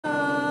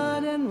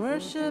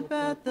worship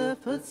at the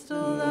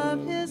footstool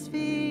of his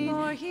feet.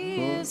 For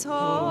he is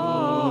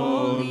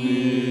holy.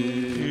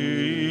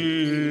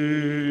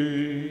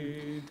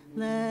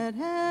 Let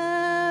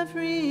everything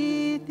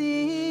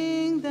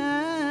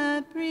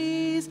that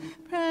breathes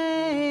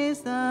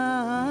praise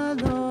the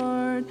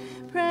Lord.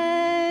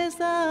 Praise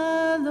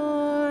the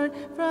Lord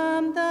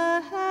from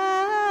the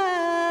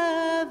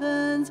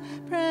heavens.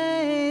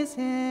 Praise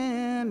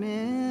him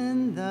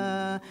in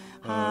the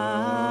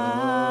highest.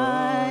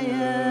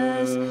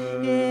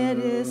 It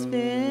is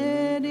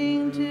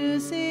fitting to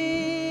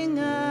sing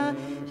a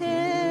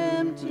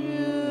hymn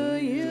to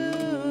you,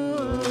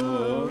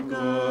 O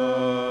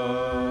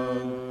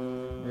God.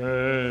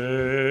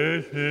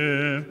 Praise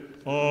him,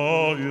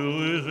 all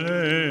you his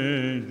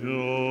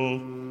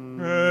angels.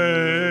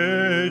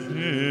 Praise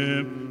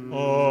him,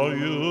 all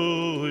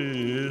you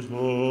his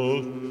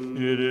hosts.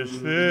 It is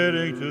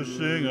fitting to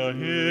sing a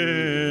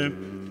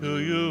hymn to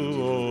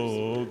you,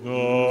 O God.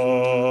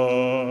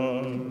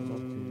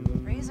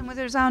 Praise him with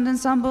resounding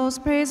cymbals,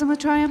 praise him with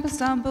triumphant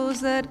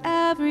stumbles, let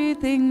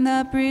everything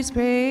that breathes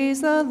praise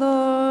the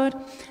Lord.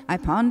 I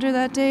ponder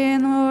that day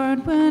in the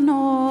Lord when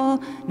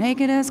all,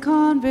 naked as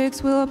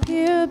convicts, will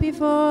appear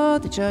before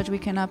the judge we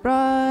cannot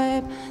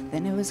bribe.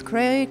 Then his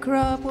great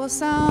corrupt will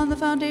sound, the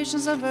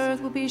foundations of earth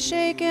will be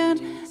shaken,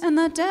 and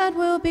the dead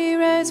will be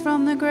raised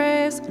from the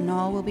graves, and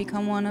all will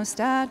become one of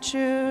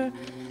stature.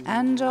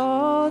 And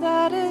all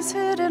that is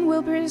hidden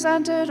will be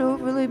presented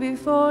openly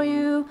before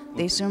you.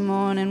 They shall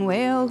mourn and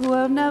wail who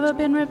have never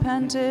been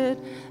repented,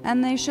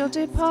 and they shall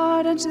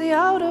depart into the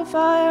outer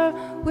fire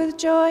with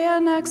joy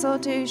and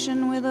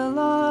exultation, with a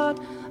lot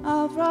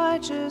of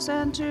righteous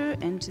enter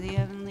into the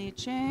heavenly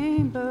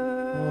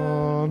chamber.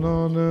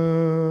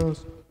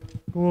 Anonymous.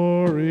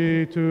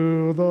 Glory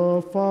to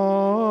the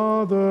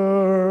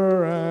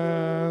Father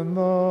and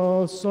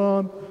the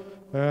Son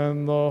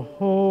and the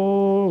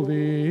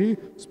Holy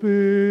Spirit.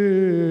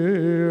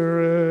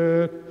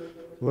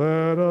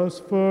 Let us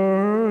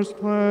first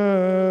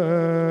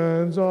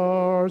cleanse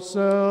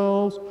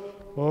ourselves,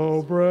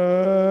 O brethren,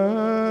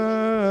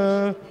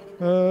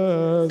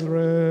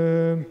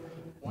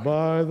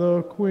 by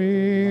the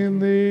Queen,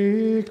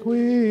 the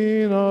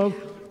Queen of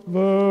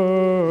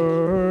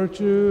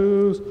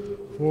virtues.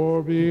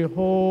 For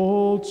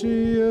behold,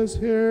 she is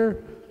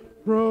here,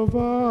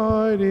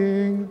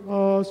 providing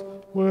us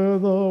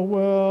with a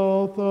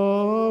wealth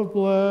of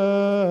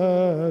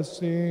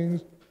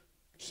blessings.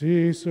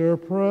 She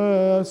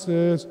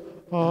suppresses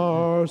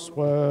our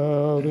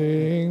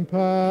swelling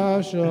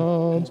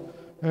passions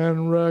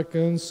and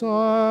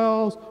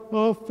reconciles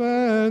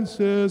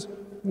offenses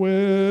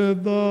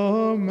with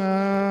the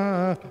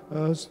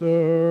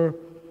Master.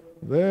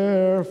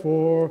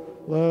 Therefore,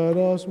 let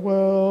us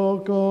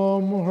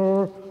welcome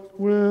her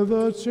with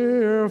a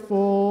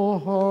cheerful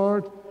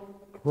heart,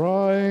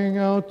 crying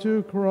out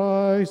to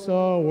Christ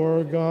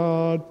our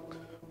God.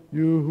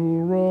 You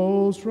who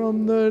rose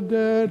from the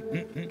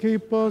dead,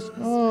 keep us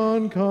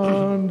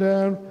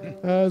uncondemned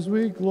as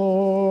we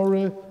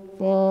glorify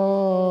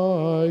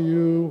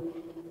you,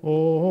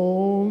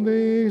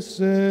 only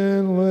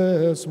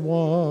sinless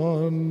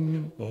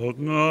one. Both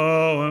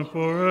now and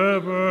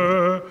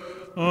forever,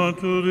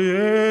 unto the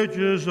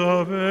ages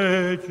of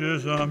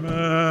ages.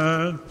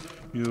 Amen.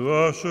 You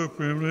are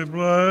supremely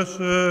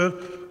blessed,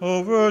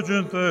 O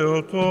Virgin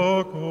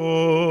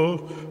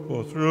Theotokos,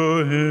 for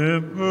through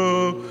him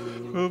who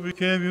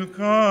became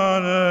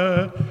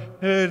incarnate,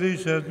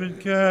 Hades has been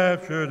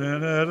captured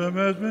and Adam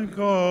has been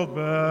called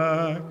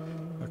back.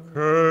 The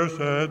curse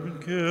had been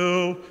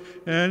killed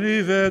and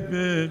Eve had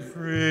been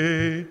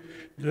freed.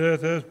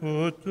 Death has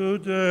put to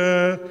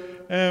death,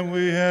 and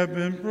we have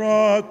been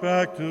brought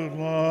back to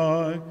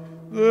life.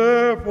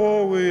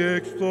 Therefore we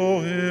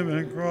extol him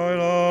and cry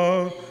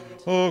out,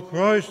 O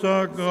Christ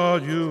our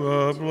God, you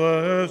are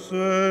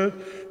blessed.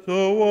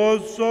 So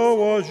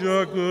was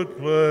your good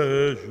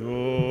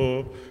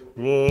pleasure.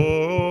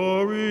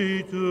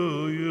 Glory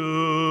to you.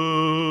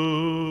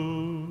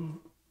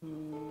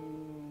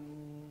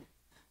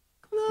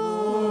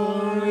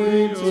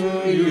 Glory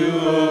to you,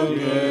 O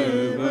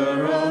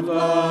giver of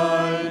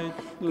light.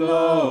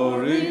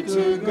 Glory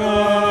to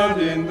God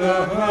in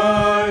the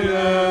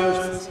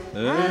highest,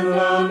 and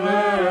on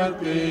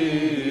earth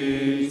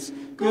peace,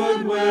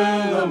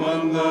 goodwill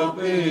among the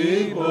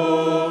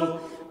people.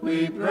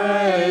 We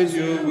praise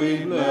you,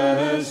 we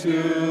bless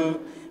you,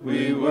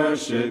 we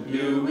worship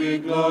you, we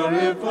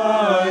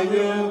glorify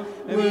you,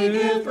 we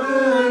give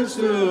thanks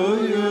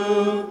to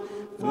you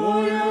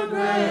for your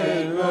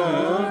great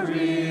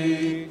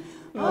glory.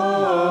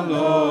 O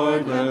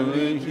Lord,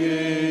 heavenly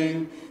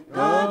King,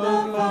 God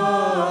the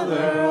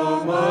Father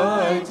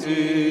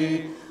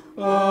Almighty,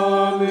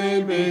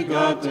 only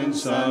begotten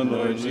Son,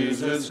 Lord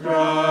Jesus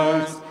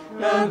Christ,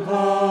 and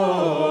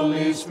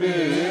Holy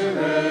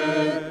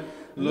Spirit,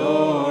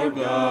 Lord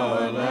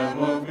God, Lamb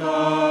of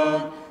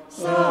God,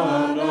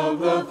 Son of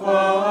the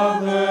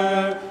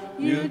Father,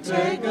 you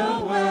take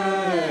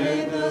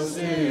away the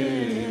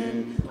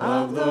sin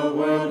of the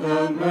world.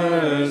 Have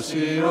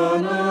mercy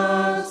on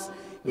us.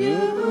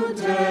 You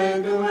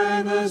take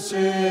away the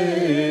sin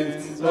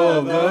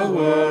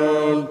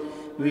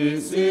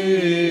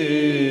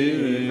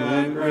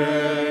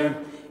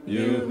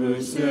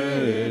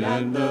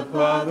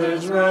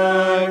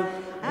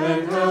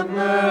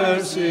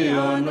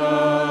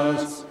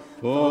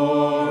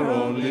For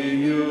only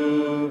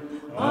you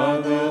are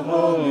the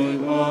Holy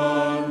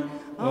One,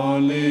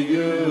 only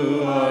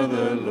you are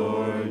the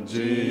Lord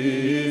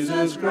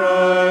Jesus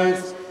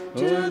Christ,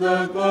 to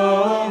the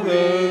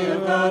glory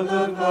of God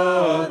the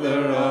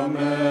Father.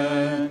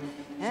 Amen.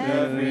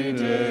 Every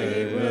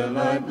day will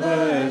I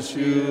bless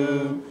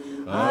you,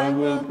 I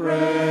will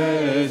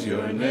praise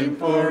your name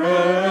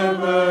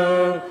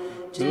forever,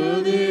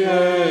 to the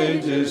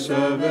ages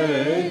of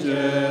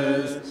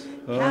ages.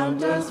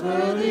 Count us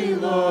worthy,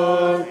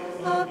 Lord,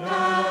 of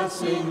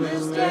passing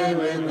this day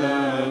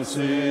without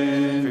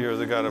sin. For you are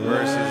the God of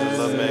mercies and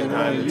love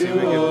mankind, and to you we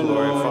give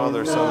glory,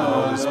 Father, Son, and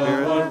Holy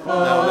Spirit,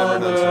 now and ever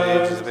and unto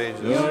the ages of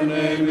ages. Your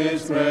name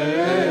is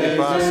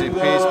praised,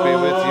 Peace be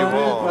with you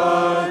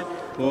all.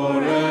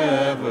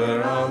 Forever,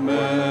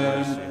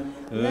 amen.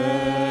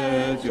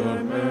 Let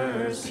your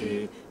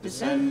mercy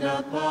descend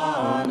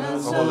upon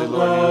us, O Holy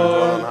Lord, you who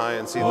dwell on high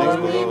and see things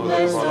below, who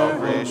look upon all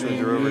creation with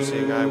your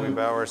overseeing eye, we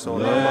bow our soul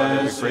and our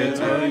body, we pray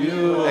to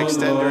you.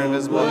 Extend your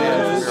invisible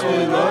hand from your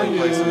holy dwelling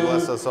place and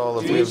bless us all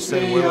if we have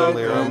sinned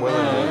willingly or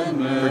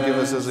unwillingly. Forgive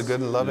us as a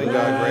good and loving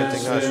God,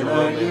 granting us your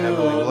worldly and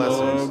heavenly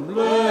blessings.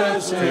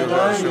 For you,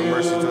 God, show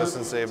mercy to us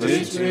and save us.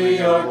 And to you we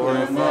give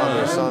glory,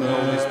 Father, Son, and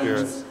Holy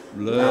Spirit.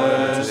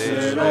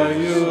 Blessed are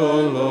you, O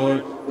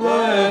Lord.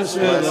 Blessed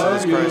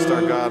is Christ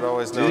our God,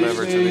 always known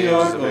ever to the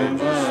ages of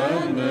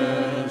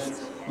ages.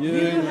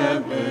 You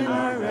have been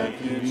our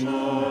refuge,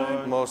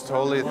 Lord. Most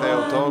holy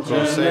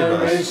Theotokos,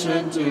 save us.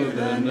 To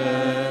the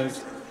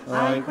next,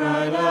 I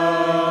cried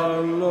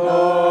out,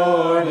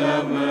 Lord,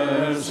 have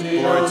mercy.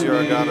 Glory to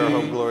our God, our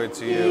hope, glory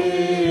to you.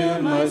 Hear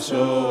my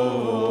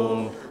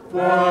soul,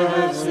 for I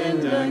have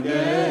sinned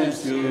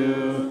against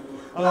you.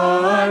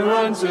 I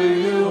run to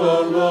you,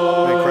 O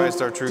Lord. May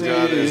Christ, our true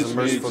God, is the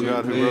merciful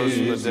God who rose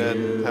from the dead,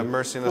 have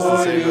mercy on us and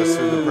save us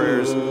through the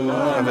prayers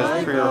of his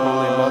pure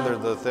holy mother,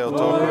 the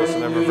Theotokos,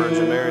 and ever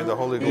Virgin Mary, the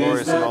holy,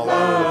 glorious, and all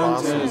honored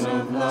apostles,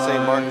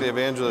 Saint Mark the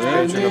Evangelist,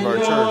 patron of our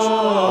church,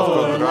 of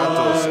Boca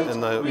Raton,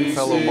 and the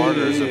fellow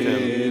martyrs of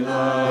him,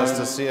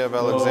 Anastasia of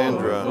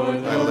Alexandria,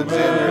 and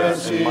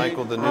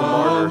Michael the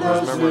New-Martyr,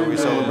 whose memory we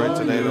celebrate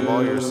today, and of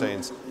all your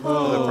saints,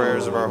 for the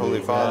prayers of our holy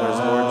fathers,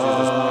 Lord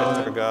Jesus Christ,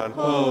 our God,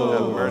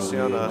 have mercy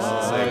on us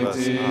and save us.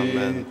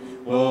 Amen.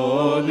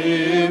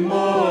 Holy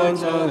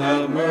Immortal,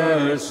 have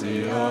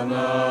mercy on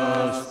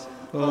us.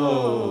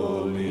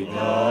 Holy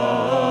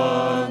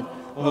God,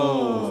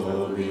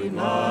 Holy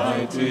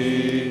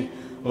Mighty,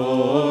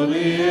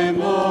 Holy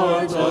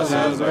Immortal,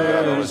 have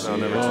mercy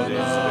on us.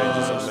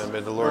 Amen. May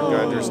the Lord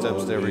guide your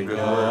steps to every good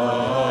work. May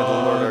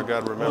the Lord our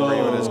God remember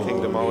you in his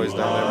kingdom, always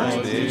now and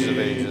ever to the ages of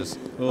ages.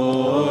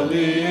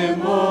 Holy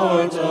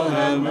Immortal,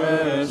 have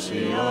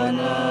mercy on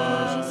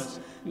us.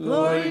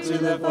 Glory to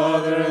the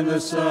Father, and the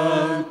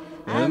Son,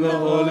 and the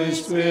Holy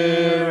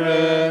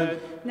Spirit,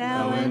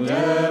 now and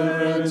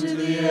ever, unto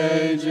the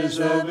ages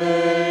of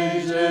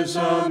ages.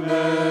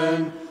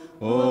 Amen.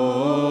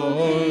 O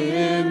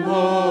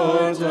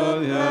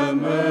Immortal, have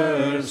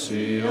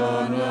mercy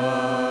on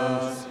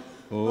us.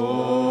 Holy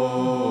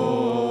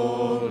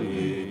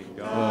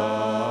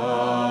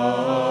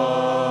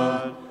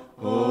God,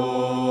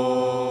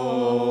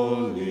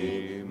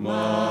 Holy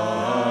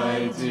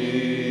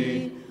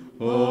Mighty,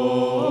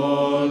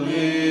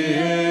 Holy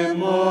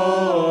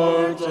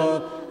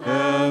Immortal,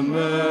 have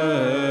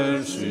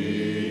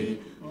mercy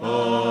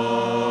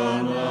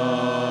on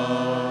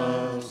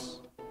us.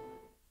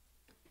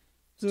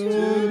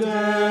 Today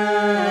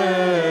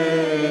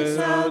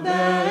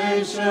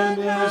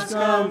salvation has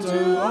come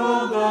to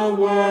all the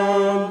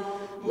world.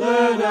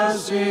 Let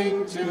us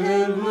sing to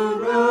him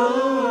who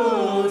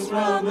rose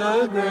from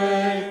the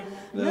grave,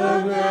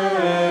 the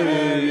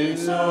very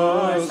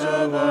source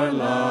of our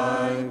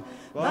life.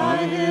 By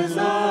his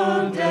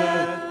own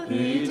death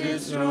he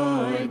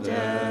destroyed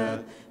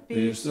death,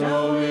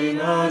 bestowing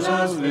on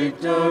us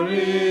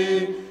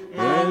victory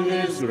and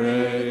his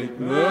great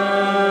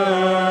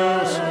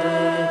mercy.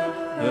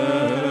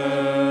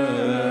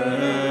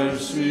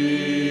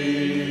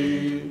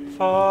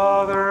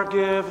 Father,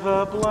 give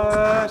the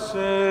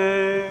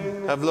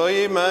blessing.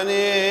 Avloi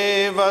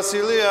mani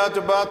vasiliat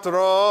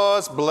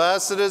batros.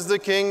 Blessed is the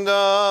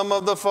kingdom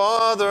of the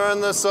Father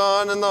and the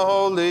Son and the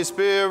Holy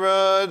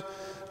Spirit,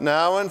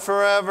 now and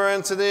forever,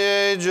 and to the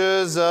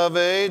ages of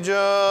ages.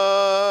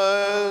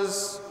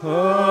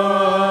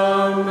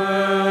 Amen.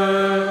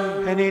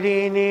 Εν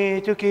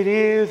ειρήνη του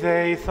Κυρίου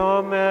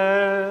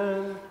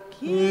δεηθόμεν.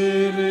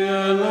 Kyrie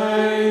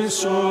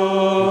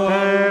eleison.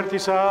 Υπέρ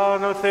της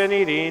άνωθεν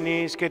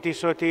ειρήνης και της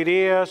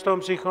σωτηρίας των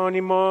ψυχών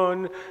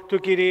ημών του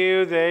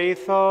Κυρίου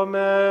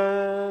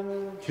δεηθόμεν.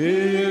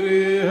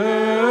 Kyrie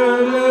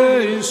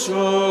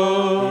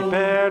eleison.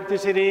 Υπέρ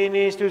της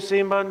ειρήνης του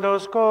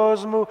σύμπαντος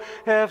κόσμου,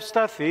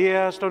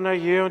 ευσταθίας των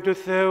Αγίων του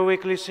Θεού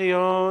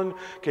Εκκλησιών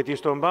και της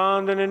των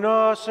πάντων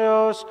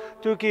ενώσεως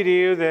του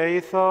Κυρίου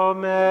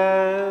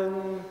δεηθόμεν.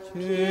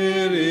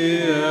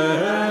 Kyrie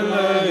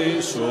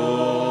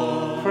eleison.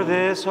 For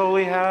this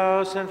holy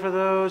house and for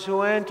those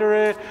who enter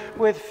it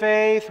with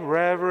faith,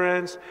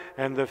 reverence,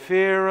 and the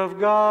fear of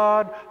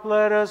God,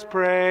 let us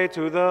pray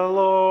to the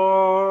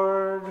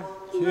Lord.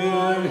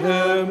 Lord,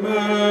 have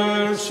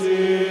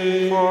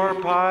mercy. For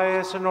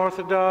pious and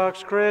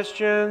Orthodox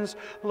Christians,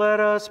 let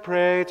us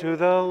pray to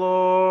the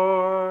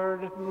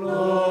Lord.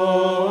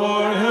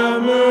 Lord,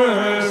 have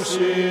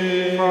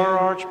mercy. For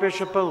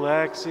Archbishop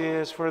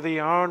Alexius, for the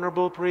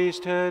honorable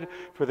priesthood,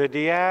 for the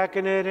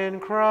diaconate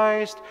in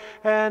Christ,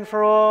 and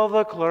for all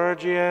the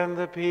clergy and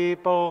the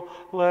people,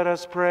 let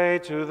us pray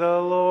to the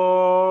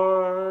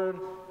Lord.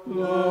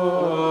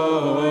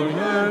 Lord,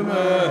 have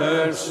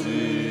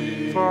mercy.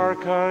 For our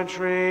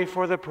country,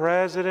 for the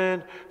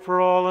President, for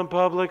all in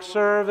public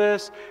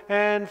service,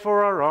 and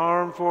for our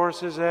armed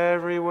forces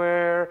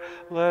everywhere,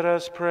 let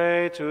us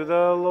pray to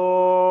the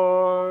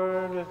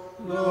Lord.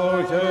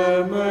 Lord,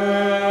 have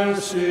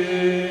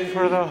mercy.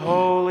 For the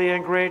holy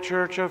and great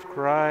Church of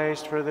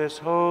Christ, for this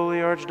holy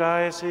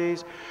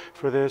archdiocese,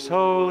 for this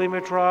holy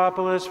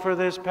metropolis, for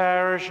this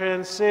parish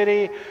and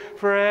city,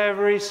 for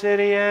every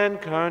city and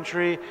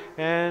country,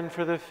 and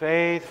for the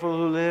faithful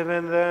who live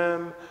in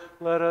them,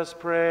 let us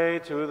pray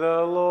to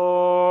the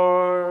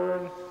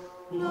Lord.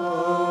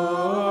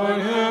 Lord,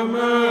 have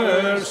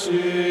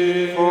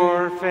mercy.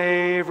 For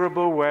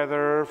favorable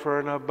weather,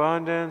 for an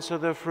abundance of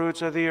the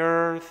fruits of the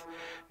earth,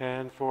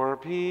 and for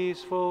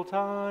peaceful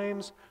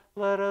times,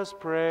 let us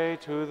pray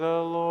to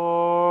the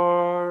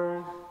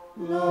Lord.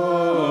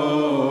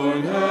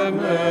 Lord, have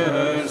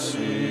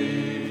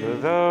mercy. For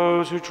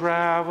those who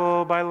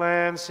travel by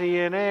land, sea,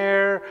 and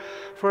air,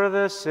 for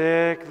the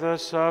sick, the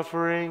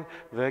suffering,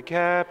 the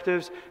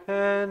captives,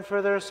 and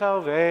for their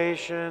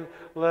salvation,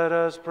 let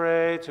us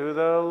pray to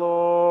the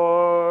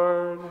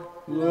Lord.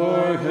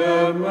 Lord,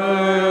 have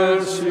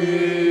mercy.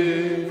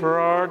 For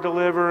our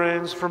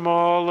deliverance from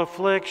all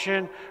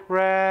affliction,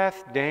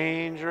 wrath,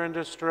 danger, and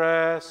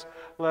distress,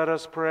 let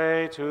us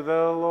pray to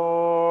the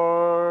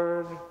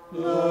Lord.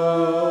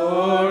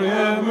 Lord,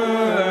 have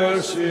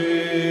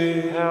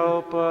mercy.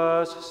 Help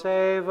us,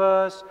 save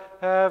us,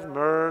 have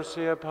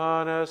mercy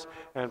upon us,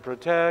 and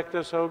protect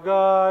us, O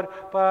God,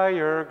 by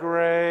your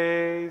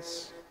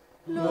grace.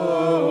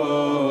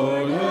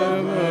 Lord,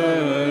 have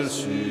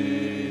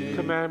mercy.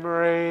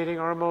 Commemorating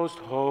our most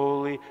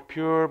holy,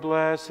 pure,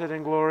 blessed,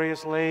 and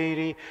glorious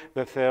Lady,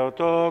 the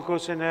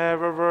Theotokos and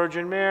ever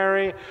Virgin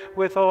Mary,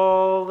 with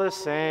all the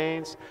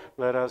saints,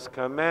 let us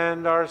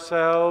commend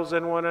ourselves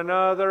and one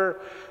another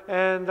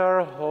and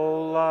our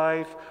whole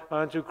life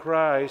unto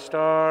Christ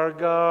our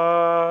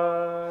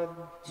God.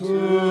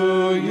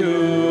 To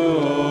you,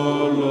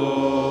 O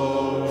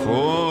Lord.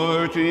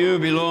 For to you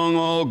belong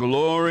all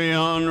glory,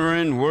 honor,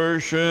 and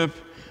worship,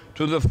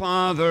 to the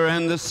Father,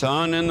 and the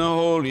Son, and the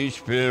Holy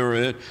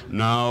Spirit,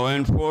 now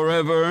and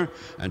forever,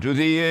 and to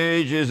the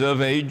ages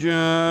of ages.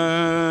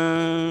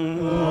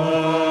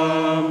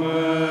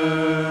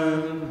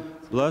 Amen.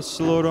 Bless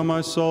the Lord, O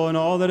my soul, and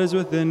all that is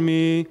within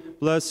me.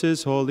 Bless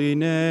his holy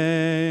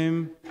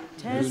name.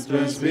 Tes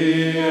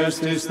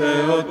presbyestis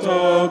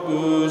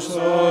Theotokos,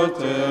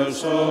 Soter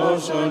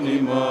soson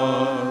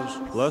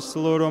imás. Bless the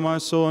Lord, O my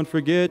soul, and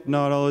forget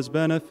not all his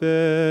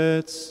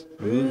benefits.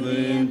 Through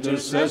the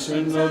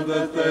intercession of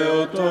the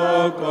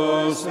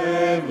Theotokos,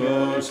 save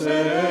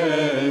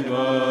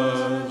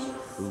us.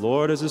 The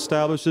Lord has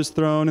established his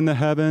throne in the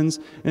heavens,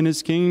 and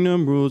his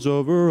kingdom rules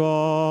over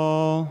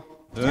all.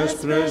 Tes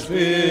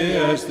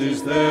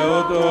presbyestis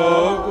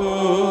Theotokos,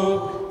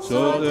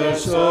 Soter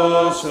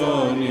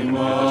soson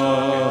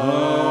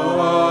imás.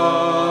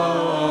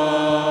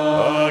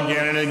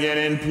 Again and again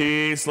in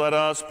peace, let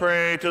us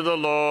pray to the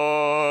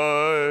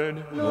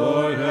Lord.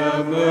 Lord,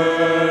 have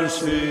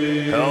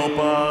mercy. Help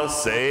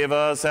us, save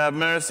us, have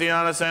mercy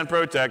on us, and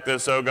protect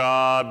us, O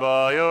God,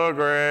 by your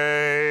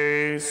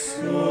grace.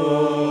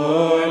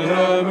 Lord,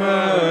 have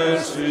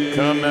mercy.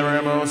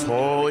 Commemorate most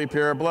holy,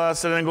 pure,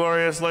 blessed, and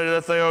glorious Lady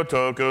the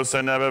Theotokos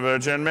and ever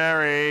Virgin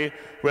Mary.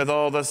 With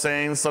all the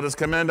saints, let us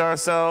commend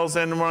ourselves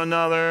and one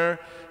another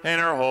and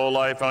our whole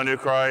life unto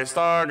Christ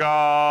our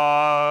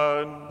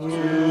God.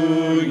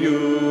 To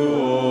you,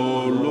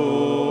 O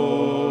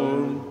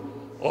Lord.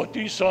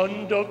 Oti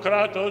sondo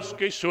kratos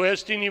que su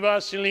estini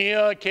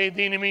basilia que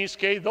dinamis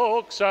que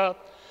doxa,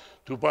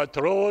 tu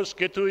patros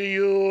que tu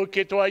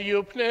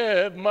aiu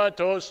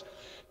pneumatos,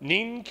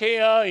 nin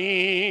que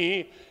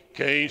ai,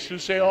 que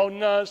Isus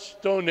eonas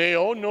ton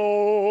eonon.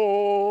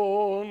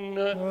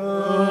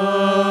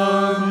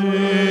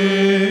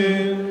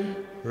 Amen.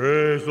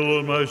 Praise the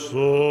Lord, my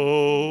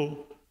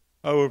soul.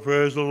 I will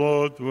praise the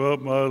Lord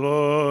throughout my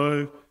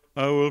life.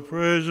 I will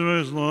praise him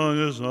as long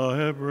as I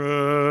have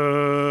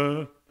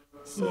breath.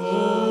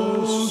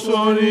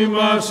 Son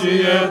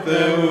imasi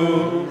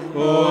Theou,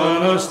 o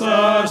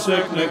Anastas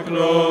ek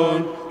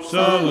nekron,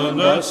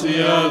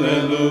 psalmodati,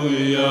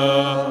 alleluia.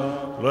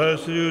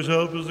 Blessed whose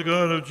help is the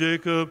God of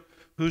Jacob,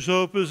 whose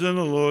hope is in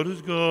the Lord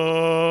his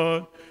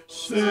God.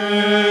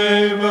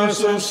 Save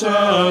us, O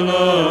Son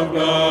of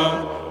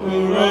God,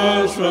 who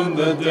rose from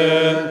the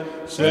dead.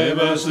 Save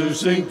us who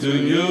sing to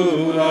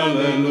you,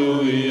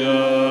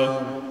 alleluia.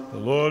 The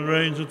Lord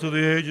reigns until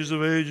the ages of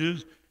ages.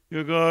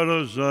 Your God, O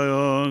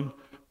Zion,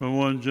 from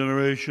one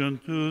generation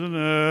to the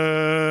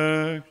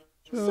next.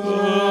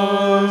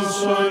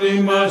 Σώσον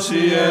ημάς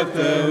Ιε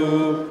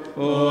Θεού,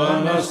 ο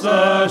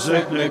Αναστάς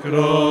εκ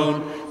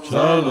νεκρών,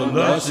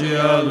 ψάλλοντας η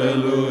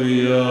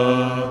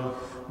Αλληλούια.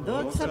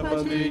 Δόξα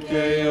Πατρί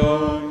και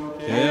Υιόν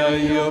και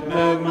Αγίο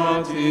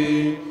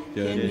Πνεύματι,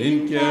 και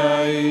νυν και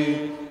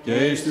αεί, και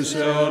εις τους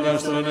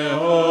αιώνας των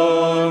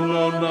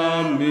αιώνων.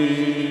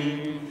 Αμήν.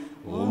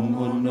 Ο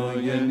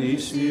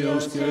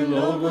μονογεννήσιος και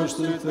Λόγος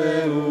του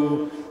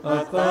Θεού,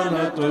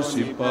 αθάνατος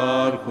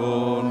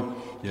υπάρχων,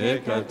 και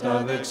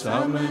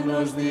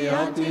καταδεξάμενος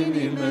διά την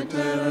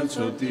ημετέραν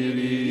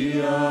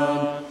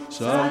σωτηρίαν,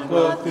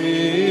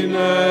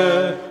 σαρκωθήνε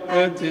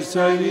εν της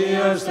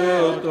Αγίας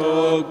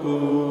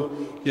Θεοτόκου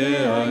και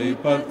αη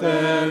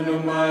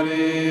Παρθένου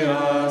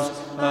Μαρίας,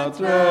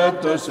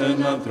 ατρέπτος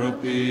εν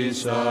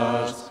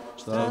ανθρωπίσας,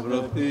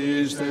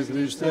 σταυρωθήστε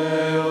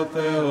Χριστέ ο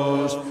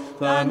Θεός,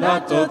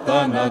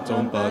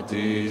 θανάτων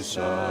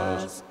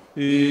πατήσας.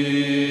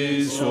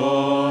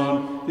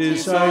 Ίσον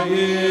της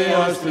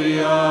Αγίας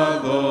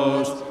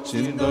Τριάδος,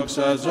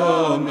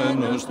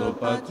 συνδοξαζόμενος το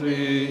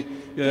Πατρί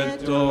και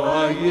το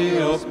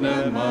Αγίο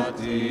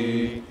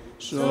Πνεύματι,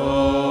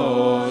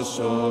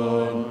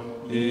 σώσον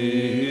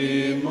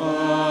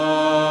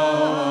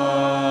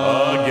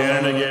Again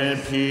and again in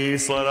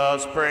peace, let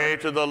us pray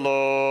to the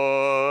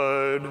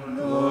Lord.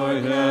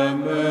 Lord, have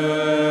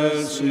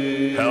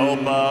mercy.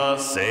 Help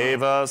us,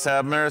 save us,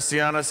 have mercy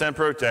on us, and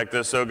protect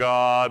us, O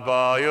God,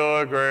 by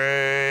your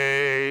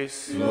grace.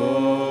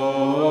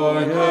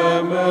 Lord,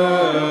 have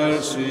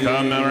mercy.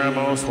 Commemorate our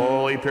most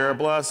holy, pure,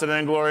 blessed,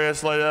 and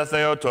glorious Lady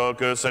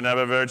Theotokos and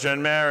ever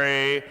Virgin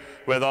Mary.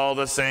 With all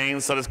the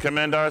saints, let us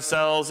commend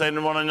ourselves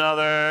and one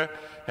another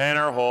and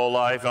our whole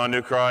life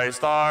unto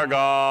Christ our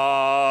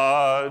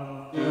God.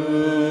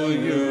 To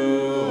you,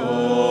 O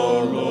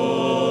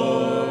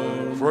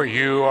Lord. For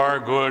you are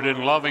good and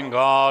loving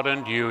God,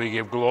 and you we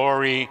give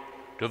glory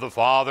to the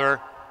Father,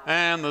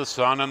 and the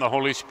Son, and the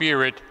Holy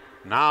Spirit,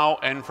 now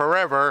and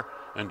forever,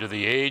 and to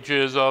the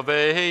ages of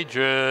ages.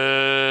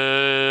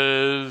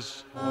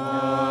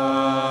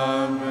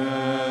 Amen.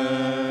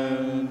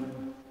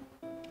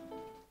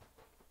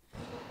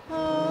 O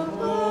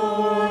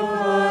Lord,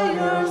 by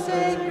your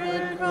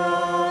sacred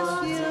cross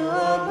you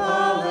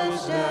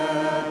abolished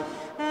death,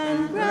 and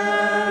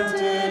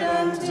granted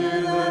unto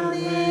the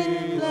meek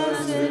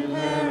blessed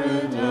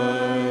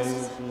paradise.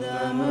 The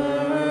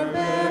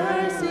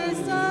myrrh-bearers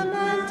ceased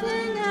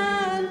lamenting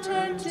and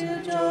turned to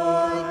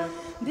joy.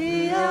 The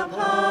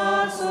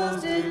apostles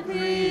did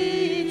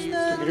preach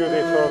the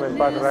goodness of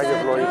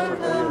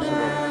the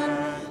man,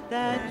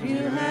 that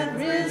you had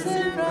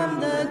risen from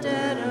the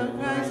dead of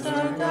Christ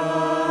our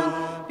God,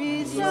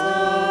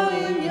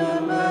 bestowing your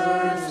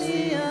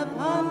mercy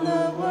upon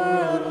the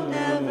world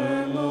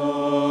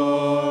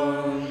evermore.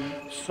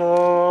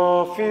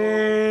 Sophia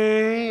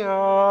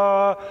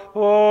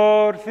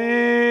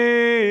Orthi.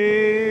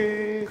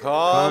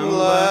 Come,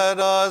 let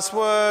us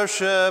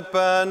worship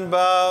and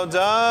bow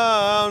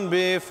down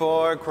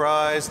before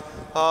Christ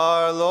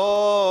our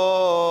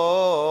Lord.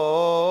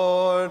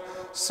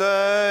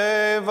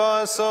 Save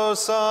us, O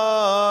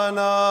Son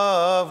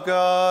of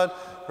God,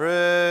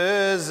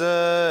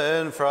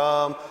 risen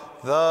from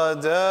the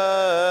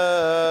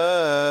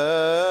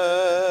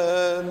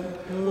dead.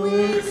 We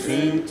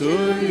sing to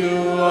you,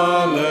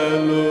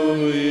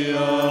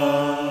 Alleluia.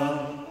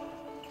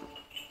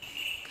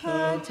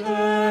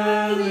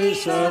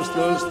 Κατέλυσας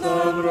το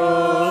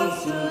σταυρό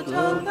σου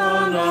των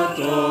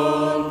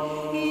θανατών,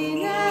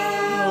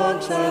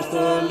 ηνέωξας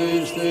το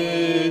ληστή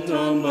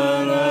των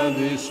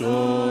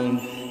παραδείσων,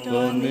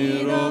 των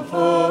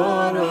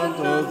ηρωφόρων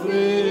των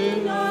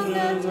θρήνων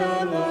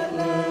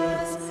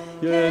μεταβαλές,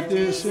 και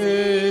της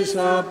εις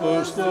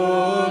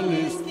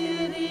Αποστόλης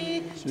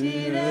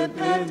Κύριε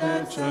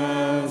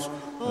πέταξας,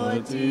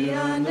 ότι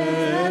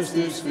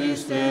ανέστης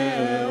Χριστέ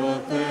ο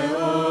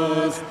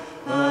Θεός,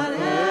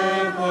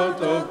 παρέχω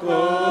το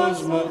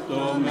κόσμο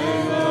το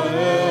μέγα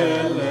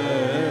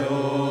έλεος.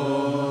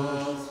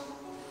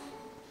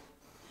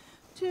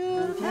 Του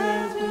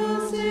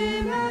Χριστούς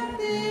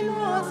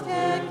ημεθύμος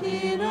και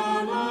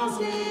κοινωνός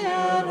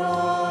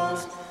ιερός,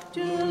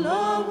 του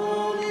λόγου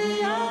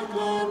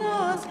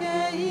διάκονος και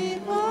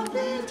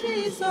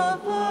υποφήτης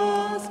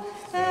σοφός,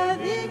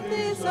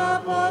 εδείκτης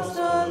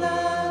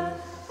Απόστολε,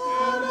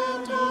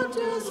 ανετών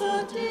του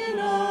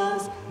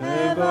σωτήρος,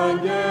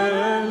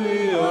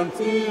 Ευαγγέλιον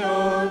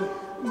Θείον,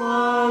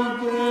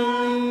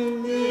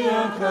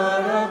 μαγγελία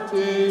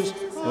χαρακτής,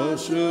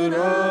 ως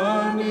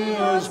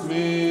ουράνιος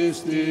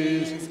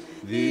μύστης,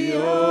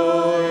 δύο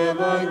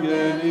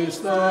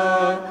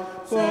Ευαγγελιστά,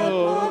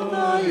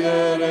 πόρτα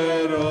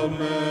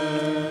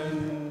ιερερωμέν.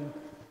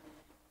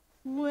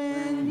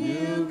 When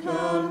you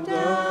come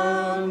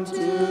down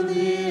to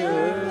the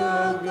earth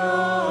of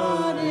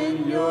God in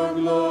your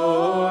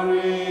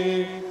glory,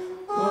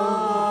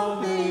 all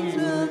things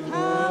will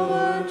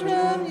cower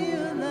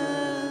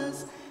tremulous,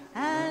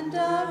 and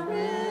a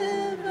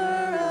river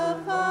of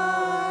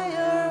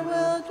fire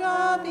will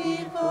draw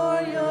before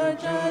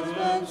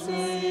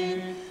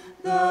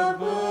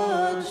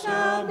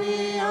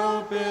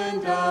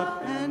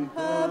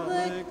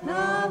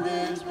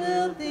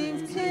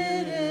it's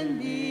hidden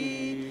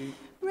me.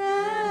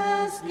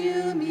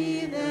 Rescue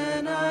me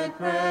then, I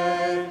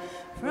pray,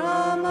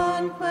 from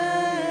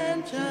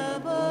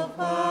unquenchable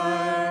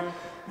fire,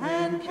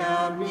 and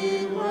count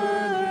me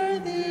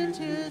worthy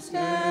to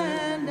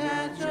stand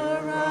at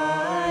your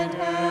right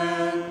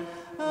hand.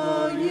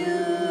 O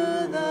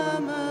you, the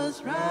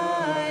most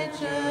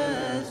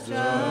righteous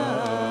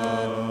judge.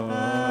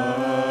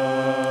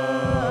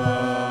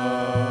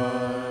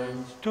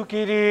 Tu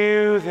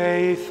Kyrie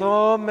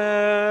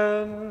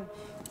δεηθόμεν.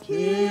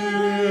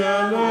 Kyrie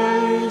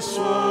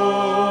eleison.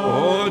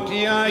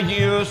 Ότι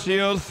Άγιος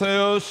ο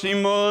Θεός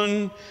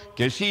ημών,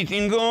 και εσύ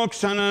την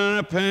δόξα να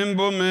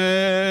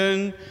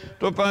αναπέμπομεν,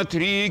 το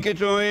Πατρί και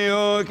το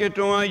Υιό και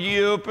το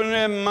Αγίο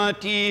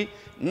Πνεύματι,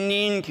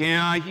 νυν και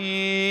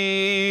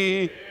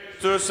αγί.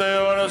 Στους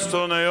αιώνας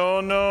των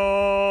αιώνων.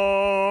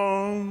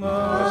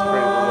 Let's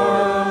pray to the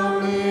Lord.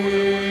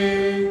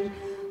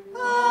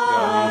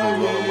 God, you who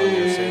dwell among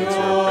your saints,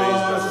 who are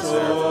praised by the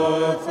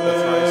seraphim, the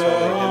thrice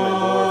holy hymn and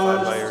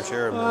glorified by your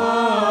cherubim,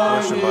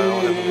 worshipped by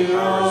all heavenly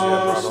powers, you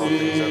have brought all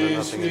things out of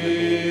nothing into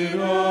being.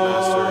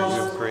 Master, you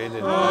have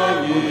created man,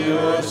 woman, and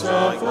earth in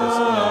your likeness,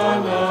 and have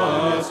joined them upon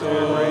the gifts of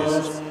your grace.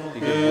 You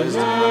give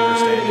wisdom and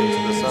understanding to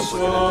the supplicant,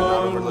 and do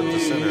not overlook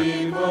the sinner,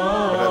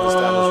 but have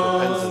established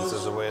repentance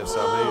as a way of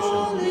salvation.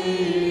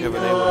 You have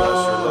enabled us,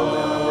 your lowly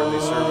and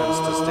unworthy servants,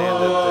 to stand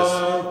at this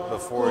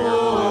before your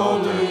holy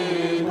altar,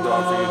 and to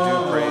offer you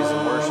due praise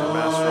and worship.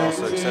 Master,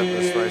 also accept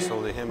this thrice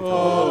holy hymn from the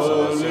lips of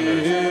us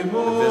sinners, and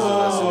visit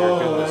us in your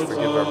goodness.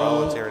 Forgive our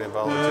voluntary and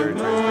involuntary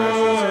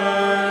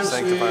transgressions.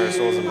 Sanctify our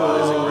souls and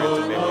bodies, and grant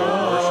that may we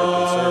worship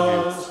and serve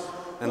you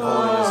in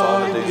holiness all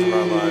the days of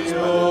our lives, by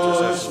the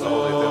intercession of the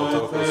Holy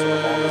Theotokos and of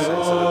all the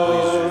saints that have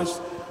pleased you.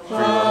 For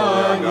you are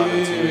holy, our God,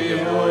 and to you we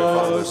give glory,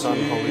 Father, Son,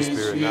 Holy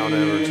Spirit, now and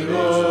ever, to the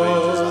ages of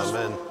ages.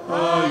 Amen.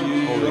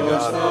 Holy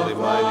God, holy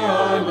mighty,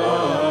 holy immortal, have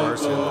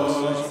mercy on us.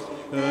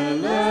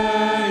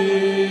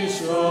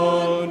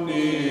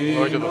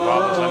 Glory to the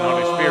Father, Son, and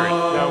Holy Spirit,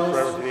 now and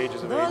forever, to the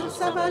ages of ages.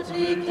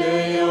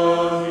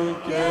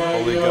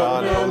 Holy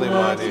God, holy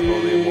mighty,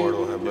 holy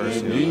immortal, have mercy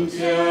on us.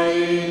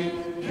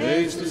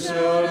 Christus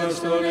αιώνας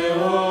των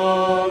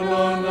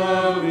αιώνων,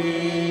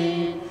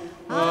 αμήν.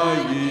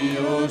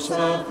 Αγίος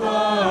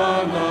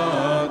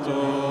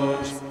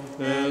αθάνατος,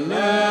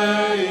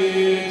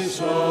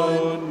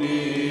 ελέησον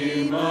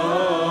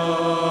ημάς.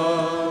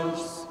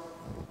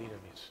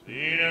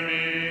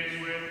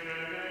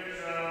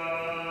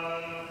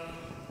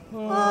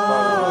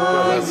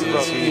 Blessed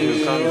is he who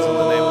comes in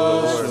the name of the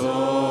Lord.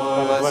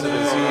 Blessed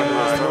is he who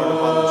is throned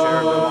upon the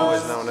cherubim,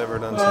 always now and ever,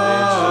 and unto the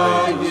ages of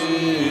ages.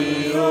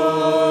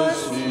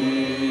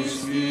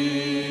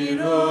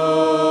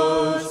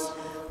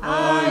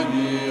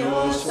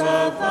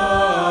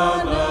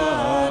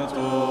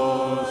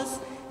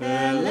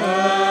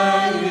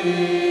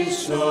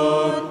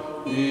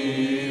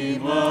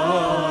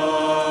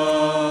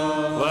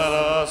 Let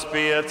us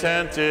be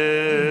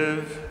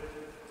attentive.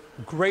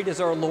 Great is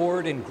our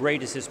Lord, and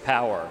great is his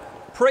power.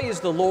 Praise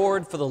the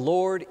Lord, for the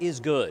Lord is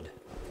good.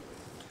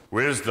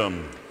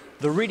 Wisdom.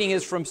 The reading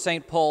is from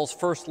St. Paul's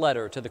first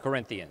letter to the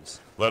Corinthians.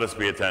 Let us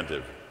be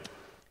attentive.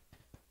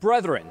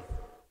 Brethren,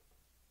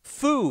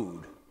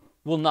 food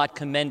will not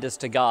commend us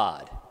to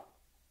God.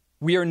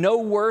 We are no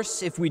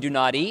worse if we do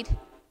not eat,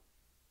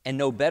 and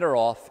no better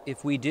off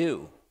if we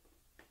do.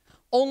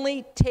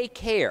 Only take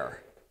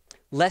care,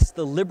 lest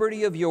the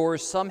liberty of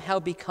yours somehow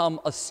become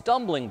a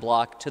stumbling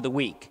block to the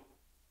weak.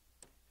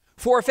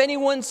 For if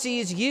anyone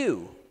sees you,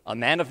 a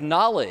man of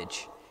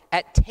knowledge,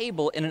 at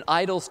table in an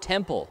idol's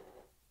temple,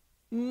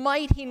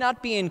 might he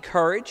not be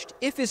encouraged,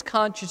 if his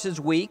conscience is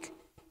weak,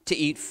 to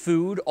eat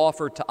food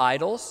offered to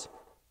idols?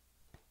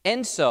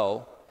 And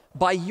so,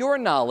 by your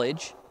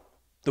knowledge,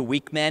 the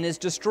weak man is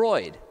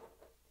destroyed,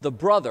 the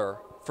brother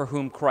for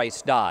whom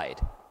Christ died.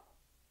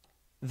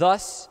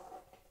 Thus,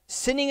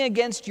 sinning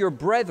against your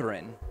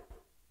brethren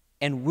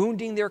and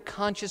wounding their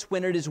conscience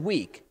when it is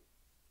weak,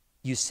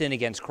 you sin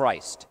against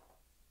Christ.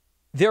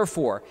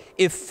 Therefore,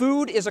 if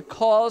food is a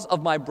cause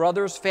of my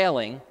brother's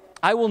failing,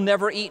 I will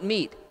never eat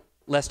meat,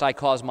 lest I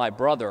cause my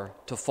brother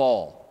to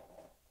fall.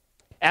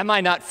 Am I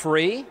not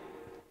free?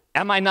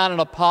 Am I not an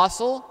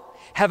apostle?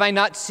 Have I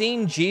not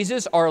seen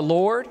Jesus our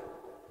Lord?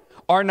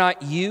 Are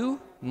not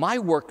you my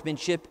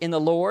workmanship in the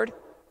Lord?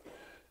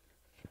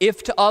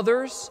 If to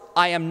others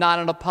I am not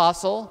an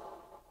apostle,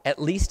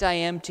 at least I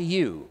am to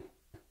you,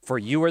 for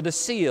you are the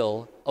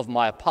seal of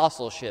my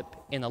apostleship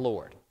in the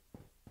Lord.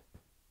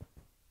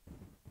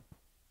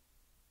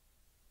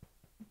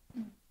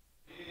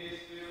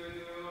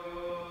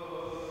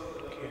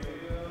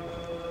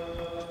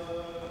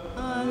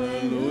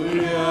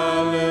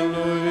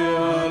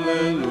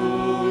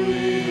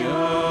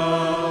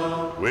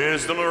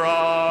 Wisdom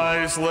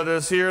arise, let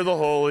us hear the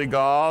holy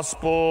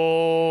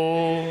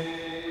gospel.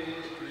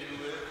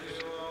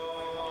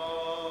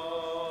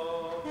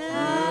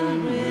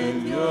 And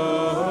with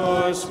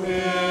your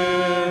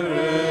spirit.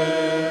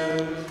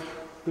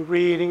 The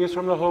reading is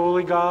from the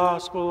Holy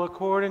Gospel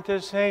according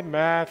to St.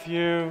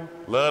 Matthew.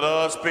 Let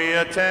us be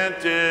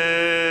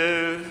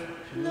attentive.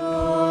 Lord,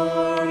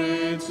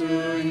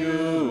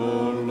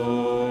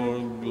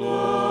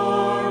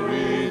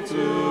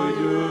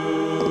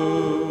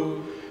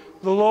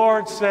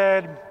 Lord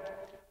said,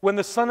 "When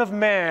the Son of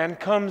Man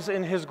comes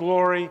in his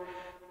glory,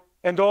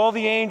 and all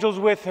the angels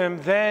with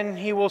him, then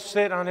he will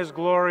sit on his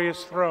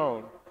glorious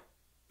throne.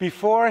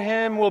 Before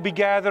him will be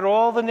gathered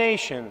all the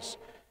nations,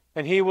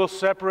 and he will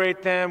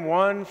separate them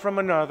one from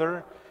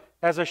another,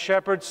 as a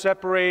shepherd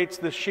separates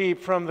the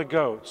sheep from the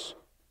goats.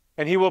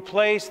 And he will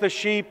place the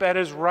sheep at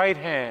his right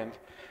hand,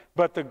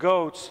 but the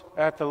goats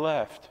at the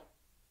left.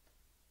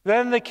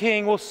 Then the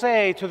king will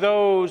say to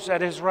those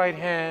at his right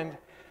hand,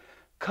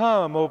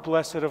 'Come, O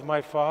blessed of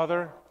my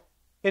Father,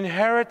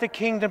 inherit the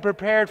kingdom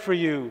prepared for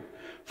you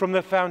from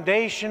the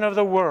foundation of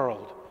the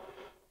world.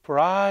 For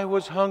I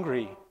was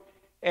hungry,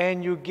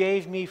 and you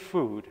gave me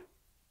food.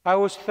 I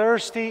was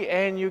thirsty,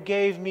 and you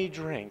gave me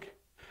drink.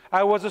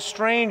 I was a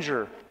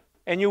stranger,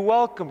 and you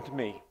welcomed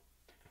me.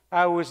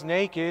 I was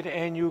naked,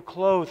 and you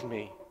clothed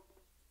me.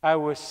 I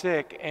was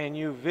sick, and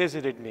you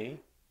visited me.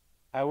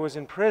 I was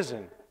in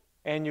prison,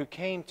 and you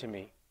came to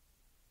me.'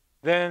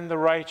 Then the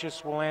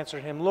righteous will answer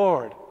him,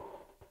 'Lord,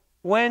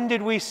 when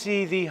did we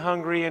see thee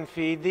hungry and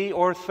feed thee,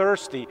 or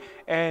thirsty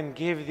and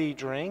give thee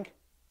drink?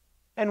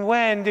 And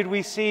when did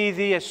we see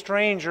thee a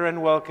stranger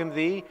and welcome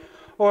thee,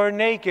 or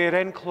naked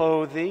and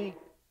clothe thee?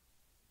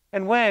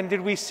 And when did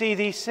we see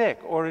thee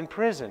sick or in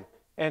prison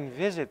and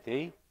visit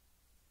thee?'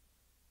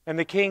 And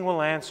the king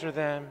will answer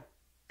them,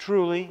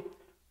 'Truly,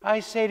 I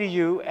say to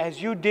you,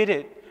 as you did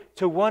it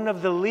to one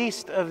of the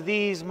least of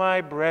these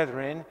my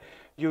brethren,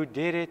 you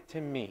did it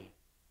to me.'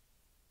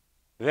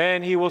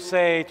 Then he will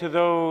say to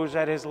those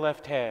at his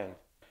left hand,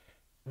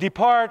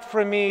 'Depart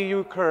from me,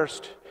 you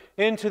cursed,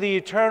 into the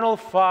eternal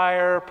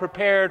fire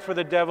prepared for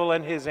the devil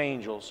and his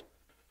angels.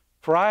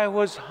 For I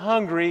was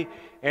hungry,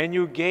 and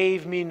you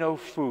gave me no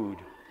food.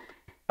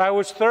 I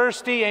was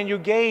thirsty, and you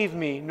gave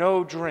me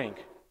no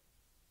drink.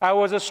 I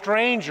was a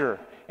stranger,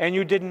 and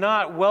you did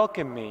not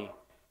welcome me,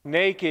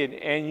 naked,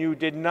 and you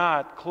did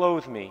not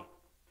clothe me,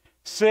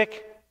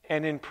 sick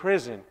and in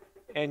prison,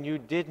 and you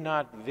did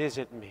not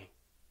visit me.'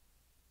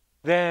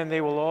 Then they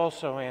will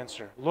also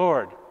answer,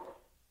 'Lord,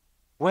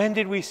 when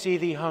did we see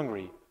thee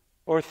hungry,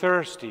 or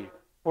thirsty,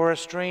 or a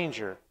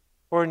stranger,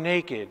 or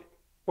naked,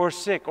 or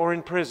sick, or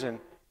in prison,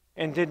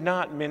 and did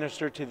not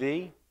minister to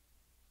thee?'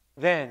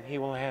 Then he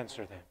will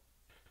answer them,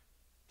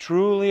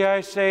 'Truly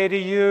I say to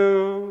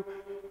you,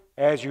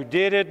 as you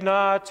did it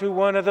not to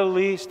one of the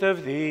least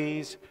of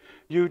these,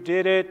 you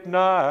did it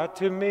not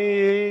to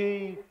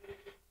me.'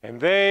 And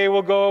they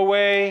will go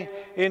away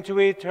into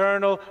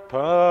eternal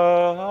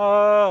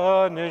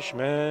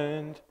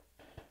punishment,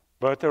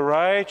 but the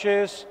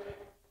righteous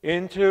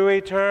into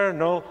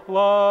eternal life."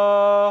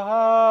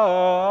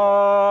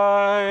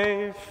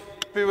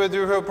 Be with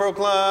you who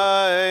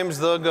proclaims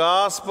the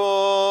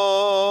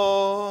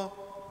gospel.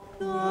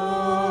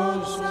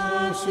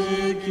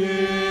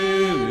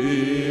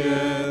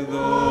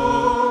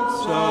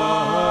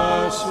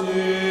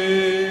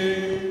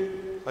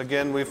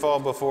 Again, we fall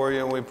before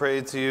you and we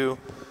pray to you,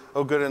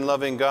 O good and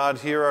loving God,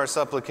 hear our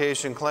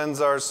supplication,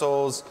 cleanse our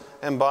souls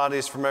and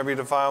bodies from every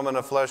defilement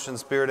of flesh and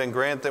spirit, and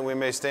grant that we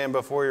may stand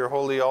before your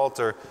holy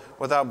altar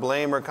without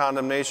blame or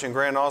condemnation.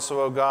 Grant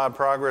also, O God,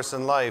 progress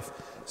in life,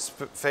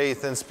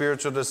 faith, and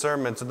spiritual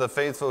discernment to the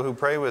faithful who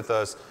pray with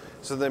us,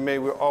 so that they may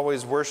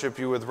always worship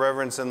you with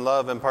reverence and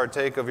love and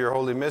partake of your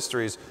holy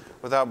mysteries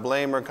without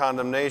blame or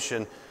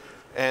condemnation,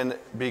 and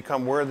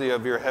become worthy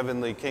of your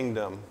heavenly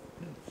kingdom.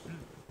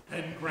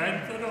 And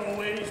grant that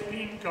always,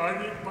 being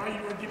guarded by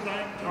your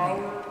divine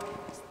power,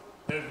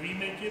 that we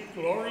may give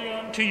glory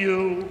unto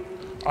you,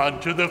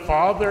 unto the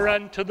Father,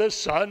 and to the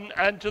Son,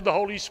 and to the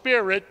Holy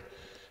Spirit,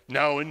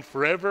 now and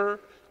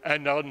forever,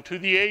 and unto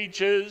the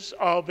ages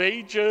of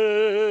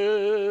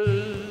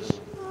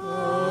ages.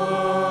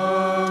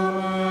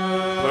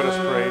 Amen. Let us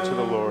pray to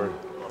the Lord.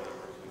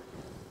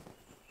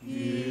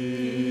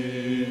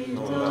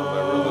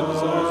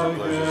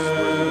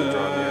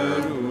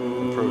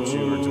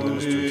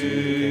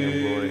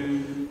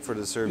 For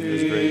to serve you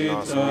is great and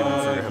awesome, even for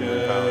your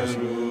heavenly powers.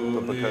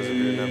 But because of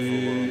your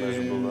ineffable and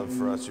immeasurable love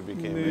for us, you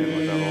became man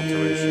without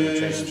alteration or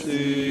change.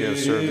 You have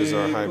served as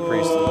our high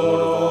priest and the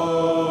Lord of all.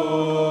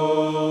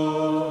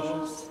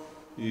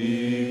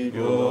 You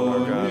alone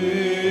are God,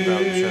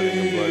 without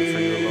shedding of blood, for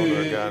you alone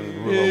are God, and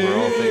rule over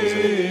all things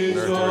in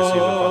earth, to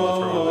receive upon the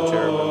throne of the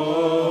cherubim,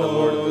 the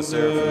Lord of the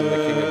seraphim, and the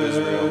King of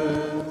Israel.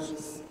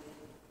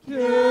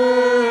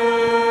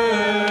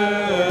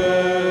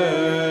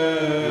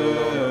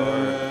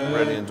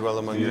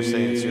 Your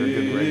saints, you are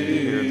good and ready to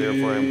hear.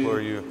 Therefore I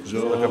implore you,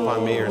 look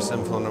upon me, your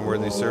sinful and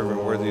unworthy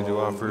servant, worthy to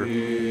offer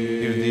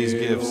you these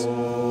gifts.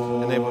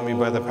 Enable me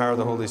by the power of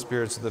the Holy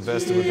Spirit, so that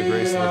vested with the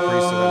grace of the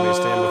priesthood, I may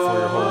stand before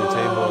your holy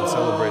table and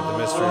celebrate the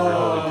mystery of your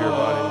holy pure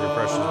body and your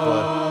precious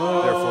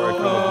blood. Therefore I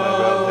come with my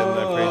bowed head, and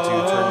I pray to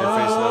you, turn your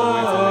face not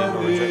away from me,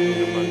 nor reject me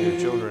among your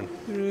children,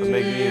 but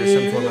make me your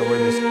sinful and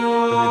unworthy to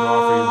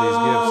offer you these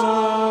gifts.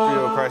 For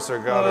you, O Christ our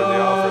God, are the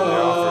offered,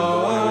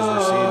 the one who is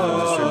received and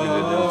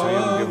distributed, and to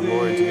you we give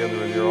glory together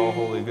with your all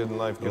holy, good, and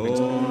life-giving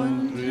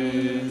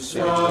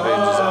Spirit. Ages of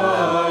ages,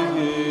 amen.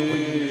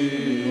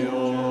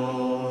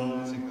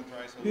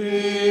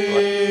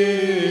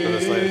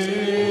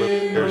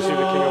 Let us lay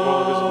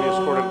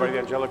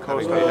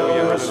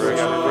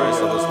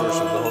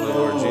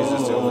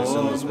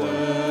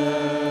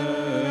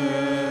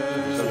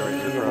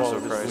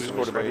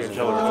escorted by the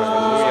angelic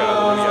Alleluia,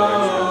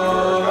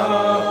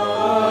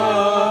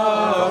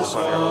 host,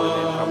 upon your holy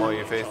name, come all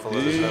you faithful,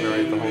 let us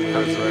venerate the holy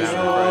resurrection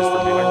of Christ,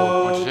 for behold,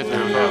 Lord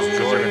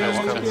has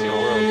come to the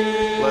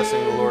world.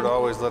 Blessing the Lord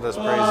always, let us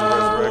praise the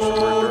resurrection,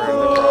 for during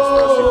the cross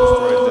for us he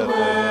destroyed death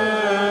by death.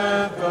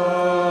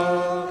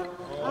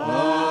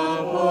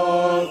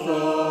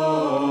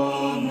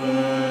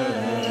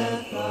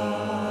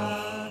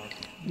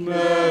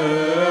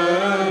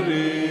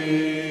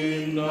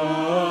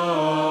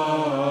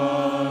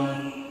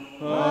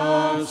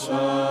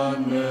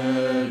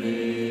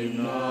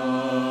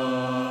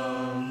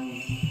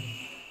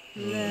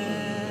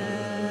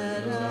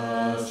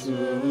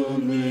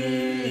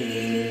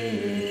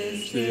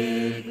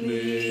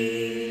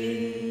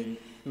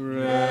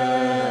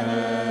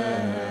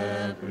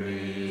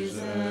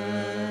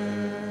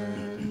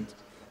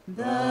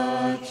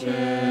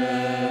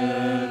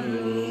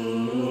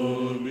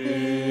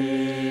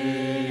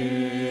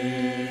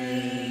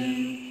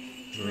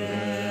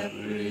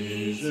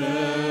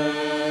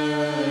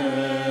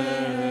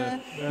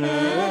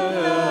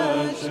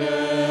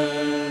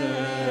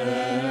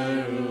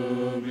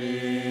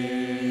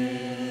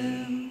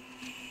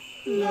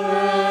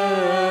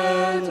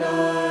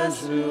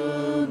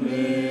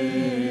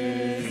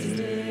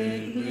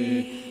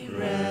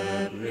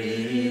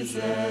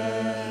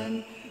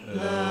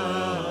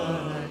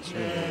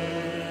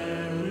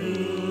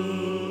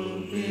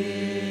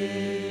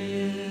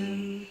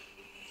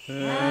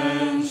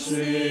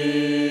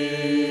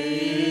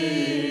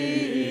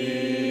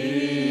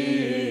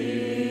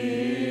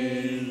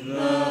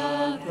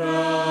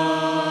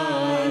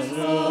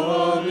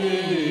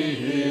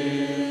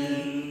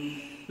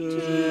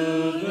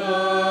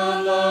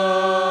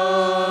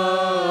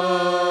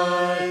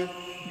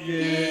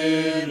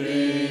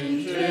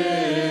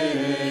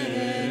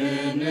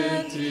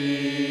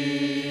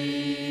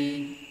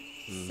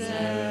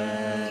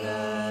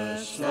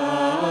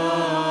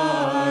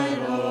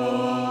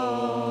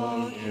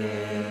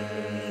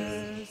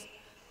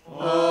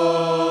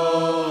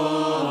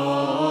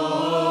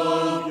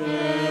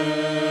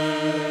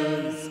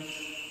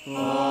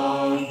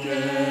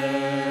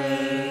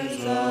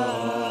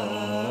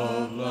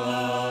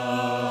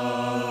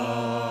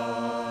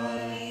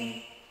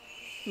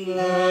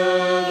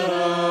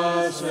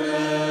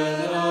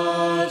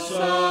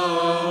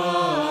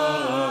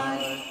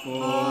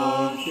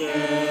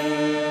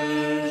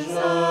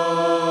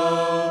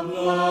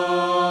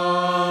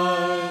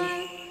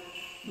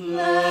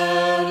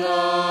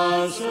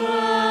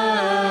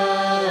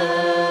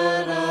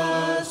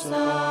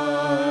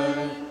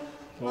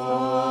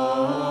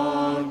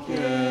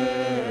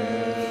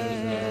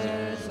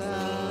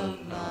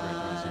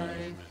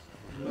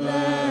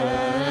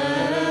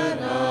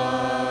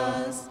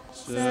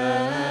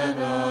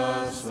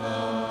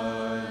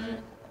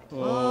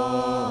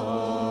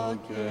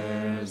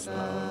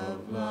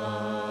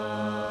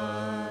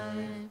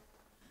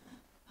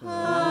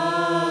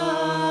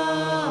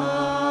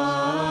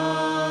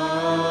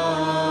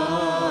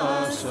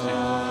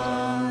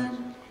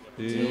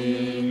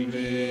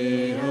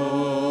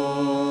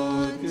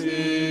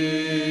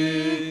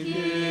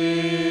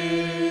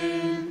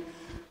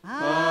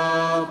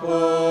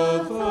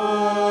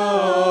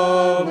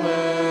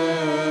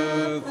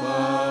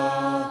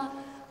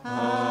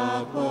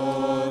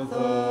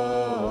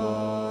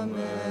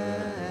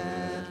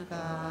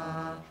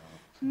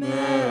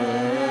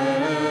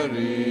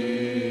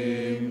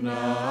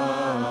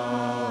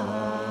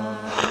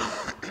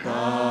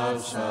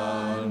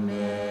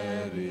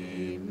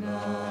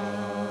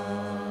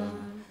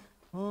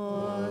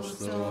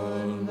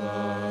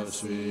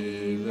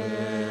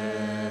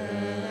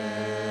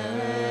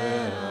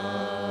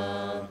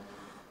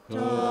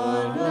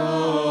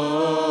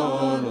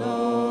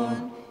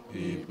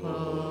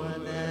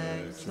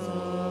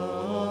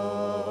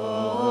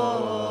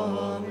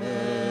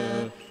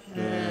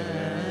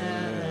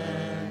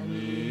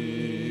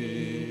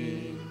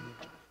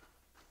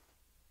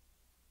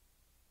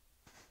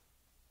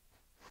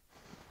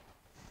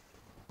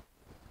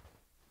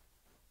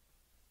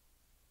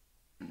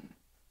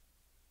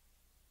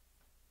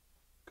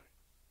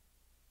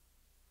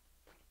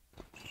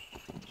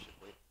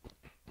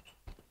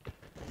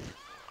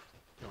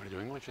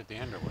 At the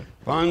end or what?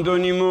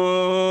 Παντονιμών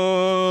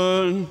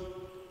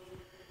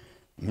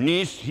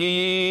μνήσθη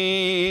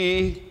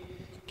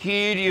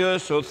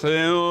Κύριος ο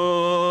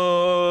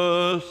Θεός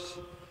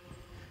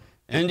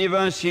εν τη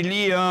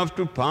βασιλεία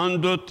αυτού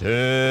πάντοτε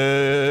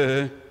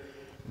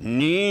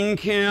νυν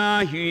και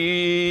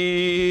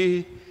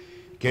αγί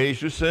και εις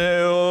τους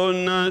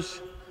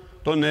αιώνας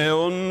των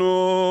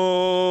αιώνων.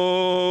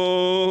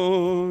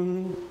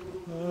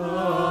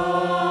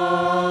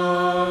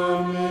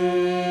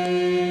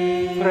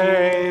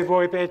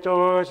 Voi pe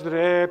toți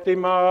dreptii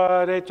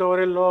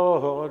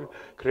maretorilor,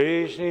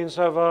 creștini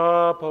să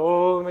vă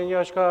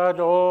pomenești ca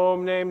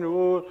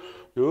Domne-mi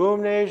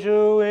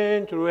Dumnezeu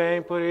întru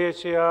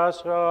împărăția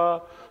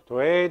sa,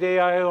 Tuede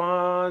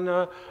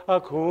Ioanna,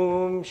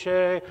 acum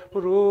she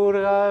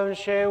pururea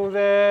she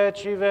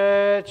veci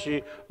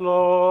veci,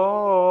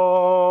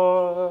 Lord.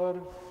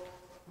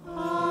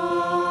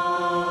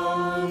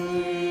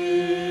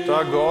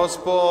 Ta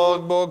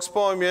Gospod, Bog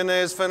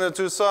spomene sfene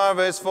tu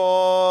sarve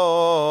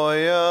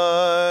svoje,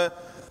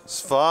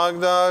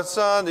 sfagda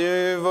sa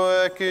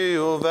veki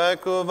u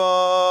vekova.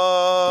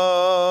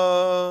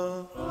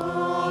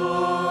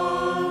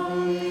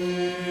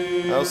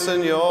 El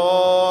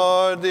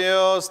Señor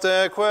Dios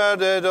te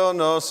acuerde de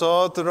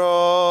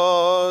nosotros,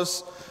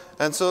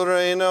 en su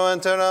reino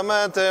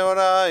eternamente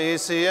ahora y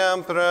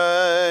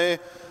siempre,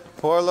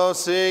 por los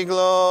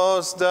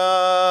siglos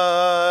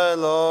de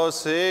los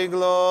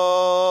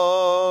siglos.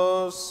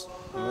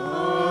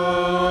 Amen.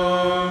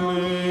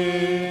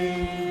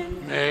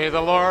 May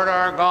the Lord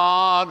our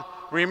God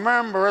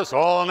remember us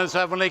all in his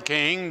heavenly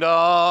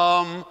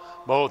kingdom,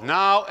 both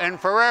now and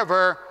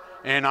forever,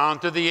 and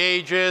unto the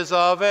ages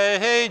of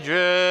ages.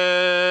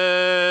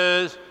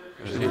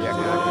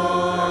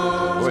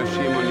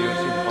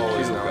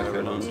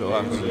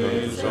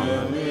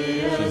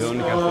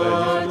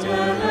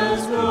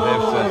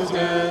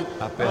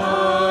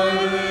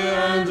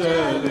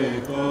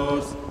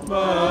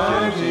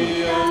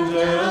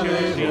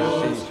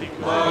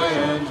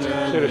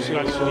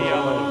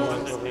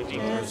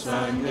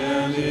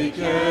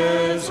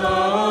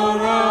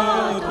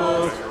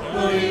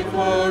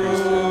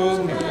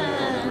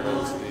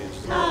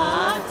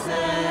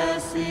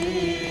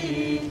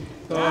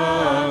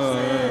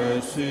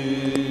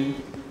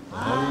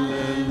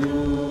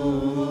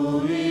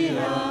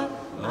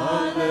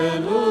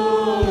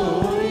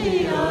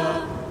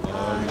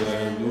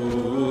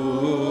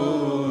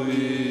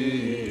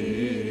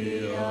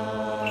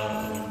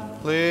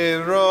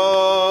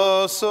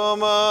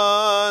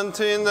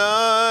 Somantinai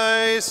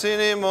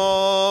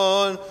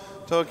sinimon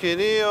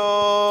tokirio.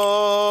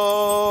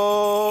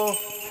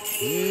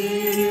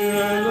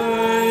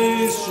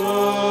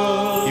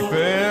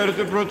 Υπέρ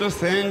του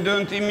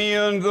πρωτοθέντων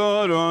τιμίων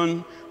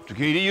δώρων του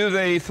Κυρίου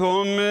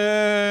δεηθόμεν.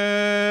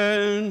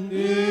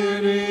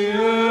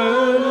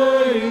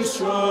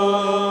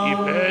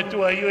 Υπέρ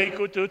του Αγίου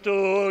οίκου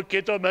τούτου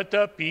και το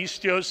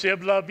μεταπίστεως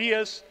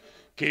ευλαβίας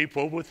και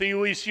υπόβου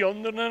Θεού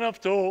εισιόντων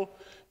αυτό,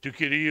 του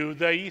Κυρίου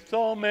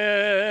δεηθόμεν.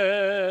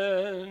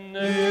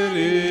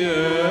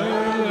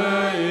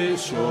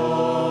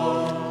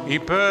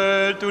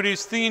 Υπέρ του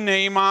ρηστήνε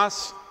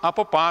ημάς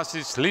από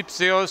πάσης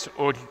λήψεως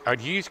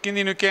αργής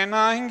κινδύνου και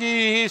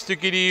ανάγκης του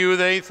Κυρίου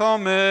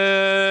δεηθόμεν.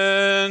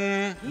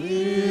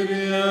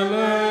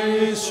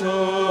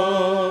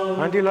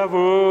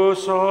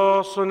 Αντιλαβούς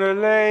όσων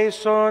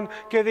ελέησον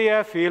και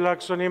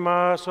διαφύλαξον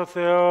ημάς ο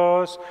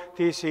Θεός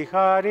της η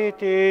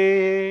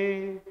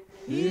χάρητη.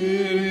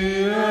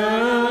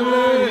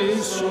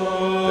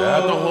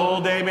 That the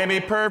whole day may be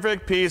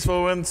perfect,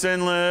 peaceful, and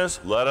sinless,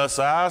 let us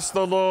ask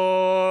the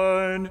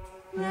Lord.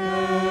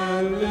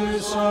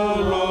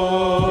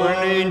 For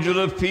an angel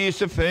of peace,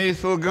 a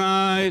faithful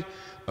guide,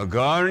 a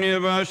guardian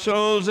of our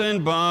souls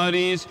and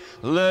bodies,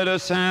 let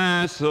us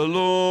ask the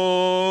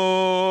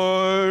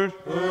Lord.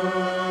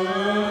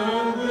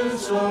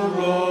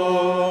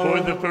 For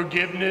the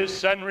forgiveness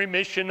and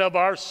remission of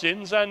our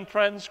sins and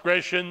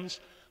transgressions,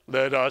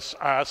 let us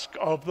ask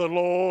of the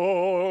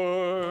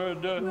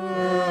Lord.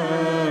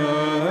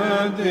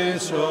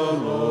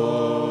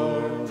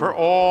 For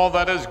all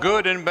that is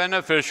good and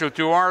beneficial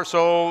to our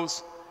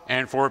souls,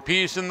 and for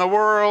peace in the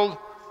world,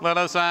 let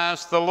us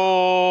ask the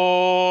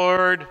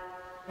Lord.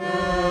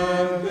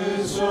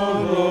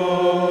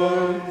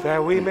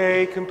 That we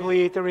may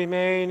complete the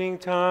remaining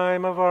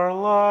time of our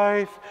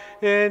life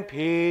in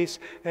peace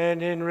and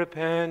in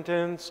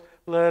repentance,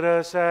 let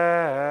us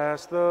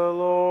ask the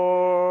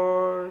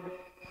Lord.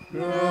 And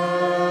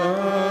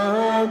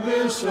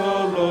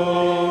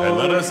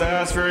let us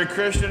ask for a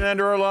Christian end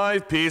to our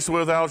life, peace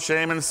without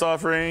shame and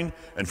suffering,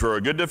 and for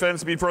a good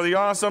defense before the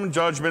awesome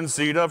judgment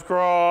seat of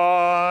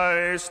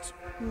Christ.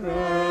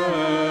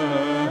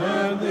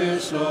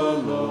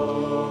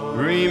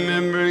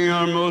 Remembering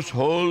our most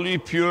holy,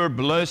 pure,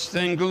 blessed,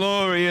 and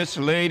glorious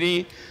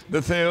Lady,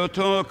 the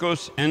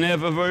Theotokos and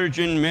ever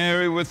Virgin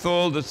Mary with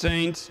all the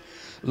saints,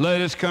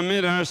 let us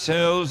commit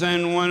ourselves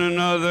and one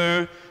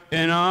another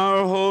in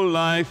our whole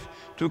life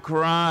to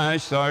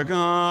Christ our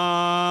God.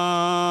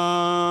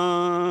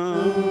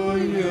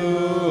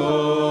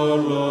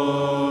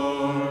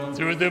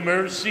 Through the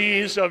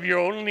mercies of your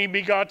only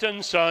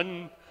begotten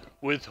Son,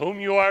 with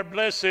whom you are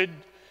blessed,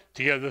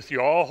 together with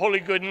your holy,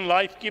 good, and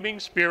life-giving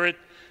Spirit,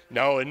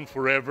 now and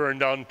forever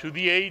and unto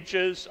the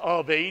ages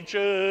of ages.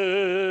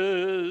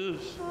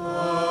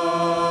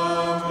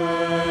 Amen.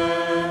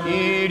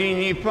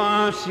 Ειρήνη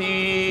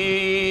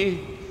πάση,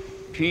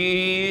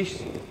 peace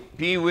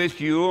be with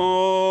you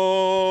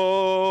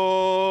all.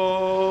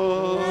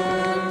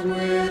 And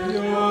with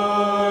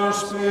your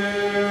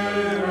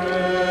spirit.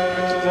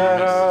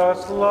 Let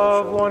us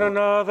love one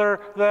another,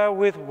 that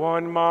with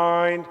one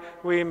mind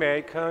we may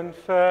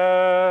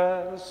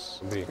confess.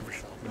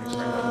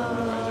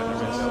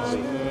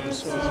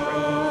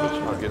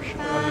 I'll get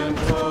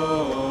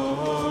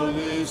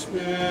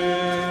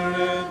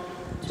Spirit,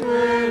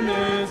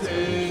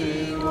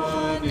 Trinity,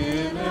 one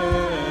in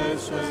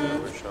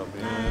essence,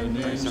 and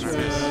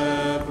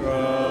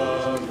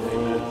inseparable.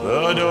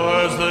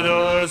 The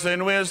doors,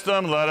 in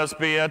wisdom, let us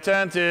be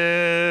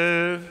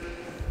attentive.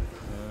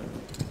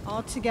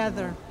 All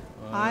together,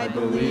 I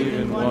believe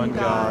in one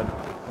God,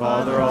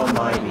 Father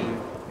Almighty,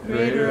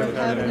 creator of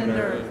heaven and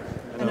earth,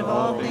 and of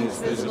all things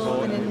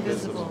visible and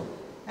invisible,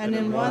 and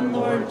in one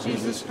Lord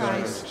Jesus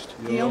Christ,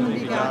 the only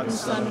begotten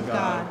Son of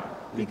God,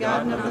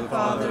 begotten of the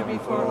Father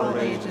before all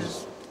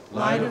ages,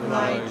 light of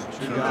light,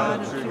 true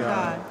God of true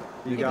God,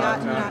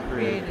 begotten, not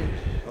created,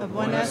 of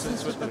one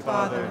essence with the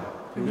Father,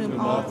 through whom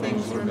all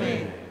things were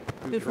made,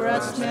 who for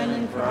us men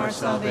and for our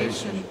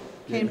salvation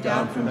came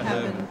down from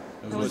heaven,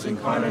 and was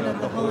incarnate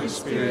of the Holy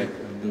Spirit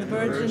and the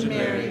Virgin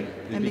Mary,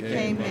 and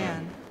became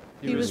man.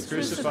 He was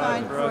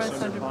crucified for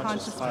us under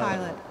Pontius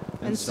Pilate,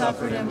 and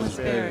suffered and was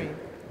buried.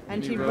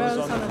 And he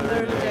rose on the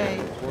third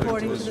day,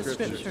 according to the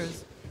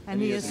Scriptures,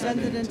 and he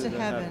ascended into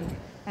heaven,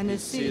 and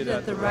is seated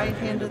at the right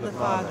hand of the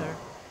Father.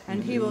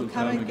 And he will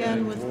come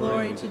again with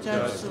glory to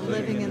judge the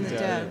living and the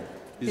dead.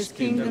 His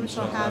kingdom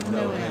shall have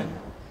no end.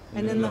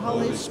 And in the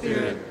Holy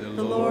Spirit,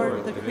 the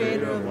Lord, the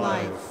Creator of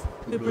life,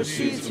 who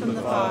proceeds from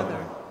the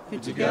Father, who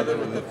together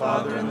with the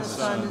Father and the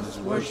Son is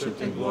worshipped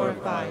and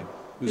glorified,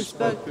 who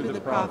spoke through the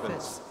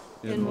prophets,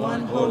 in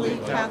one holy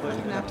Catholic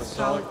and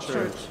Apostolic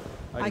Church,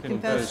 I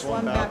confess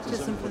one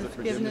baptism for the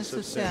forgiveness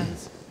of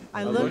sins.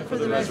 I look for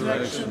the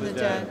resurrection of the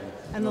dead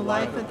and the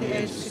life of the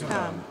age to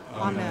come.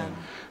 Amen.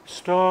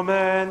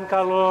 Στόμεν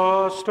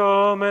καλώς,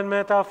 στόμεν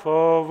μετά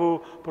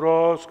φόβου,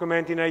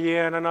 πρόσκομεν την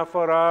Αγίαν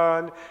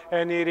αναφοράν,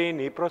 εν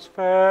ειρήνη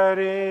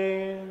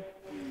προσφέρει.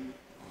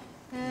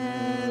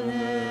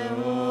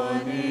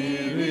 Ελεόν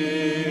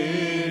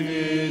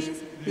ειρήνης,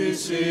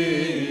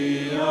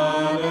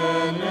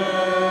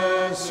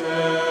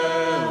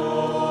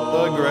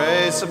 The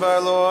grace of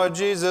our Lord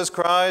Jesus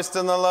Christ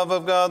and the love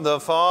of God the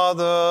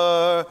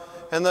Father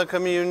and the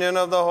communion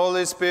of the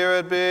Holy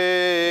Spirit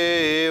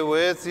be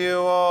with you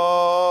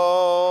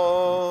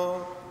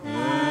all.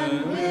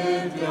 And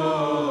with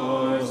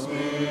your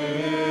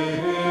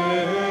spirit.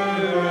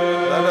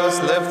 Let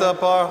us lift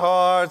up our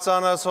hearts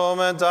on us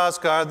momentas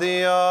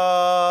cardias.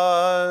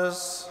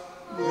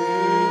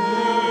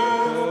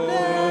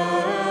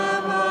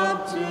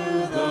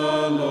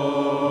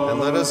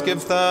 Let us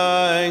give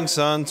thanks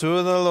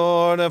unto the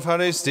Lord.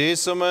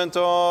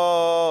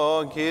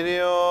 Epharistisomenton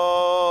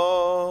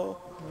Kyrio.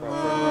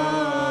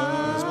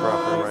 It is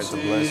proper and right to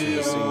bless you,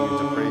 to sing you,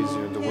 to praise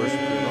you, and to worship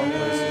you in all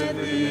places of your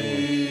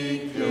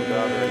dominion. O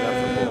God, are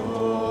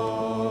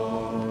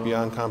ineffable,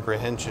 beyond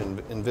comprehension,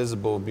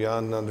 invisible,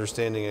 beyond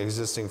understanding,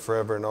 existing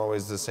forever and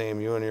always the same.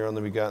 You and your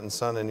only begotten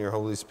Son and your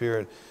Holy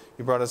Spirit.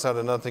 You brought us out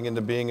of nothing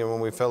into being, and when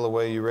we fell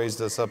away, you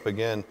raised us up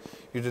again.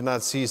 You did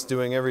not cease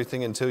doing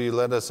everything until you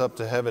led us up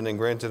to heaven and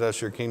granted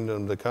us your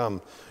kingdom to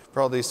come.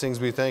 For all these things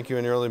we thank you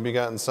in your only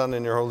begotten Son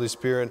and your Holy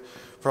Spirit,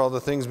 for all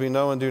the things we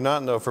know and do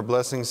not know, for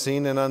blessings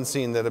seen and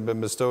unseen that have been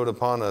bestowed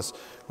upon us.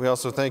 We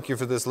also thank you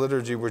for this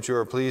liturgy which you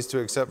are pleased to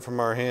accept from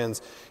our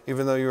hands,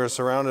 even though you are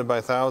surrounded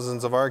by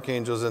thousands of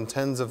archangels and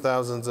tens of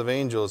thousands of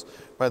angels,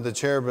 by the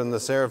cherubim, the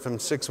seraphim,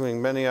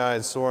 six-winged, many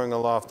eyes soaring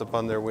aloft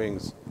upon their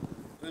wings.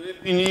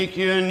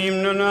 Iniquian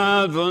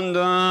himnona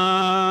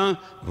vonda,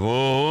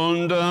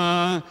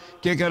 vonda,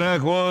 que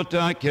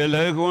caracota que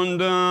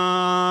legunda.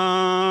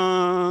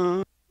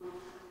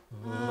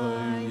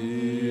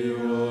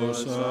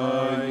 Agios,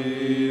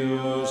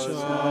 agios,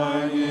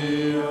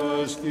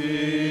 agios,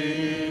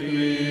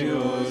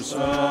 Kyrios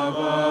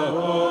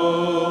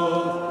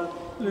Sabaoth,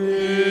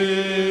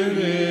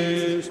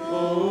 Lyris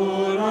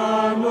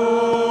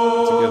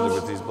Oranos. Together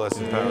with these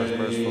blessed powers,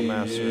 merciful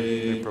Master,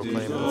 we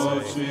proclaim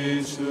and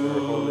say,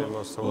 Holy,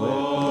 most holy,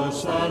 begotten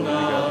Son,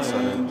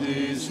 and the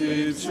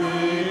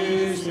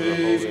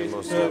holy and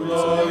most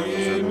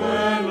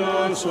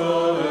ευλογημένος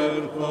ο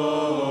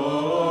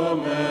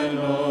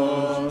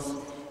ερχόμενος,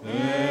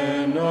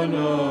 εν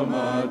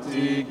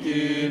ονόματι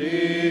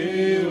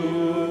Κυρίου,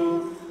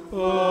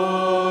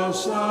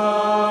 Ωσανά,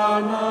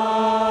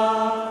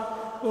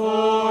 ο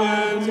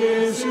εν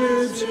της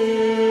υψίστης.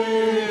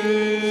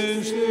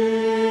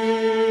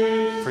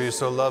 For you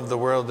so loved the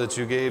world that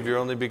you gave your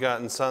only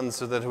begotten Son,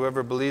 so that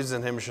whoever believes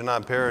in him should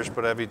not perish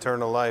but have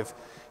eternal life.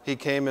 He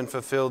came and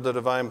fulfilled the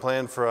divine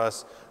plan for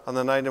us on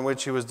the night in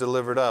which he was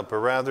delivered up, or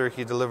rather,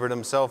 he delivered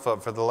himself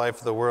up for the life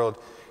of the world.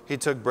 He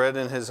took bread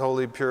in his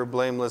holy, pure,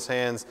 blameless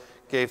hands,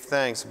 gave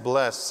thanks,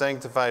 blessed,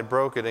 sanctified,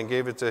 broke it, and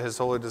gave it to his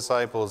holy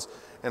disciples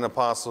and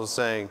apostles,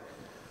 saying,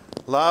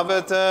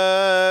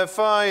 Lavete,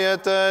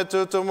 faiete,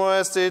 tutumo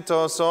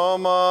estito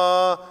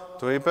soma,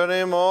 tui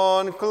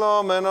perimon,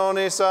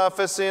 clomenonis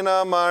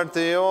afesina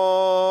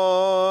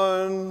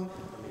martion.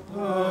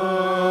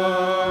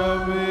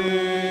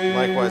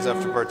 Likewise,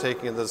 after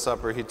partaking of the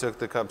supper, he took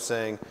the cup,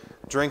 saying,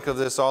 Drink of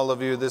this, all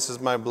of you. This is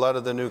my blood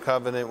of the new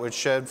covenant, which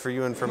shed for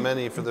you and for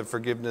many for the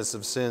forgiveness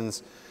of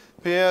sins.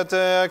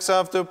 Piete ex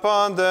aftu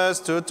pandes,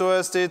 tutu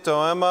estito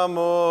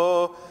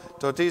emamu,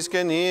 totis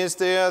genis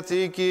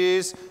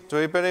theathikis,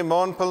 tui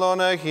perimon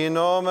pelone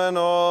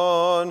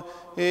hinomenon,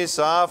 is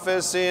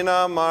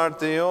aphesina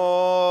martion.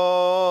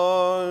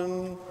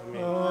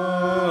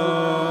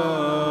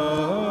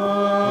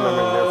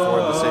 Remembering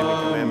therefore the saving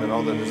commandment,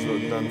 all that is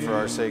done for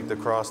our sake, the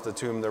cross, the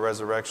tomb, the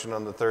resurrection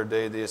on the third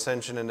day, the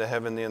ascension into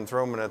heaven, the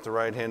enthronement at the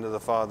right hand of the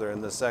Father,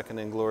 and the second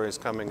and glorious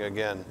coming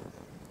again.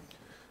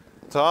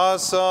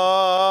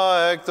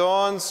 Tassa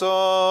ekton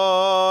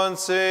son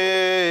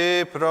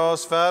si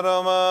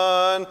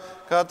prosperomen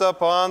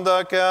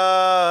katapanda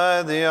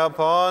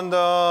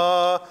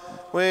kadiapanda.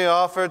 We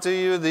offer to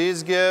you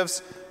these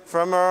gifts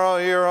from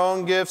your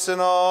own gifts in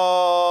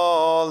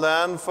all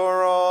and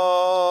for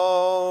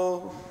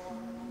all.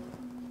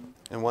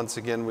 And once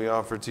again, we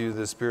offer to you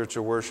this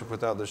spiritual worship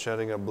without the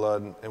shedding of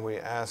blood, and we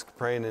ask,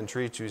 pray, and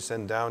entreat you,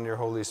 send down your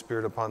Holy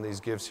Spirit upon these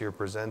gifts here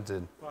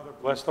presented. Father,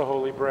 bless the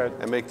holy bread.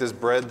 And make this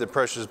bread the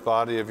precious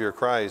body of your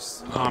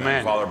Christ.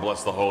 Amen. Father,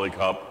 bless the holy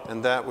cup.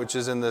 And that which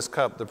is in this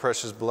cup, the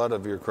precious blood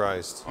of your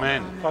Christ.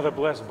 Amen. Father,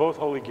 bless both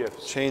holy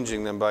gifts.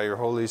 Changing them by your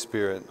Holy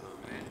Spirit.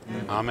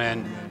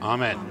 Amen.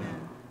 Amen.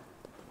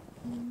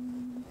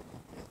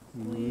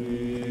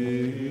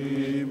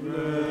 We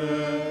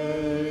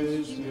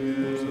praise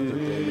you. So that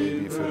they may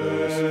be for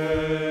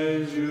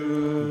those who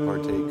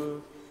partake of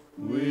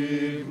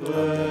them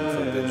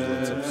for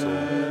vigilance of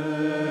soul,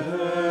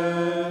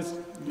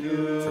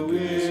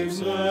 forgiveness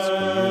of sins, communion of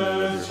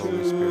your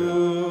Holy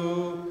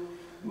Spirit,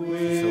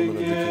 fulfillment of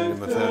the kingdom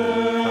of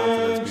heaven,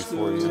 confidence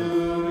before you,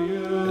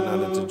 and not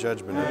into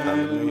judgment or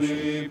condemnation.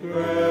 And we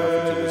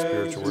offer to you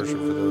spiritual worship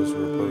for those who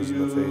repose in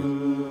the faith,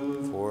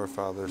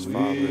 forefathers,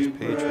 fathers,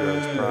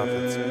 patriarchs,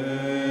 prophets,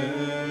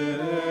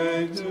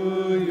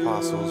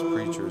 apostles,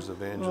 preachers,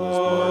 evangelists,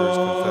 martyrs,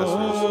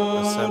 confessors,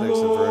 ascetics,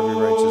 and for every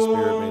righteous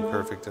spirit made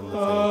perfect in the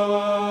faith.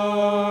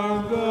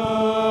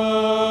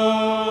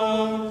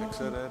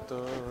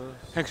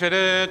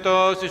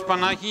 Εξαιρέτως της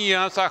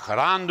Παναγίας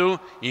Αχράντου,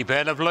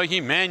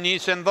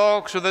 υπερευλογημένης εν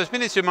δόξου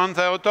δεσποίνης ημών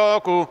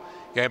Θεοτόκου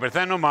και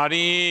υπερθένου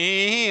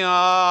Μαρίας.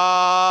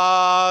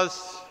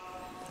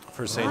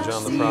 For St.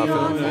 John the Prophet,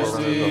 and forerunner of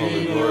the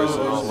holy glorious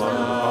and all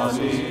law and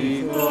apostles, for the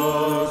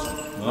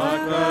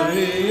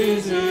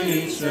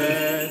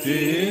saints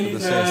that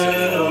we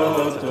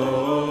have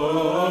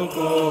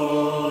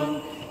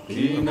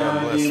God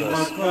bless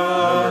us.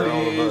 Remember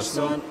all of us.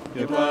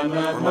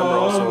 Remember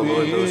also,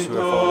 Lord, those who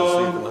have fallen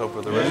asleep in the hope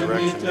of the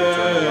resurrection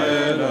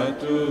and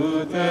eternal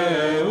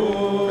life.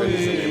 Great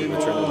is the name of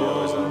the Trinity,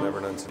 always and ever,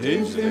 and unto the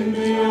ages of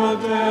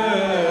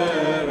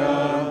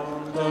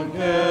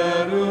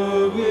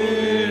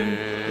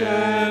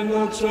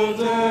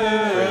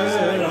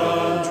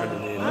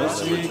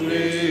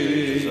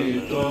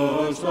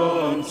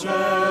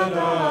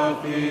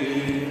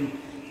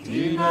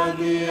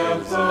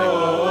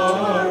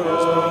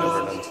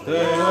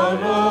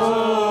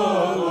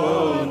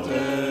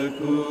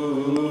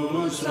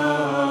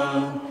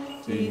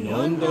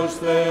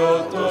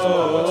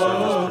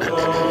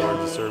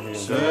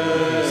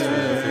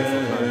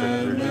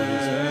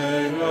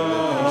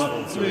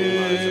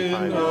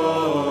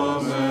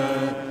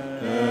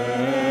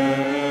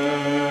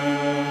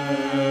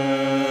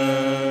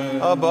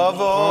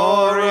Above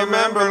all,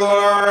 remember,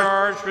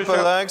 Lord,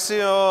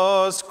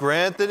 Alexios,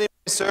 grant that he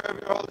may serve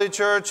your holy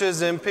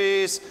churches in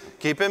peace.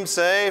 Keep him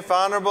safe,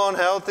 honorable, and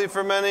healthy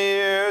for many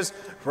years,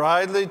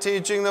 rightly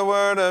teaching the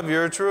word of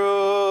your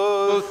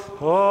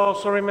truth.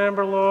 Also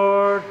remember,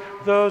 Lord,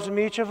 those whom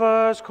each of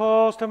us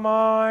calls to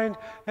mind,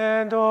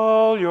 and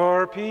all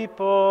your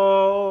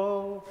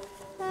people.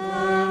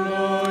 And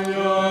all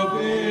your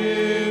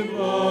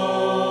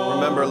people.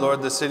 Remember,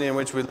 Lord, the city in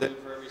which we live,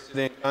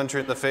 the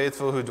country and the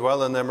faithful who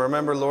dwell in them.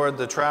 Remember, Lord,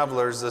 the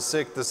travelers, the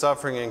sick, the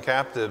suffering, and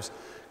captives,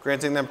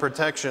 granting them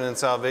protection and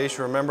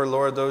salvation. Remember,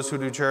 Lord, those who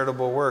do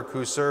charitable work,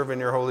 who serve in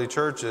your holy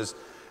churches,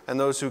 and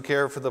those who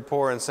care for the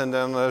poor, and send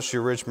down on us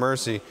your rich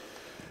mercy.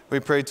 We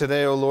pray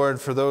today, O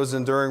Lord, for those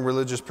enduring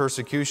religious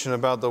persecution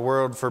about the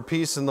world, for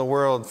peace in the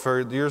world,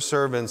 for your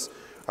servants,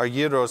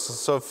 Argyros,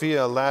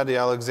 Sophia, Laddie,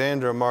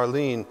 Alexandra,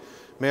 Marlene,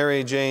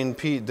 Mary, Jane,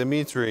 Pete,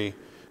 Dimitri,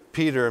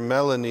 Peter,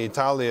 Melanie,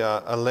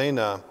 Talia,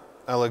 Elena,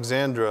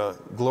 Alexandra,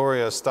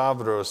 Gloria,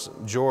 Stavros,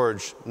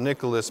 George,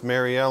 Nicholas,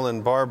 Mary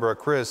Ellen, Barbara,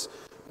 Chris,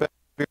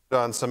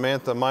 Beardon,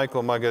 Samantha,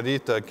 Michael,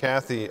 Margarita,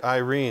 Kathy,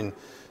 Irene,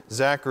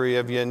 Zachary,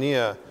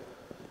 Evgenia,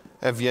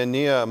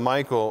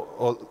 Michael,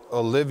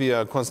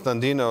 Olivia,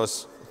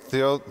 Konstantinos,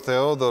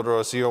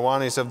 Theodoros,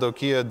 Ioannis,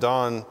 Evdokia,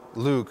 Don,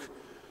 Luke,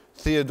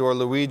 Theodore,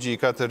 Luigi,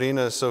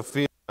 Katerina,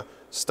 Sophia,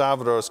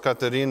 Stavros,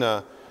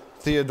 Katerina,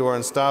 Theodore,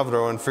 and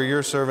Stavro, and for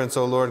your servants,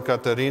 O Lord,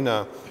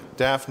 Katerina,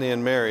 Daphne,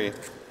 and Mary.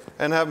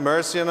 And have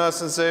mercy on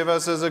us and save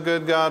us as a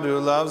good God who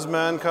loves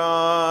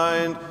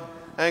mankind.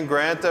 And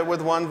grant that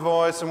with one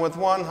voice and with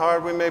one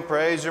heart we may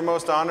praise your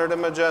most honored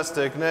and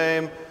majestic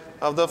name,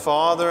 of the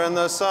Father, and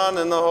the Son,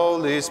 and the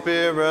Holy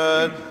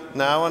Spirit,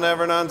 now and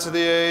ever, and unto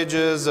the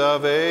ages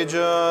of ages.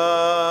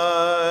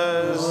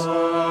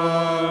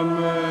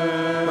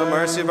 Amen. The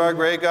mercy of our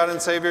great God and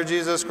Savior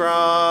Jesus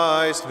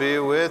Christ be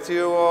with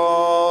you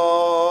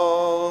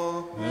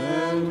all.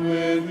 And with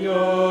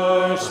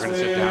We're going to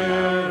sit down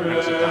now. We're going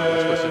to sit down.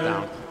 Let's go sit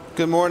down.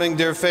 Good morning,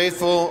 dear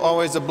faithful.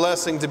 Always a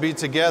blessing to be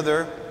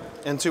together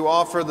and to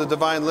offer the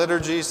divine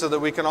liturgy so that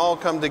we can all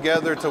come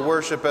together to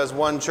worship as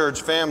one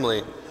church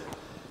family.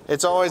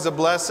 It's always a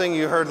blessing.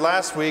 You heard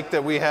last week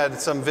that we had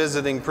some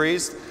visiting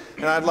priests,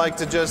 and I'd like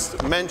to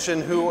just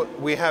mention who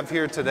we have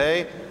here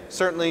today.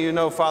 Certainly you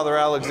know Father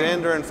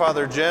Alexander and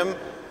Father Jim,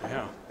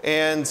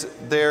 and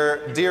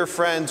their dear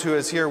friend who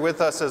is here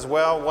with us as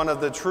well, one of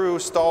the true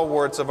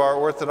stalwarts of our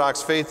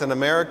Orthodox faith in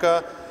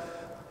America.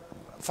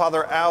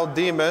 Father Al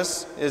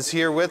Demas is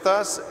here with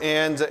us,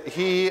 and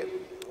he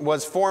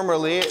was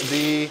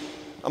formerly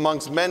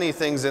amongst many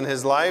things in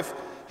his life,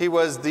 he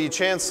was the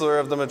Chancellor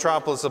of the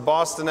metropolis of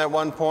Boston at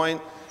one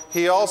point.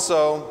 He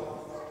also,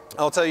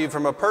 I'll tell you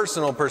from a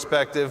personal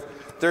perspective,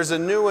 there's a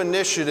new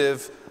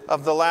initiative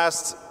of the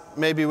last,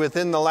 maybe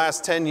within the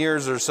last 10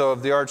 years or so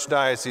of the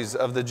Archdiocese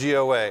of the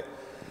GOA.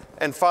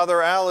 And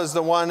Father Al is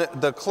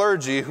the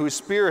clergy who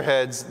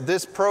spearheads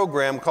this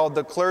program called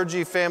the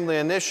Clergy Family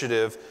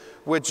Initiative,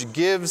 which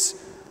gives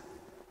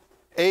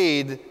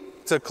aid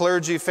to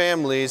clergy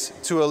families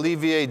to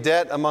alleviate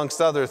debt,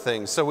 amongst other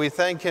things. So we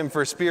thank him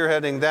for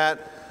spearheading that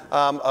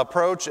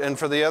approach and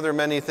for the other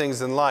many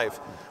things in life.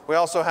 We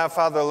also have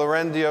Father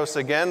Laurendios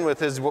again with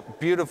his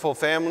beautiful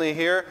family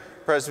here,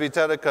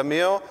 Presbytera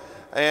Camille,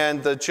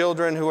 and the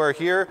children who are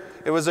here.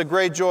 It was a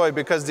great joy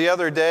because the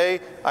other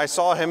day I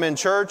saw him in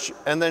church,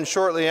 and then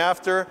shortly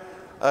after,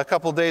 a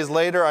couple days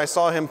later, I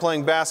saw him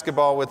playing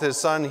basketball with his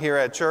son here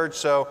at church.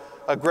 So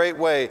a great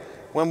way.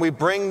 When we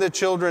bring the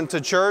children to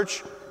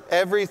church,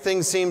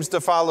 everything seems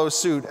to follow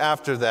suit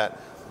after that.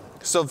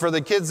 So for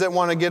the kids that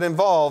want to get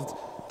involved,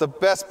 the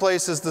best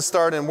place is to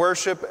start in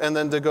worship and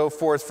then to go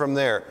forth from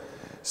there.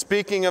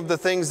 Speaking of the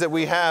things that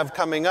we have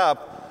coming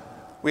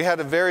up, we had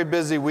a very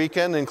busy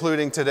weekend,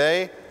 including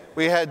today.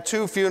 We had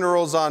 2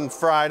 funerals on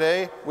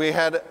Friday. We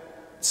had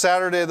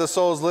Saturday of the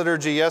Souls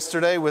liturgy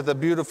yesterday with the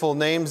beautiful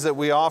names that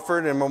we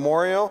offered in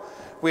memorial.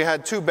 We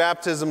had 2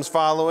 baptisms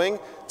following.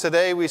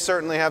 Today we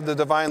certainly have the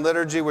Divine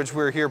Liturgy, which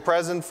we're here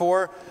present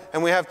for.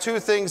 And we have 2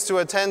 things to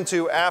attend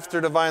to after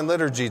Divine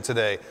Liturgy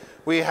today.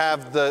 We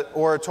have the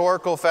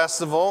Oratorical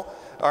Festival,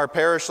 our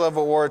parish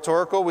level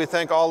oratorical. We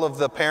thank all of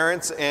the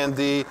parents and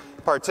the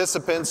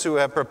participants who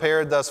have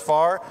prepared thus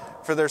far,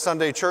 for their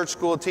Sunday church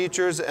school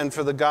teachers and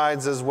for the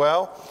guides as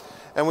well.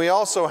 And we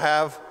also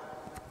have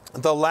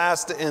the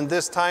last in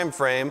this time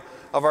frame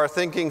of our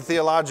Thinking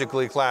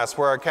Theologically class,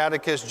 where our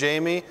catechist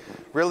Jamie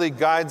really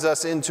guides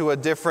us into a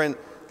different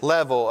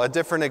level, a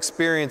different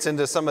experience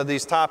into some of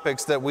these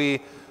topics that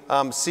we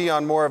see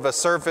on more of a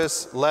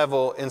surface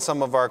level in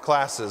some of our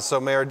classes. So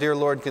may our dear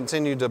Lord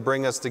continue to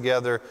bring us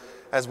together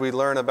as we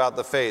learn about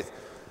the faith.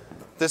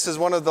 This is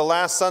one of the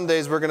last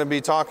Sundays we're going to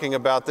be talking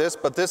about this,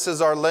 but this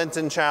is our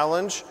Lenten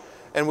challenge,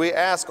 and we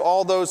ask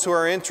all those who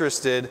are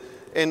interested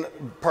in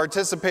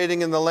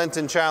participating in the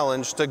Lenten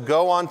challenge to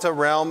go onto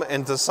Realm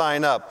and to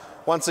sign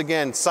up. Once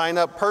again, sign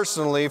up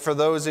personally for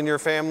those in your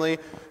family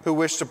who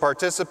wish to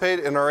participate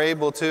and are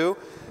able to.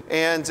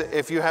 And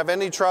if you have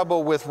any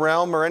trouble with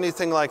Realm or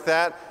anything like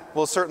that,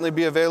 we'll certainly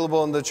be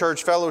available in the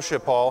church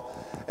fellowship hall.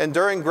 And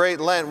during Great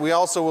Lent, we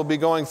also will be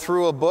going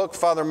through a book.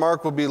 Father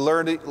Mark will be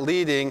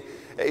leading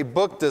a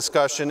book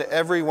discussion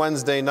every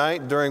Wednesday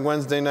night during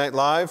Wednesday Night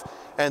Live.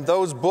 And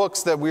those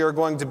books that we are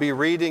going to be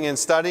reading and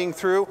studying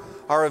through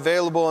are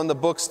available in the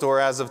bookstore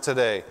as of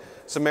today.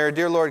 So may our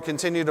dear Lord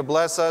continue to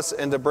bless us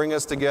and to bring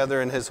us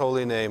together in his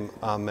holy name.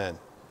 Amen.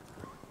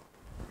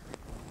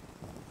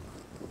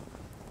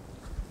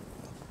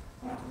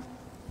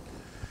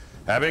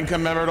 Having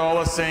commemorated all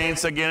the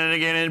saints again and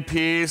again in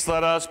peace,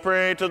 let us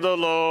pray to the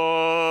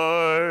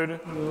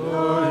Lord.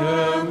 Lord,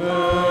 have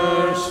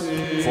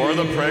mercy. For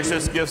the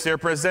precious gifts here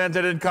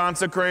presented and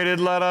consecrated,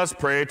 let us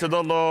pray to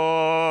the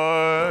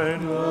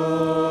Lord.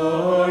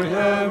 Lord,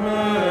 have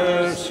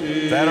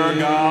mercy. That our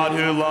God,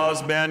 who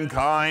loves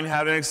mankind,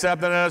 having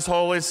accepted his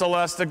holy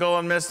celestial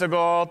and mystical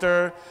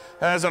altar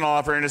as an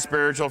offering of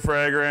spiritual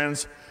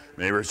fragrance,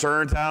 may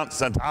return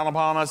sent down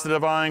upon us the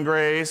divine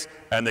grace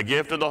and the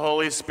gift of the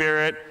Holy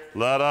Spirit.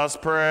 Let us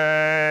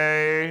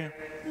pray.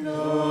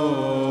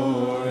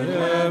 Lord,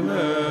 have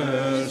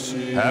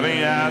mercy. Having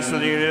asked for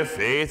the unity of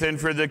faith and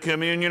for the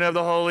communion of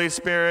the Holy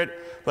Spirit,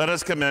 let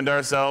us commend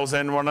ourselves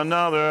and one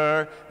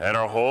another and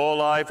our whole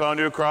life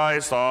unto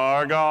Christ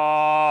our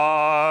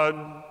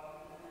God.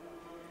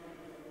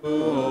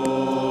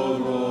 O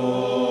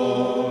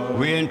Lord.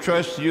 We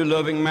entrust to you,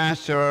 loving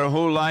Master, our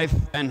whole life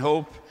and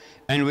hope,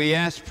 and we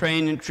ask, pray,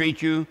 and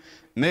entreat you,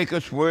 make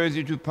us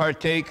worthy to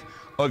partake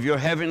of your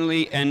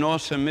heavenly and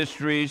awesome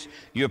mysteries,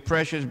 your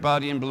precious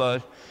body and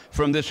blood,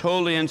 from this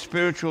holy and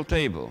spiritual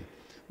table,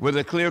 with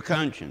a clear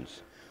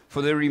conscience,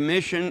 for the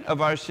remission of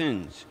our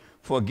sins,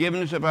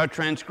 forgiveness of our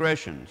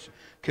transgressions,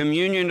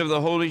 communion of the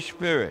Holy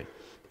Spirit,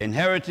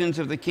 inheritance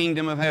of the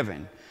kingdom of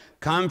heaven,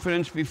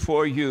 confidence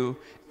before you,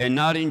 and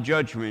not in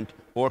judgment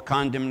or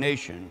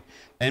condemnation.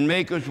 And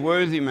make us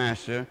worthy,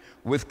 Master,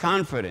 with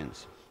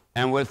confidence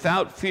and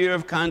without fear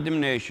of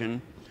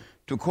condemnation,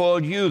 to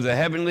call you, the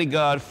heavenly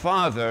God,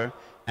 Father,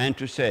 and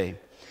to say,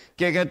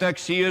 και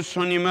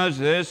καταξίωσον ημάς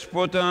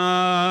δέσποτα,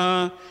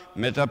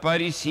 με τα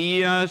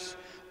παρησίας,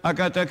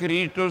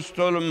 ακατακρίτως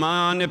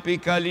τολμάν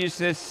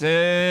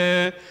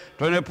επικαλείσεσαι,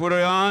 τον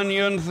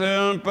επουράνιον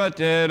Θεόν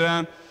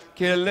Πατέρα,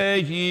 και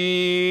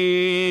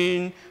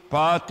λέγειν,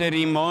 Πάτερ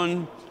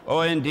ημών,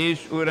 ο εν της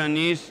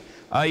ουρανής,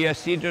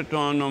 αγιασίτω το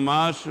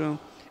όνομά σου,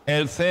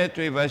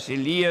 ελθέτω η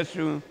βασιλεία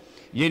σου,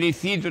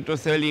 γεννηθήτω το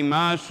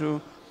θέλημά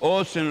σου,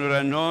 ως εν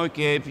ουρανό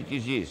και επί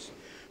της γης.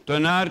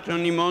 Τον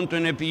άρτον ημών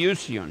των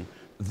επιούσιων,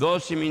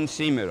 δώσει μην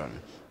σήμερον,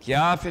 και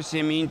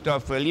άφεσε μην το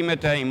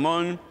αφελήματα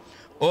ημών,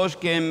 ως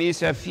και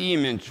εμείς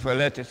αφήμεν τους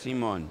φαλέτες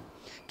ημών.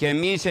 Και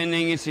εμείς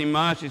ενέγγις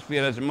ημάς εις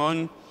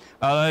πειρασμών,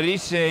 αλλά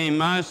ρίσε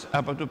ημάς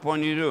από του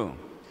πονηρού.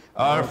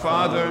 Our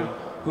Father,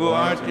 who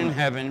art in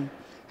heaven,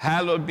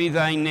 hallowed be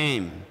thy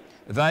name.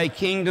 Thy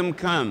kingdom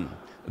come,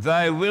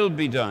 thy will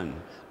be done,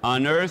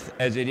 on earth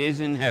as it is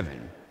in heaven.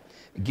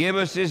 Give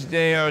us this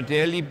day our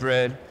daily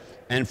bread,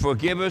 and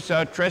forgive us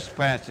our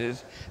trespasses,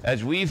 as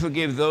we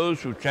forgive those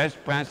who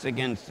trespass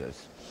against us.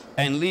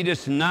 And lead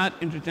us not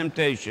into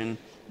temptation,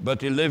 but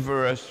deliver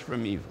us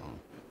from evil.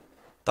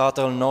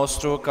 Tatăl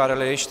nostru,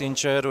 care ești în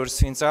ceruri,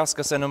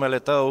 sfințească-se numele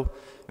Tău,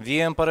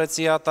 vie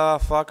împărăția Ta,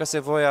 facă-se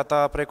voia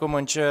Ta, precum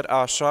în cer,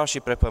 așa și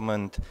pe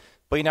pământ.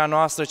 Pâinea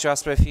noastră cea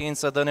spre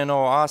ființă dă-ne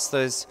nouă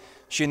astăzi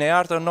și ne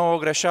iartă nouă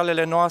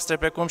greșalele noastre,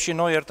 precum și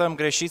noi iertăm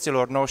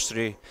greșiților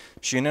noștri.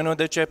 Și nu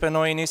duce pe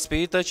noi în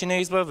ispită, ci ne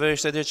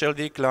izbăvește de cel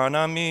viclean.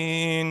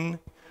 Amin.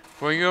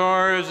 For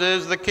yours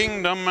is the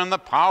kingdom and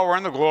the power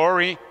and the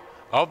glory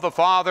of the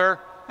Father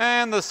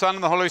and the Son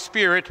and the Holy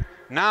Spirit,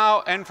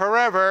 now and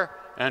forever,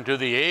 and to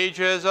the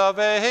ages of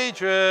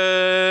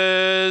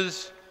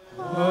ages.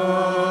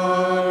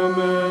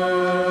 Amen.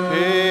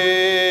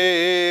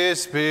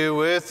 Peace be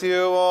with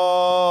you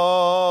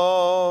all.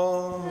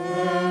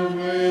 And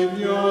with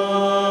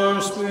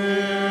your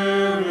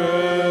spirit.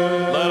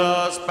 Let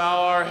us bow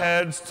our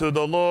heads to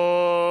the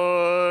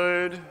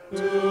Lord.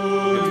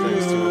 Give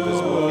thanks to you,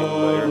 invisible King,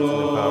 by your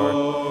infinite power,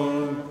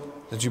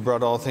 that you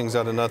brought all things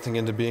out of nothing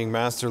into being.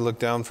 Master, look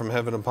down from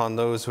heaven upon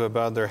those who have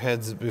bowed their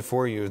heads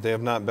before you. They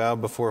have not bowed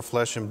before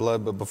flesh and blood,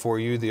 but before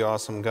you, the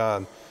awesome God.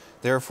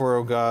 Therefore,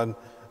 O God,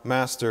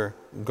 Master,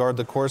 guard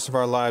the course of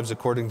our lives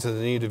according to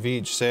the need of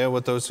each. Sail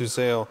with those who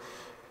sail,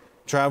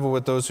 travel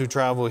with those who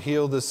travel,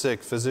 heal the sick,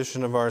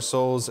 physician of our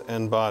souls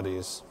and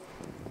bodies.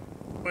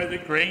 By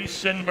the grace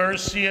and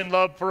mercy and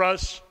love for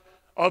us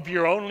of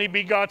your only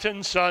begotten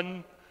Son,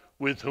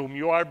 with whom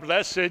you are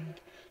blessed,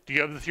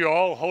 together with your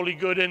all holy,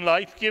 good, and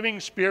life-giving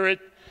Spirit,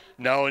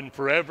 now and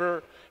forever,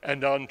 and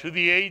unto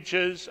the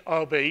ages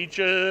of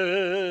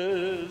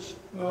ages.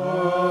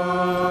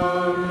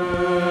 Amen.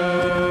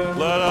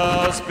 Let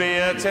us be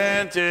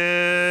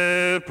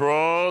attentive,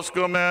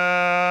 proscomen.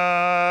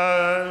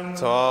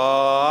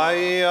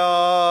 Taiati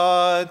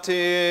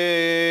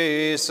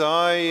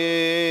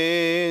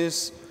sais.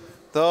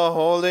 The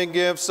holy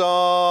gifts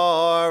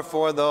are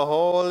for the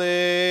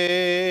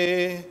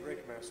holy.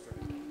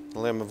 The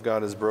Lamb of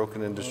God is broken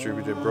and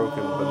distributed,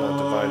 broken but not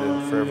divided,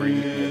 forever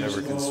eaten and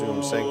never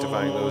consumed,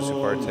 sanctifying those who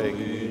partake.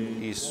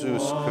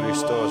 Jesus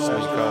Christos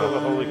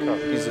Nika.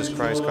 Jesus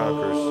Christ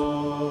conquers.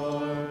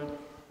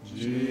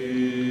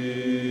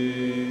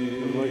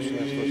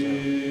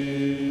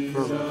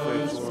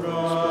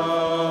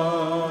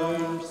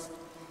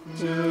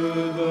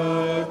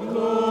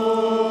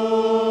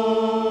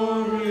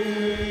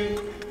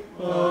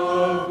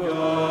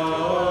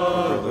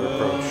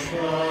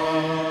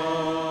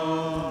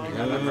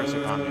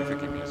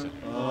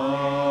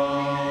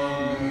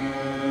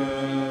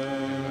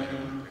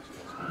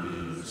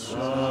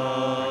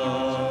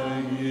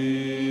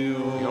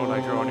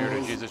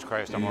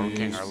 Christ, our mortal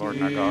King, our Lord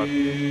and our God,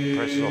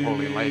 precious,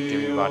 holy, and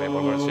life-giving body of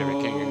our Lord, Savior,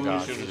 King, and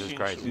God, Jesus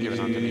Christ, given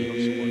unto me,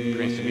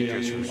 praise to be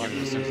just for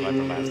forgiveness of sins, life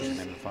everlasting, in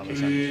the name of the Father,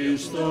 Son, and Holy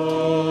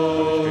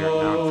Spirit,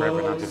 now and forever,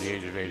 and unto the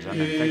age of ages.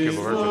 Amen. Thank you,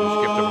 Lord, for this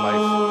gift of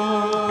life.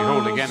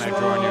 Behold, again I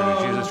draw near to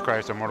Jesus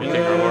Christ, our mortal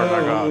King, our Lord and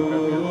our God,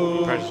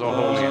 precious,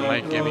 holy, and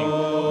life-giving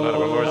blood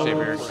of our Lord,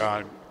 Savior, and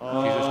God,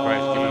 Jesus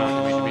Christ, given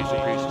unto me to be the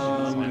priest,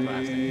 in the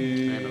everlasting.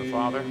 In the name of the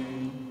Father.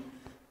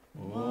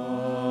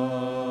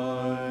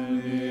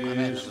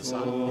 Amen. The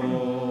Son.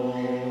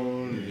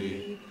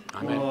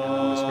 Amen. And the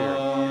Holy Spirit.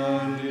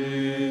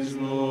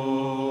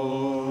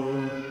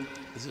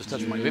 Jesus,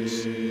 touch my lips.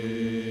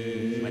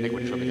 My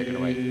iniquity shall be taken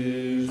away.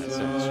 My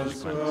sins shall be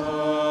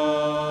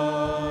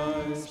cleansed.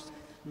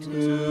 To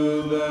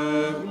the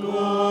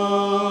glory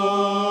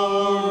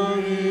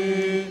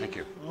Thank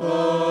you.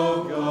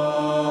 of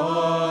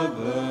God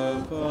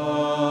the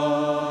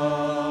Father.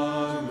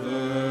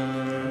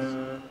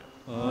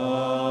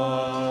 Amen.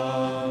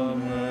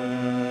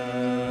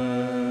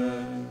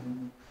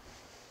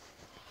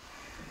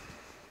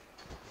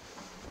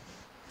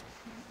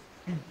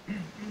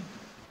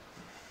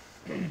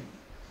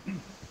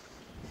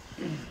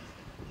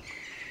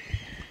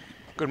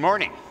 Good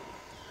morning.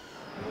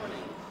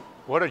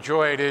 What a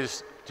joy it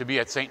is to be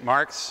at St.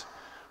 Mark's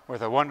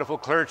with a wonderful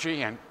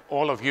clergy and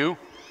all of you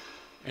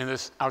in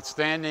this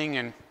outstanding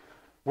and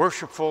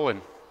worshipful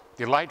and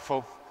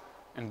delightful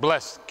and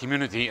blessed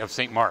community of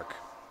St. Mark.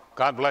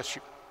 God bless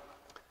you.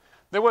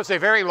 There was a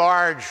very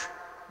large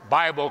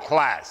Bible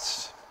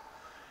class,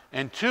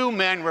 and 2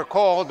 men were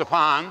called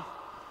upon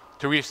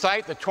to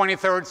recite the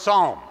 23rd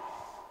Psalm.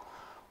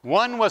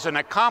 One was an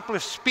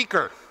accomplished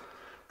speaker,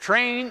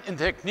 trained in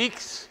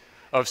techniques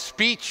of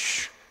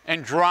speech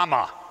and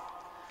drama.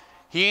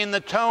 He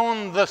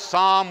intoned the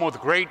psalm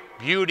with great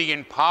beauty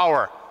and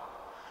power.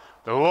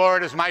 The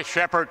Lord is my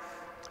shepherd,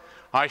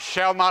 I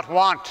shall not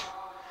want.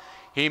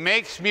 He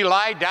makes me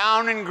lie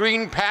down in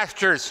green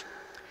pastures.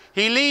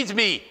 He leads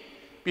me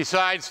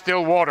beside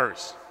still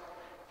waters.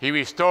 He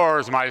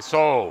restores my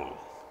soul.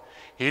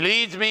 He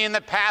leads me in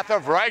the path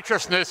of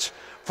righteousness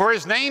for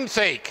his name's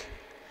sake.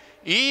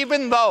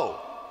 Even though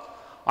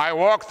I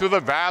walk through the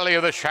valley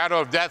of the shadow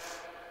of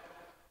death,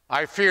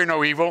 I fear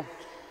no evil,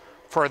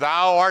 for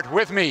thou art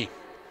with me.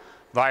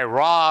 Thy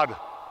rod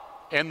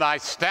and thy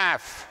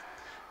staff,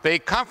 they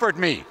comfort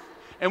me.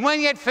 And when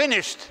he had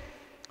finished,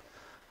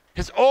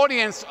 his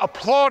audience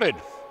applauded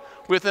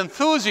with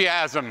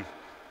enthusiasm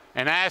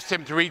and asked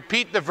him to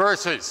repeat the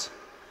verses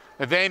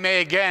that they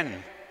may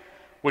again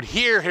would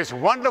hear his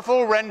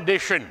wonderful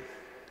rendition.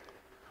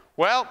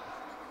 Well,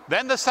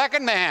 then the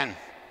second man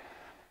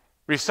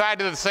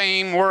recited the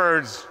same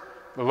words,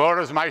 the Lord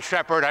is my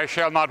shepherd, I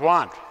shall not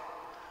want.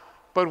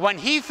 But when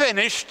he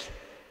finished,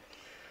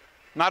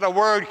 not a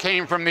word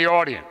came from the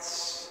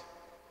audience.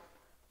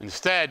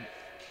 Instead,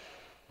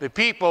 the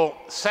people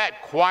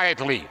sat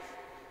quietly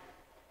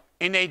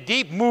in a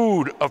deep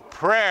mood of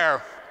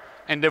prayer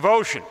and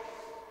devotion.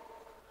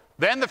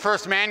 Then the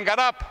first man got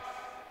up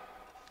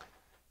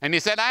and he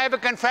said, I have a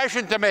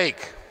confession to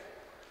make.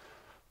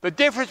 The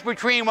difference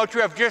between what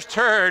you have just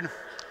heard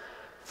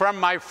from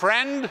my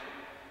friend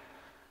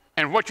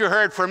and what you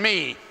heard from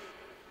me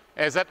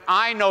is that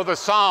I know the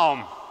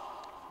psalm,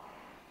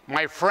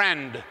 my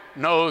friend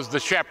knows the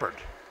shepherd.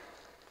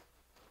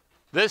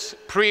 This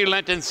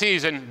pre-Lenten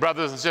season,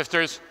 brothers and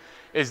sisters,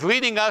 is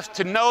leading us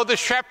to know the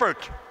shepherd.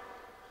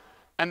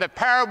 And the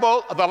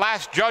parable of the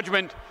Last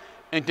Judgment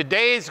in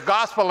today's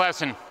gospel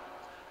lesson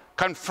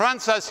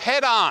confronts us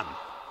head-on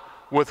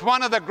with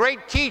one of the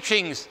great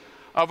teachings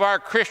of our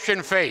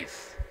Christian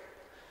faith.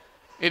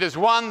 It is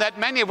one that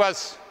many of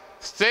us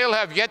still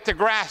have yet to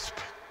grasp,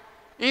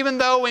 even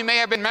though we may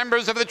have been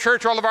members of the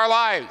church all of our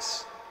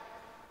lives.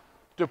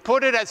 To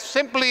put it as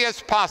simply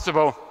as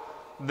possible,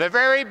 the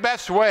very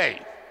best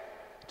way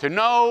to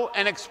know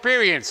and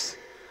experience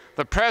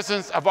the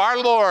presence of our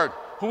Lord,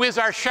 who is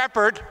our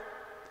shepherd,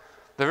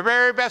 the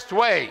very best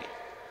way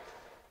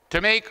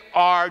to make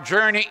our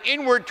journey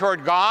inward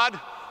toward God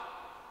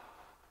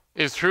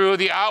is through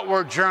the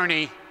outward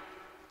journey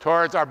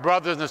towards our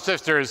brothers and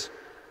sisters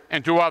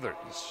and to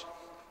others.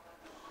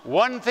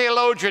 One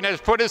theologian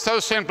has put it so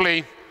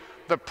simply,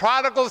 the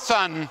prodigal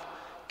son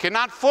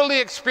cannot fully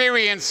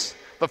experience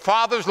the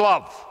Father's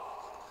love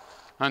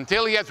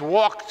until he has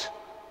walked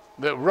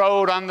the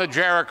road on the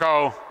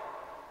Jericho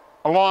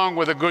along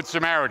with the Good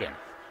Samaritan.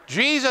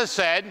 Jesus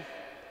said,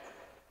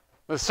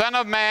 the Son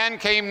of Man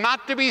came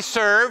not to be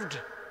served,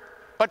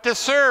 but to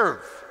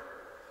serve,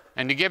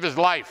 and to give his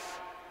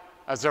life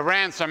as a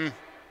ransom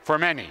for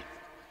many.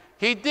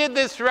 He did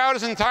this throughout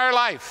his entire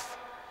life,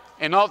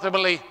 and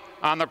ultimately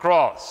on the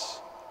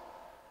cross.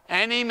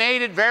 And he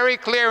made it very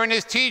clear in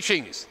his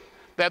teachings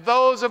that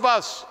those of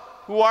us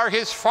who are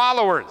his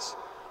followers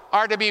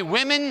are to be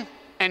women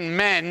and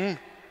men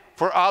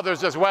for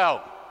others as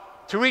well,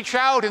 to reach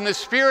out in the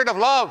spirit of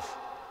love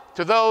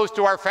to those,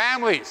 to our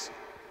families,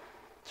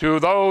 to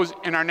those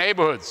in our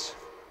neighborhoods,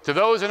 to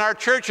those in our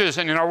churches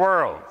and in our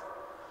world.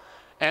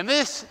 And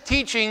this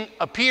teaching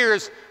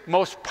appears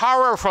most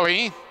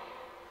powerfully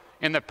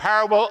in the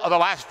parable of the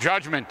Last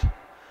Judgment,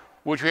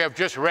 which we have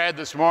just read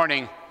this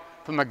morning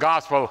from the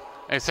Gospel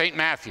of St.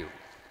 Matthew.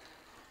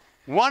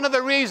 One of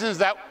the reasons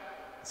that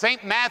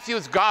St.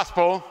 Matthew's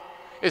Gospel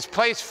is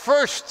placed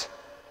first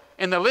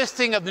in the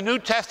listing of the New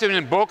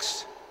Testament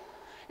books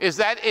is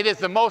that it is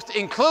the most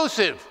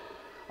inclusive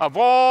of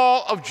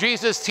all of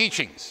Jesus'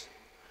 teachings.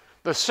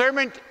 The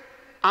Sermon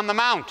on the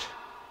Mount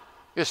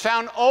is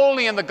found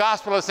only in the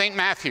Gospel of St.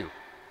 Matthew.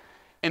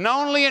 And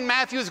only in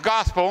Matthew's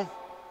Gospel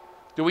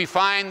do we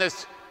find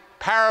this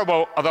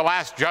parable of the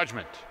Last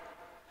Judgment.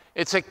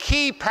 It's a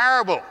key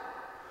parable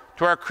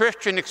to our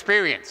Christian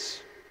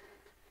experience.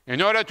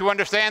 In order to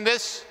understand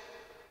this,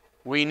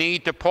 we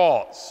need to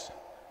pause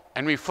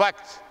and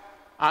reflect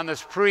on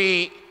this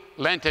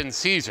pre-Lenten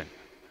season.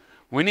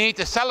 We need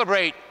to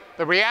celebrate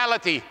the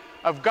reality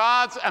of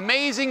God's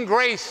amazing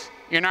grace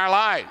in our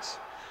lives.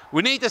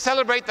 We need to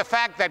celebrate the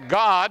fact that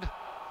God,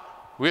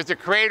 who is the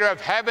creator of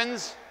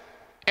heavens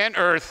and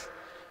earth,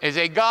 is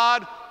a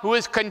God who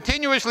is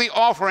continuously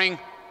offering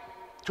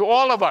to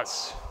all of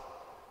us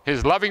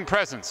his loving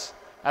presence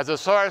as a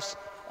source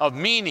of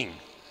meaning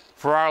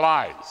for our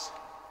lives.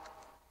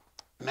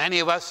 Many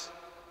of us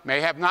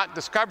may have not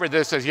discovered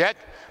this as yet,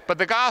 but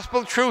the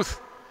gospel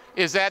truth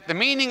is that the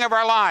meaning of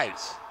our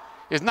lives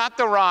is not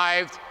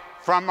derived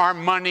from our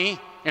money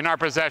and our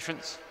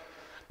possessions,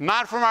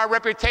 not from our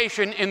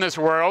reputation in this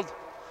world,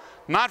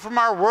 not from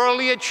our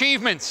worldly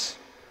achievements,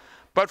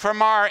 but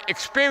from our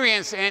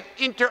experience and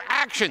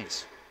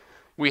interactions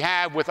we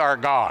have with our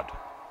God.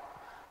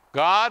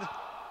 God,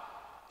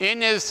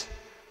 in His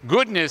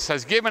goodness,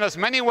 has given us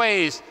many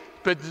ways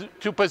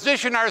to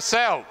position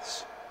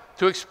ourselves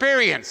to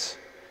experience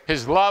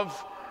His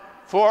love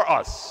for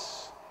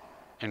us.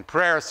 And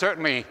prayer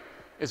certainly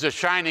is a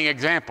shining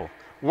example.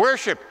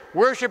 Worship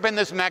in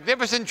this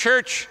magnificent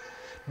church,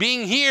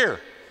 being here,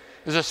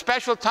 is a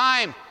special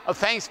time of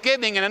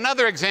thanksgiving and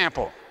another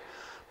example.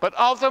 But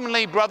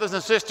ultimately, brothers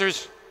and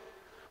sisters,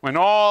 when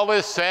all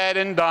is said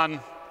and done,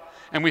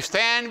 and we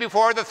stand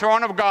before the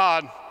throne of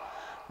God,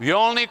 the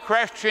only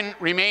question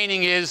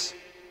remaining is,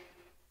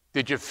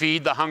 did you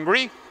feed the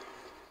hungry?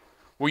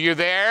 Were you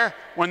there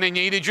when they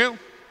needed you?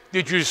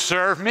 Did you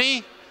serve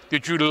me?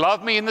 Did you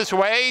love me in this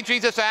way?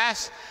 Jesus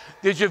asked.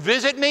 Did you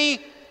visit me?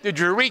 Did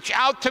you reach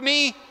out to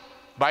me?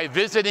 By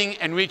visiting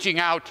and reaching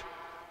out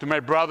to my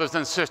brothers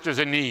and sisters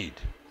in need.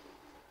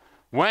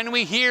 When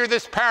we hear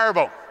this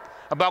parable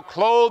about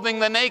clothing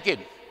the naked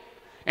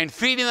and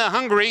feeding the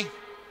hungry,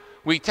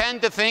 we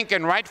tend to think,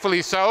 and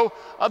rightfully so,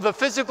 of the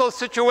physical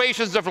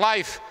situations of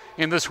life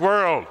in this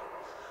world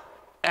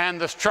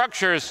and the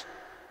structures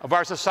of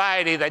our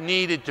society that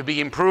needed to be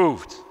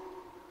improved.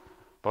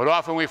 But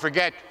often we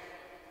forget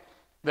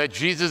that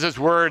Jesus'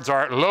 words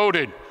are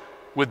loaded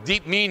with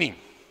deep meaning.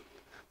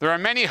 There are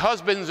many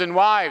husbands and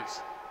wives,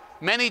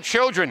 many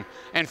children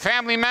and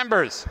family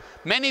members,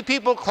 many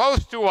people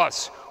close to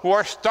us who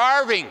are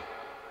starving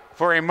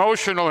for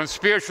emotional and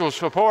spiritual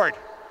support,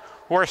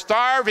 who are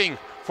starving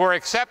for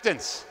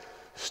acceptance,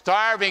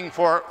 starving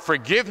for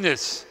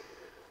forgiveness,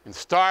 and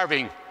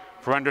starving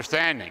for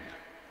understanding.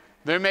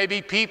 There may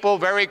be people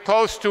very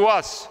close to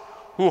us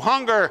who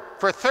hunger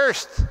for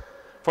thirst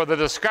for the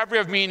discovery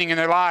of meaning in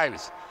their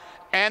lives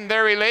and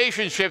their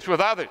relationships with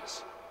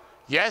others.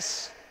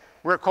 Yes,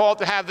 we're called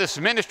to have this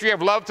ministry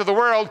of love to the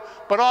world,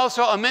 but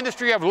also a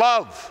ministry of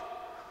love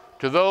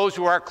to those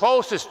who are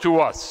closest to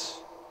us.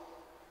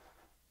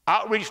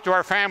 Outreach to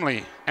our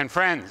family and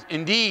friends,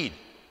 indeed,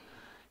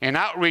 and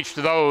outreach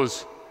to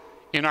those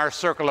in our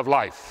circle of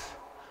life.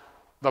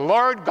 The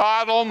Lord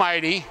God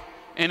Almighty,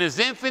 in His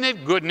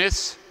infinite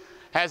goodness,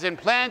 has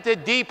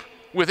implanted deep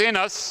within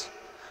us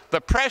the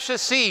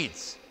precious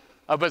seeds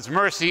of His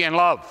mercy and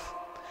love.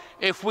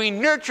 If we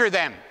nurture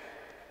them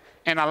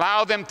and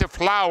allow them to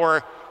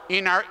flower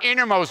in our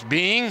innermost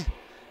being,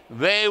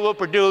 they will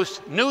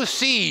produce new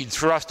seeds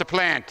for us to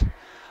plant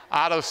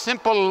out of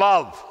simple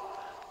love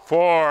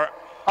for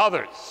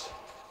others,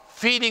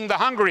 feeding the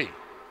hungry,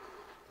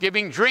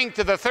 giving drink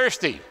to the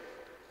thirsty,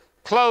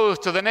 clothes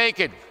to the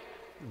naked,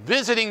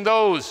 visiting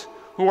those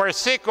who are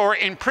sick or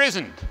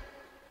imprisoned,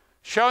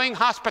 showing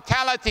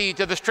hospitality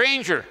to the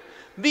stranger.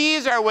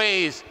 These are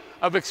ways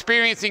of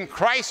experiencing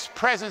Christ's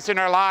presence in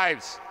our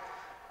lives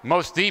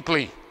most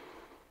deeply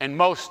and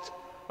most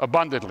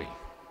abundantly.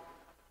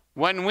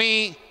 When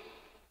we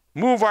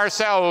move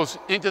ourselves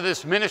into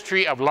this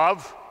ministry of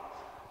love,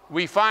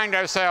 we find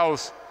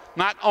ourselves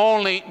not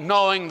only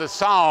knowing the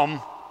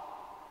psalm,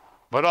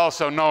 but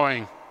also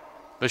knowing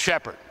the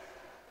shepherd.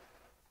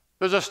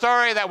 There's a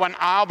story that when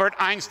Albert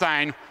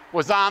Einstein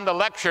was on the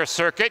lecture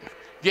circuit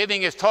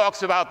giving his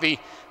talks about the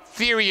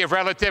theory of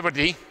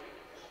relativity,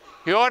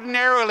 he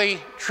ordinarily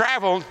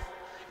traveled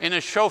in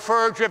a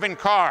chauffeur-driven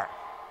car.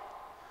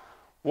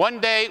 One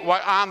day,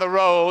 while on the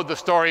road, the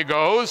story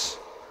goes,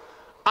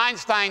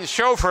 Einstein's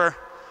chauffeur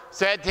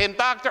said to him,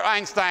 "Dr.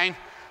 Einstein,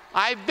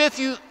 I've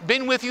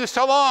been with you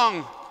so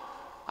long.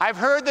 I've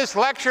heard this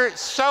lecture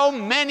so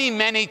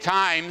many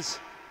times.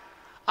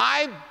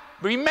 I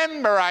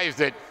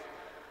memorized it.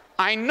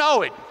 I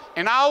know it,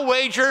 and I'll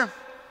wager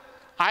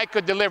I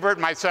could deliver it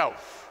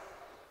myself."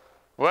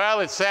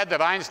 Well, it's said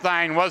that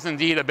Einstein was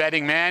indeed a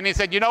betting man. He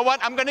said, "You know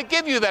what? I'm going to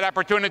give you that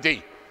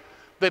opportunity.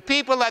 The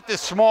people at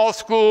this small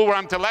school where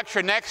I'm to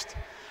lecture next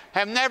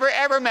have never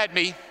ever met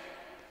me.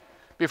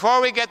 Before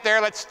we get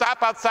there, let's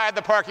stop outside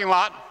the parking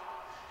lot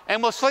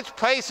and we'll switch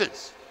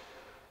places.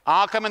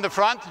 I'll come in the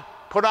front,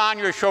 put on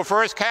your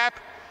chauffeur's cap,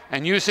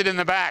 and you sit in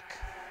the back.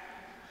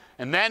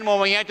 And then when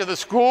we enter the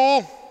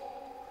school,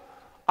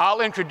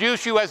 I'll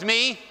introduce you as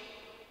me,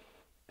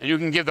 and you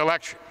can give the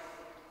lecture."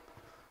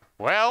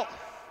 Well,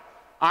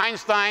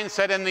 Einstein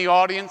sat in the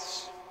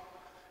audience,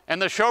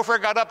 and the chauffeur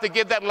got up to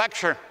give that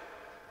lecture.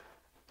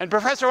 And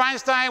Professor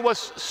Einstein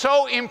was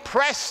so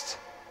impressed.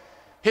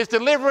 His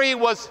delivery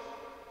was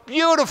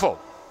beautiful.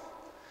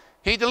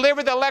 He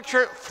delivered the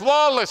lecture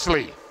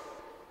flawlessly.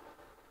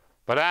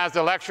 But as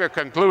the lecture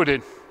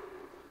concluded,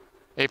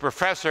 a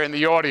professor in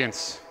the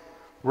audience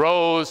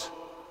rose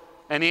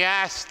and he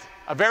asked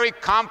a very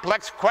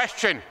complex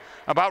question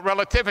about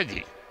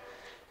relativity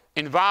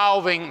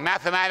involving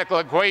mathematical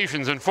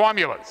equations and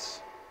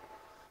formulas.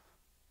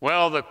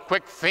 Well, the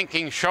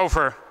quick-thinking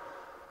chauffeur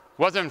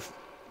wasn't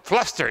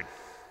flustered.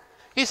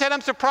 He said,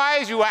 "I'm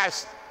surprised you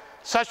asked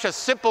such a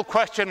simple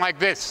question like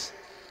this.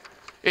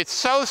 It's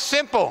so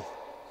simple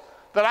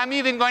that I'm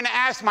even going to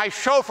ask my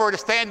chauffeur to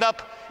stand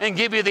up and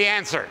give you the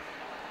answer."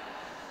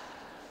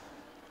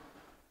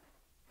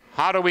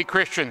 How do we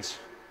Christians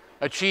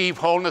achieve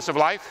wholeness of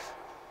life?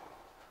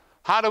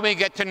 How do we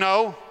get to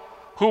know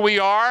who we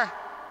are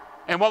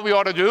and what we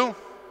ought to do?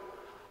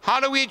 How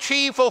do we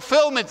achieve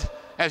fulfillment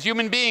as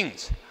human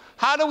beings?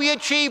 How do we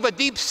achieve a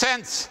deep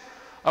sense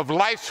of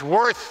life's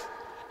worth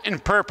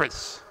and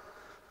purpose?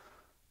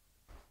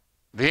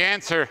 The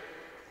answer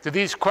to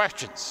these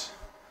questions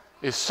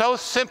is so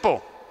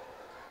simple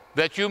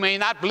that you may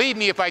not believe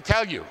me if I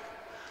tell you.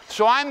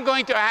 So I'm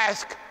going to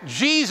ask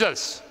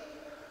Jesus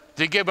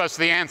to give us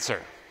the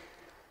answer.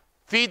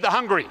 Feed the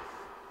hungry,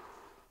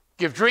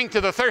 give drink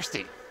to the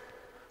thirsty,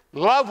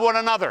 love one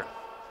another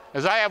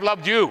as I have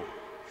loved you,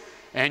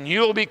 and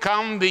you'll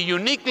become the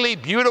uniquely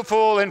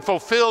beautiful and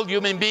fulfilled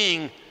human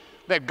being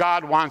that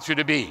God wants you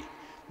to be.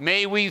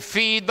 May we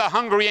feed the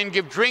hungry and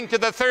give drink to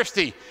the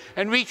thirsty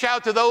and reach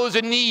out to those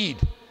in need,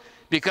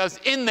 because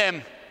in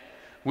them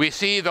we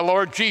see the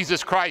Lord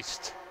Jesus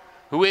Christ,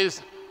 who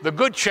is the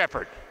Good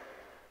Shepherd,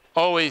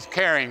 always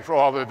caring for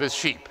all of his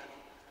sheep.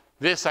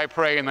 This I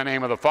pray in the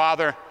name of the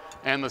Father,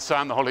 and the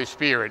Son, and the Holy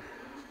Spirit.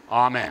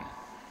 Amen.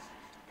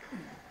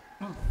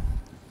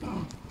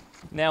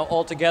 Now,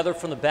 all together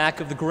from the back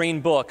of the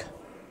Green Book.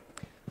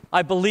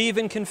 I believe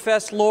and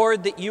confess,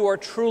 Lord, that you are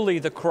truly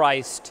the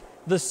Christ,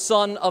 the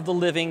Son of the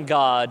living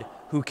God,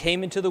 who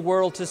came into the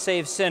world to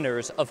save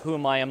sinners, of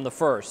whom I am the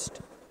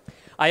first.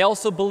 I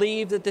also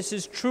believe that this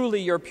is truly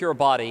your pure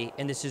body,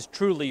 and this is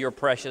truly your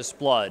precious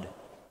blood.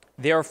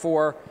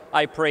 Therefore,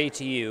 I pray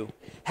to you,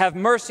 have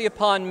mercy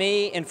upon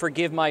me and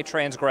forgive my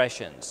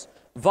transgressions,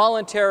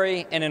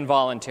 voluntary and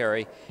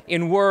involuntary,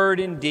 in word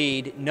and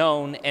deed,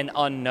 known and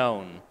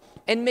unknown,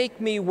 and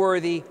make me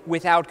worthy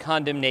without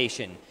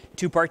condemnation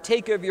to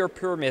partake of your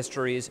pure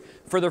mysteries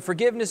for the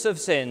forgiveness of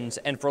sins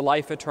and for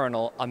life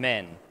eternal.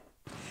 Amen.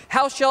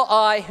 How shall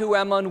I, who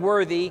am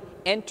unworthy,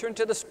 enter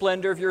into the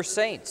splendor of your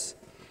saints?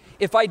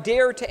 If I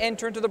dare to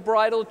enter into the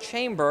bridal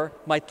chamber,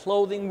 my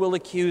clothing will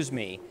accuse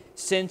me,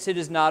 since it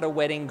is not a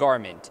wedding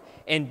garment,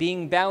 and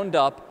being bound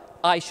up,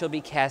 I shall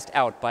be cast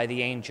out by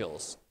the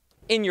angels.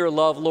 In your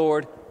love,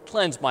 Lord,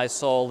 cleanse my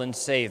soul and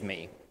save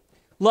me.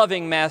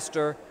 Loving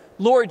Master,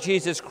 Lord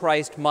Jesus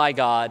Christ, my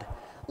God,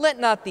 let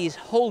not these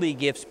holy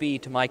gifts be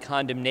to my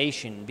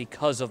condemnation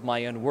because of my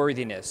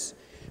unworthiness,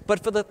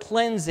 but for the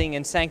cleansing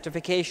and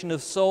sanctification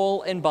of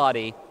soul and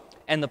body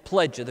and the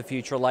pledge of the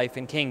future life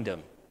and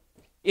kingdom.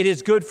 It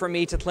is good for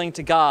me to cling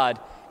to God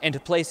and to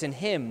place in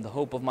him the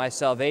hope of my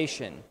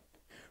salvation.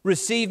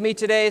 Receive me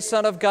today,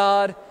 Son of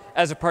God,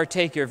 as a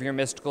partaker of your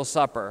mystical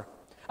supper.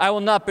 I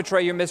will not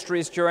betray your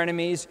mysteries to your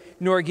enemies,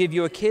 nor give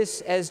you a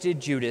kiss as did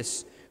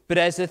Judas, but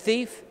as a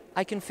thief,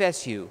 I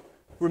confess you.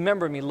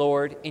 Remember me,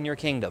 Lord, in your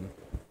kingdom.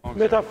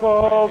 Μετά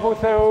φόβου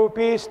Θεού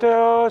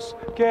πίστεως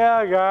και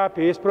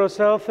αγάπης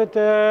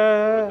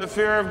προσέλθετε. The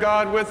fear of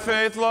God with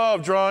faith,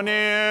 love, draw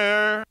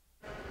near.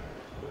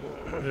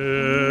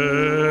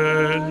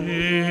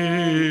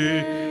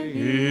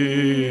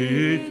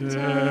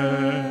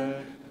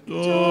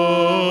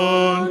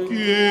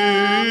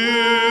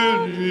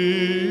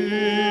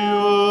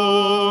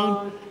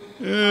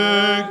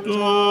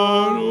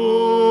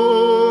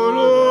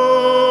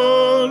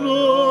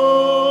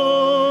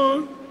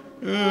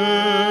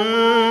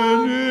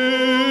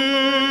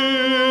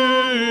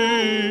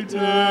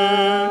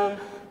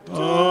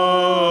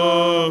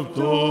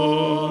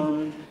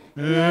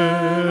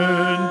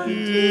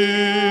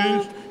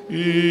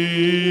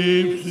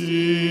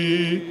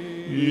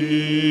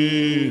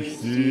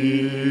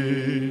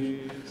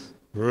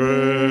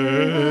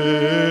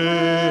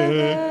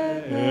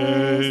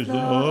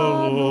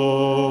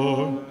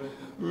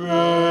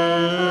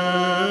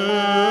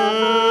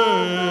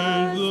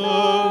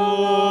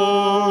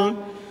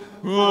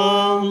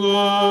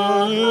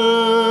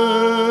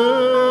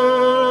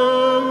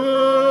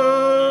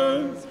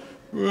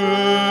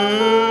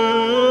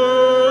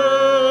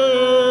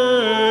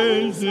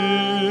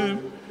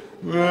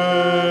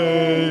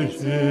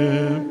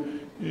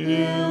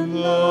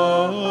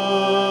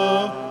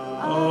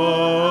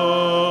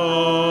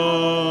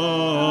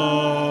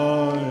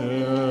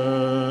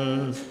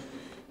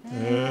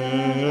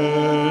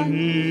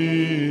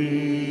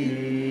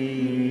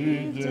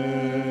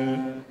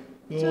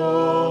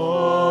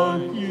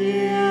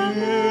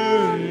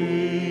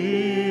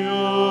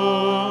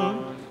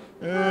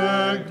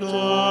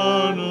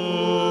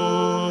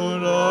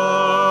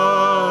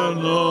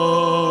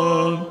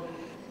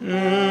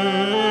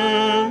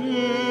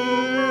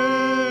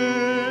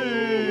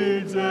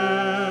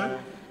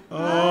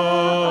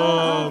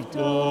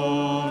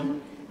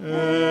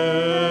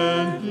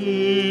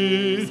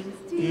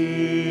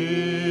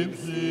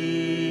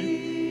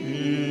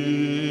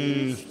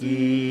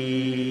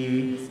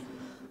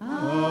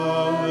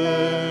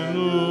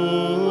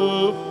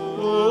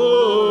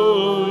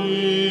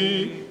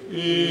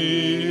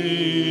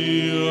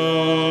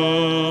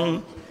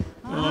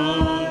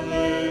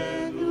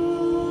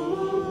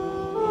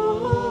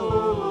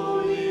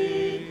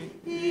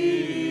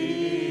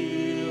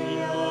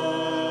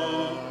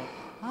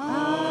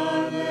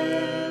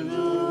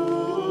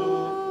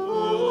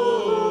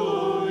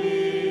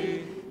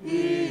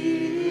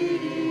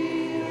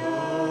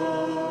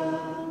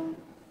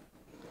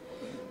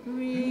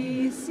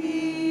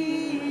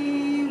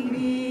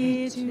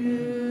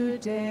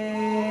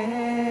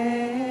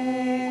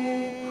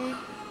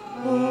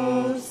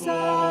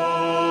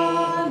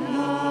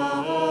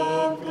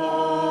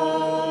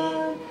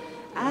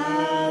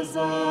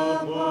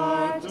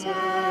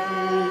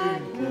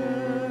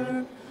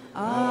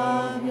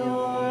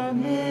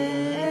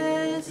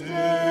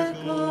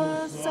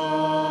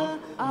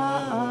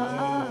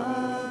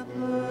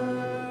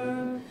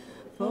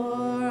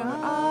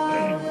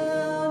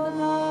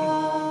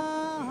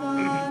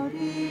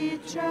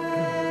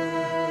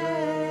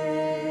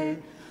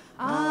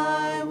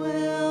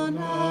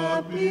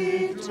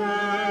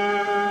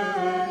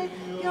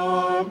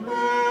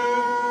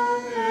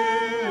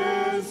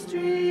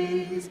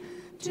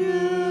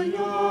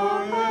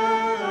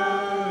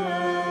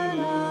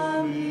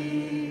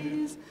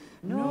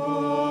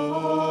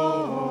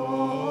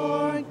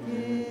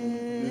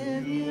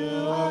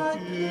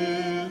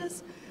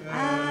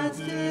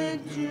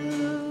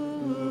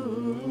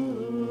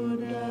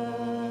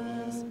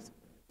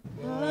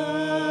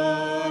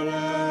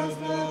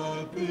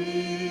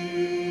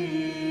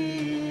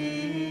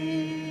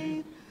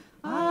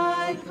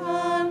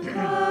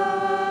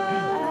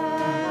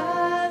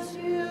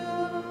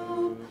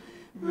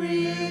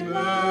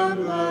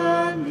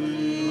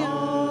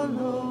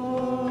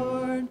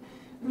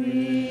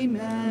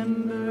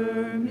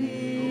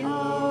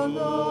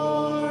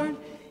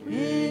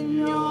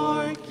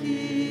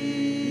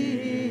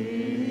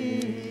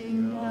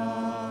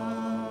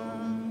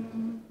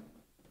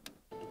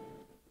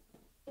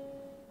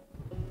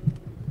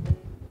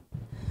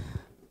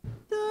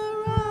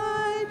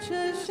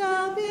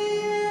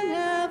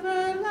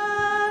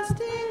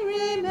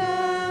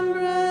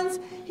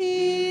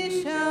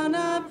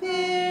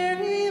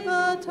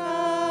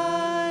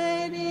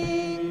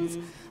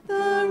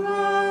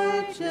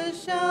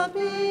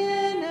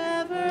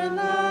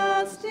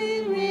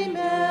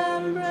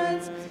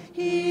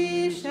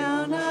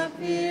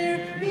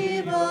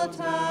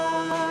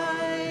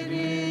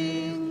 tidings.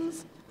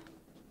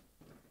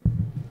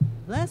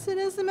 Blessed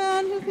is the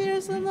man who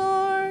fears the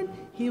Lord.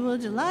 He will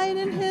delight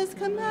in his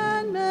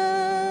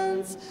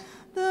commandments.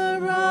 The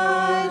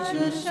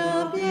righteous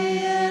shall be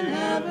in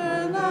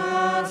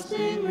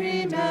everlasting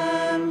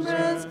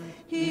remembrance.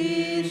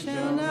 He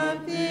shall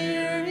not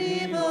fear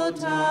evil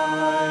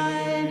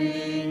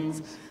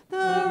tidings.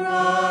 The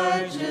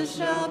righteous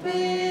shall be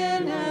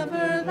in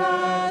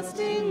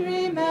everlasting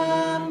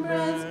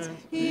remembrance.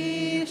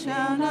 He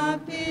shall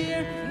not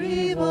fear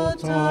evil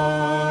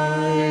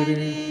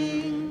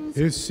tidings.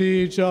 His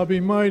seed shall be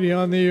mighty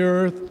on the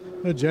earth.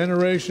 The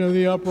generation of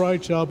the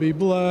upright shall be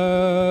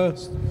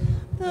blessed.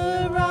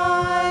 The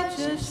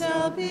righteous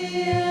shall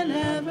be in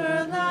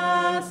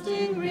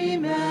everlasting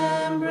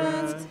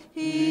remembrance.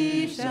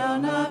 He shall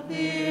not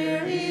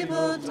fear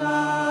evil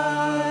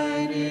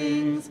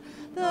tidings.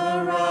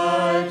 The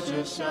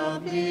righteous shall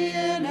be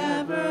in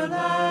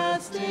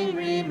everlasting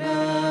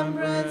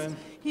remembrance.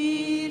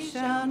 He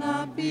shall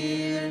not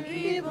fear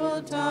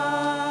evil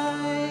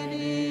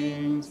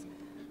tidings.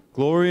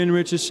 Glory and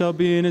riches shall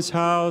be in his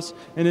house,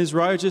 and his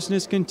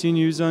righteousness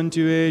continues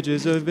unto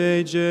ages of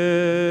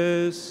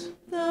ages.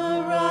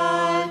 The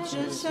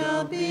righteous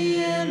shall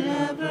be in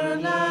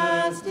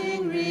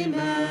everlasting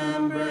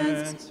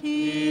remembrance.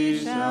 He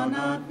shall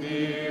not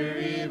fear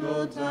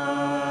evil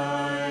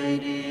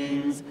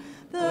tidings.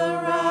 The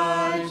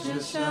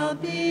righteous shall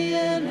be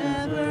in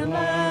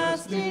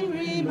everlasting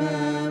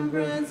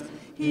remembrance.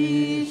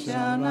 He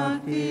shall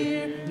not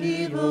fear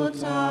evil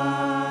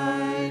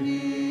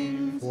tidings.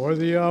 For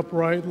the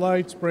upright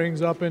light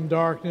springs up in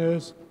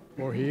darkness,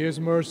 for he is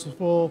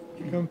merciful,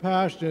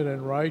 compassionate,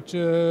 and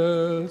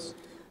righteous.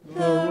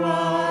 The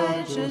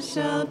righteous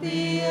shall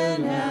be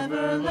in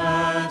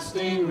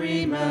everlasting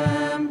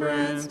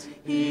remembrance.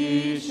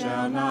 He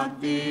shall not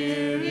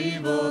fear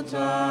evil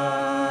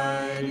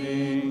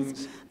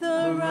tidings.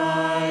 The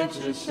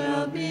righteous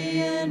shall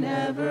be in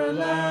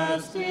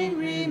everlasting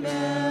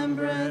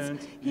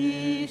remembrance.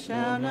 He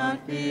shall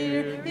not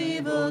fear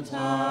evil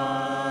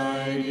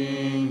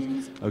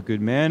tidings. A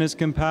good man is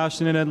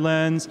compassionate and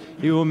lends.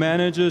 He will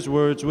manage his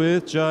words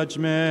with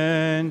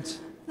judgment.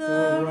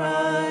 The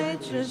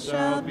righteous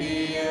shall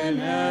be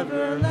in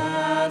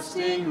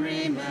everlasting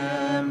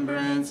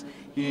remembrance.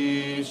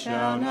 He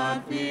shall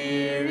not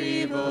fear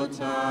evil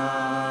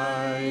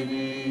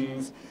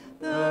tidings.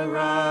 The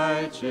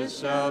righteous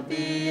shall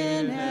be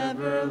in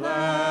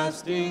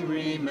everlasting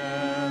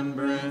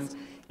remembrance.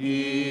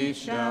 He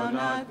shall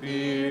not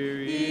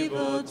fear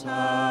evil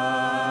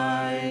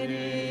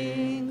tidings.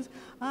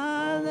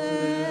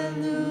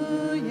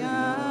 Alleluia,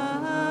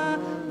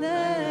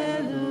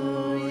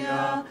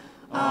 alleluia,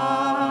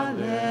 alleluia.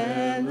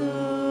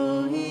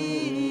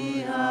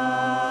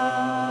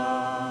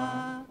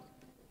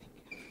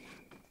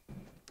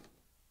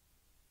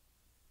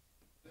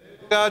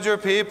 God your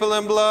people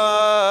and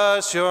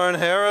bless your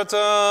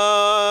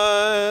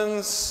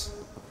inheritance.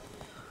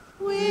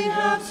 We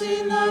have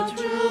seen the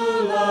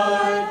true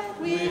light.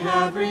 We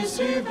have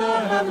received the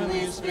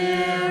heavenly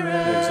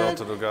Spirit.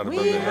 Exalted, O God, above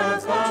We the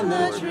have heavens, found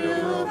the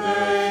true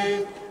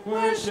faith,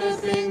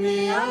 worshiping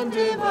the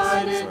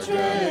undivided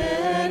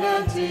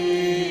Trinity.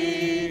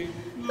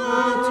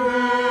 The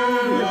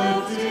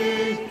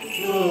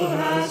Trinity who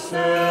has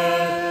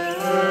saved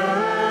us.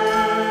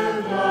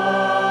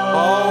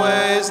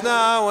 Always,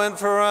 now, and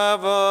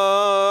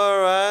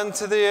forever, and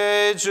to the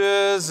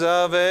ages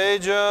of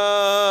ages.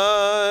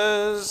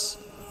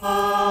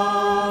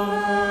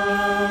 Amen.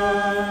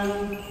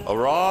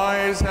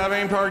 Arise,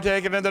 having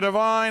partaken of the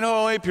divine,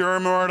 holy, pure,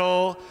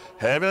 immortal,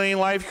 heavenly,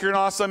 life-giving,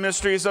 awesome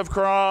mysteries of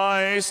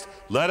Christ,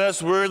 let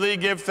us worthily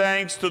give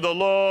thanks to the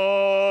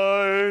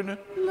Lord.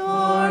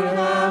 Lord,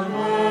 have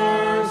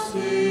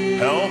mercy.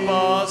 Help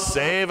us,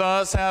 save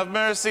us, have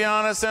mercy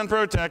on us, and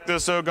protect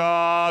us, O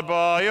God,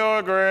 by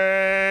your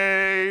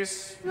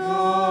grace.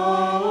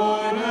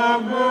 Lord,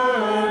 have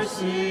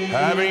mercy.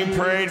 Having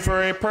prayed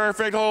for a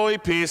perfect, holy,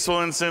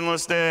 peaceful, and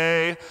sinless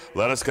day,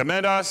 let us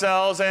commend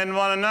ourselves and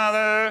one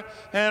another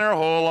and our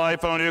whole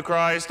life unto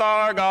Christ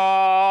our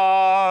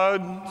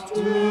God. To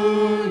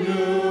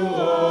you,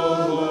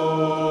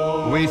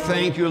 O Lord. We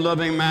thank you,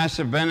 loving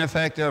Master,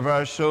 benefactor of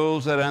our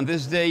souls, that on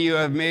this day you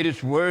have made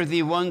us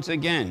worthy once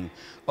again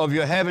of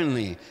your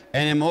heavenly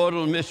and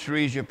immortal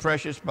mysteries, your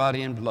precious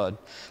body and blood.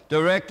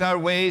 Direct our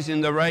ways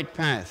in the right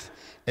path.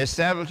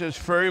 Establish us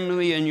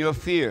firmly in your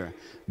fear.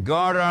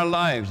 Guard our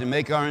lives and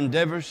make our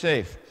endeavors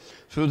safe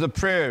through the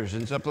prayers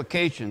and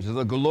supplications of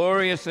the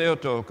glorious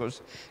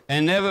Theotokos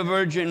and ever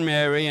Virgin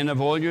Mary and of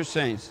all your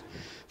saints.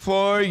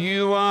 For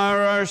you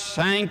are our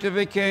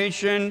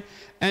sanctification,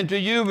 and to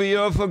you we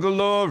offer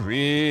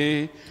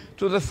glory,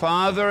 to the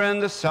Father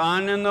and the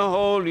Son and the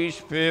Holy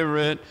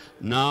Spirit,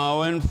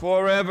 now and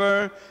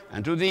forever,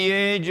 and to the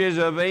ages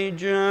of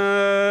ages.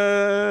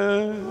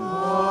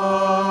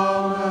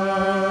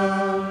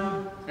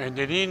 Amen. And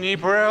in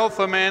need for health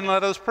of man,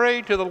 let us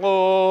pray to the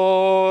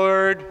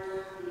Lord.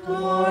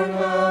 Lord,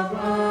 have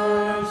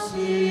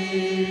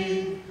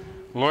mercy.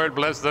 O Lord,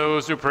 bless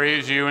those who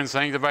praise you and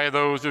sanctify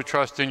those who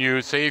trust in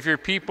you. Save your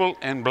people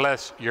and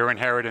bless your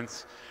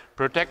inheritance.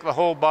 Protect the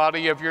whole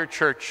body of your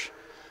church.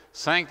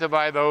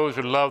 Sanctify those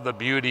who love the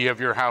beauty of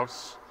your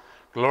house.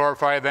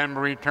 Glorify them in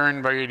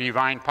return by your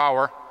divine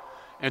power.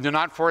 And do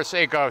not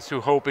forsake us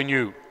who hope in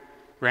you.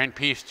 Grant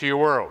peace to your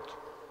world,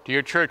 to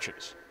your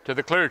churches, to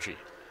the clergy,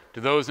 to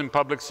those in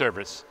public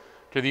service,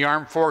 to the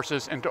armed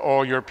forces, and to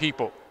all your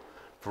people.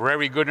 For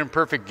every good and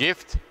perfect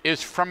gift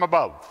is from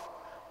above,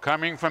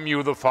 coming from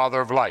you, the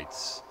Father of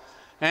lights.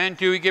 And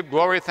do we give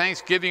glory,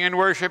 thanksgiving, and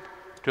worship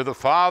to the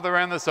Father,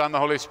 and the Son, and the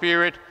Holy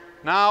Spirit,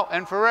 now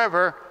and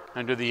forever,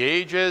 and to the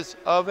ages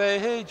of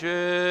ages.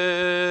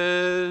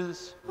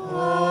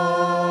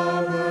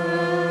 Amen.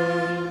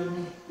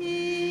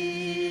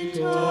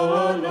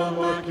 Itono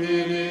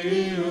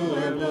makiriu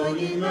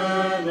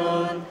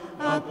elohimenon,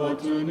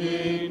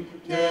 apotunin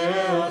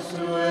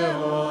keosu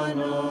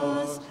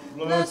eonos.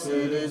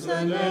 Blessed is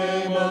the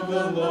name of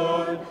the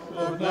Lord,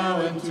 both now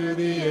and to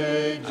the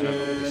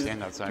ages.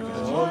 Stand outside.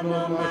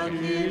 Itono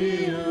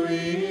makiriu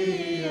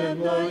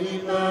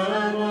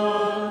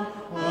elohimenon,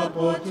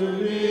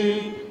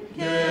 apotunin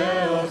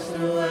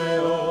keosu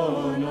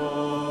eonos.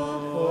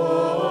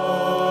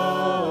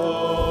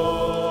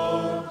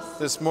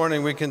 This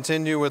morning we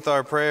continue with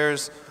our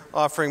prayers,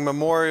 offering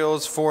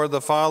memorials for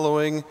the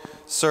following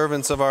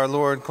servants of our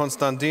Lord: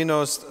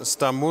 Konstantinos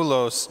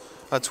Stamoulos,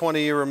 a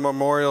 20-year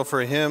memorial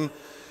for him,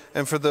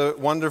 and for the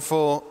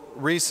wonderful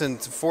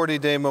recent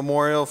 40-day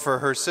memorial for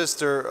her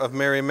sister of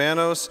Mary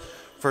Manos,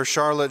 for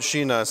Charlotte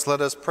Shinas.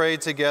 Let us pray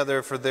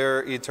together for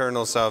their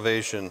eternal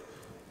salvation.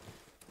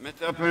 Με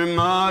τα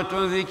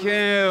πνεύματων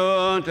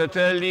δικαίων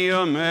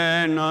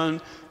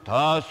τετελειωμένων,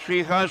 τα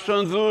σφίχας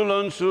των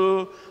δούλων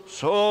σου,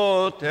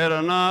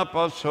 σώτερον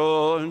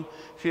απαυσών,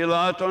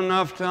 φυλάτων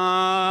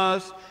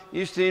αυτάς,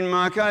 εις την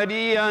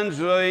μακαρίαν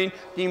ζωήν,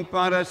 την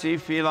παρασύ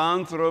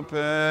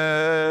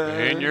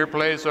φιλάνθρωπε. In your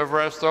place of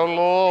rest, O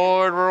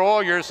Lord, where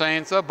all your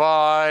saints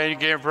abide,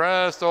 give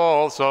rest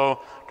also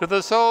to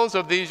the souls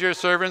of these your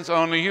servants.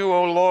 Only you,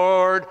 O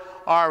Lord,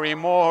 are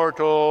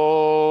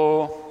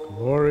immortal.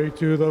 Glory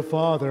to the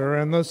Father,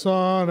 and the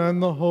Son,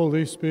 and the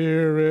Holy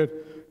Spirit.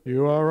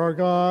 You are our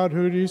God,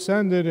 who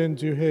descended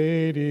into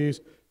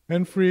Hades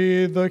and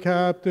freed the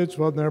captives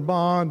from their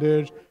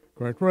bondage.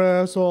 Grant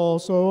rest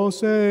also, O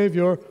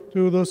Savior,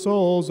 to the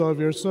souls of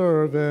your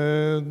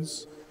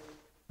servants.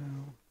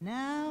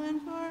 Now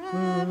and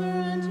forever,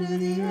 and to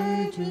the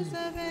ages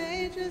of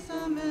ages.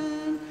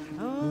 Amen.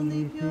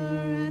 Holy, pure,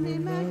 and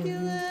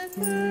immaculate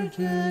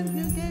Virgin,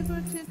 who gave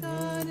birth to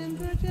God in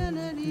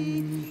virginity,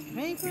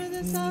 pray for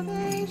the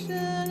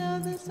salvation of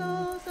the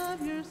souls of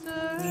your servants.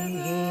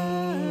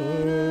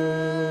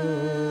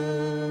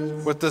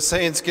 With the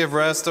saints give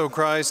rest, O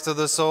Christ, to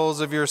the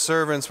souls of your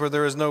servants, where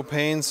there is no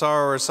pain,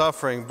 sorrow, or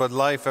suffering, but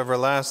life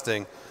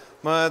everlasting.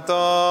 Mataton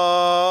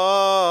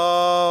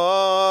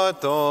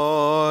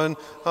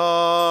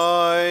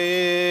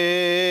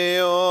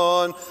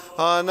aion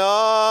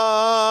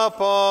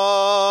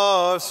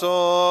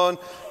anapavson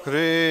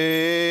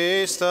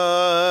Christe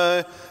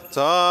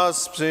tas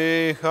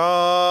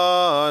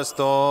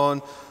psychaston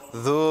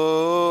dhulon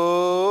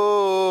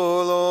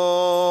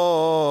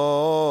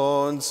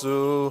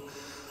su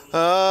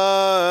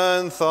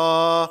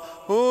antha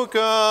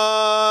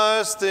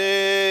ukasti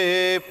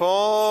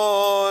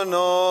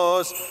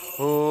ponos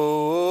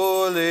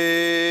ulibi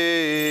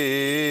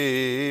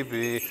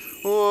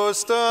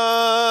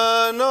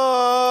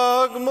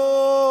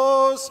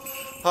ustanagmos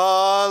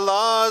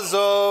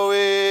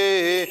halazoi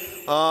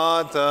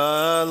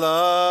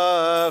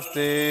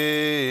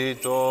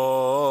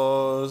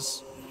atalaftitos.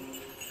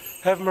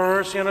 Have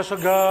mercy on us, O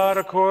God,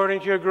 according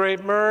to your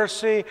great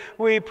mercy.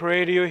 We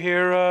pray to you,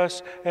 hear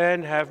us,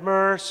 and have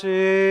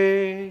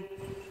mercy.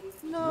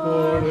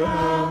 Lord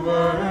have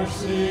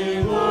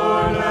mercy,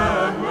 Lord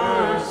have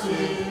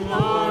mercy,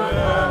 Lord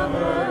have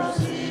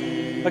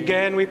mercy.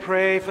 Again, we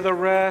pray for the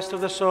rest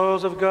of the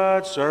souls of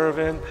God's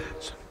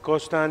servants,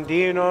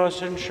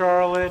 Konstantinos and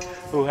Charlotte,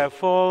 who have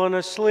fallen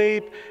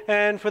asleep,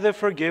 and for the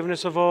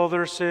forgiveness of all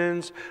their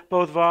sins,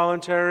 both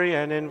voluntary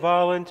and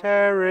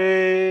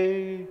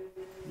involuntary.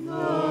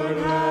 Lord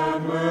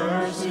have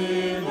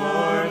mercy,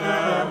 Lord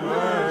have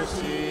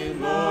mercy,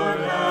 Lord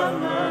have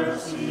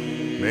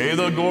mercy. May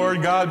the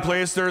Lord God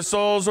place their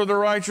souls where the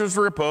righteous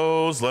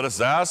repose. Let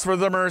us ask for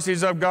the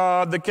mercies of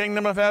God, the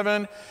kingdom of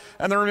heaven,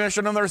 and the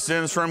remission of their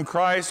sins from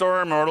Christ,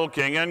 our immortal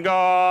King and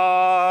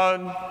God.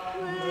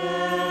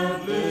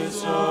 Grant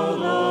this, O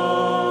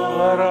Lord.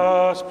 Let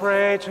us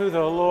pray to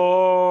the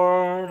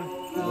Lord.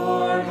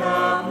 Lord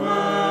have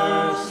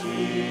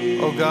mercy.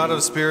 O God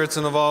of spirits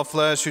and of all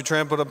flesh, who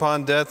trampled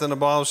upon death and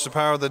abolished the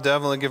power of the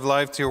devil and give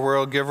life to your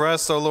world, give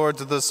rest, O Lord,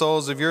 to the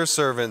souls of your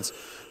servants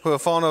who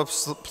have fallen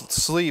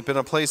asleep in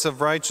a place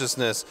of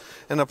righteousness,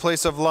 in a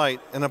place of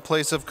light, in a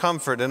place of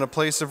comfort, in a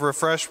place of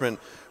refreshment,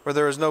 where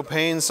there is no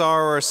pain,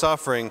 sorrow, or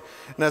suffering.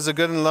 And as a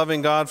good and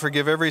loving God,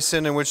 forgive every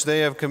sin in which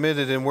they have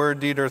committed in word,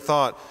 deed, or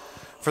thought.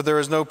 For there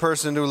is no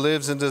person who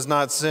lives and does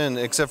not sin,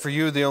 except for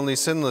you, the only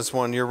sinless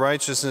one. Your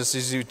righteousness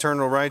is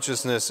eternal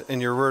righteousness,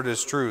 and your word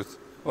is truth.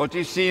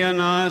 Ότι σύ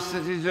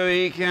Ανάσταση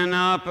ζωή και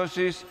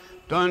ανάπασης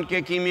των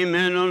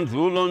κεκοιμημένων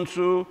δούλων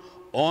σου,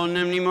 όν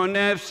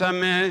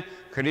εμνημονεύσαμε,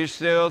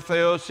 Χριστέ ο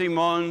Θεός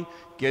ημών,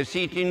 και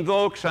εσύ την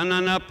δόξαν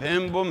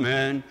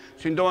αναπέμπομεν,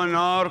 συν το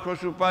ανάρχο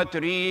σου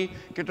Πατρί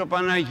και το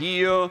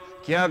Παναγίο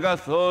και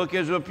αγαθό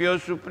και ζωπιό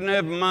σου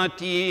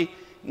πνεύματι,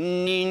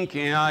 νυν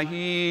και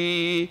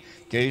αεί,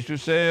 και εις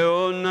τους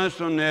αιώνας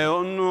των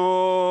αιώνων.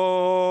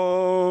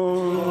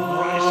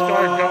 Christ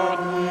our God,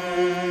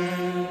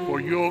 for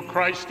you,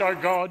 Christ our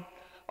God,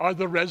 are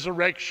the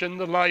resurrection,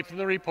 the life, and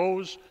the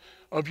repose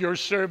of your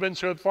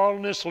servants who have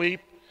fallen asleep,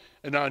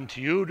 and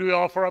unto you do we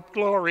offer up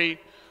glory,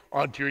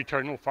 unto your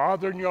eternal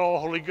Father and your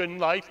holy, good, and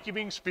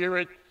life-giving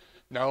Spirit,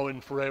 now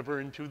and forever,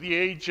 into the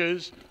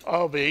ages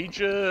of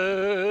ages.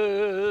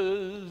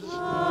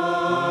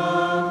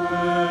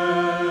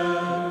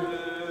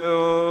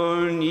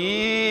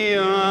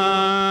 Alleluia,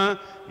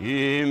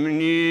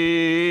 imnimi,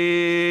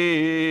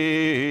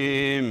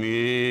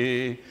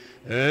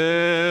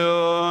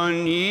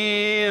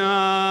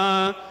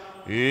 Eonia,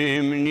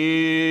 imnimi,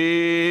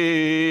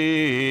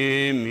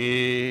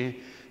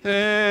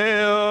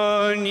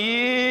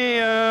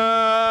 Eonia,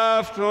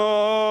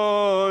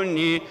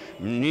 aftoni,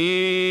 mnimi.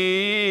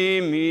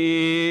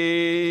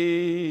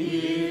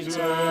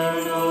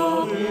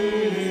 Eternal be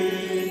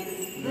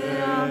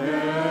their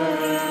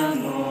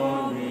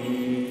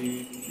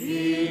memory.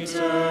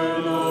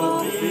 Eternal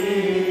be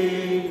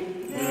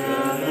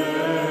their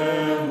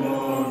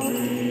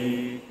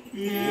memory.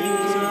 Eternal be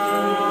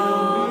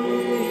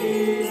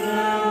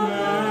their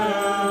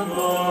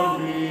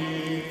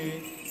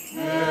memory.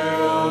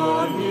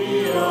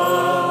 Eonia,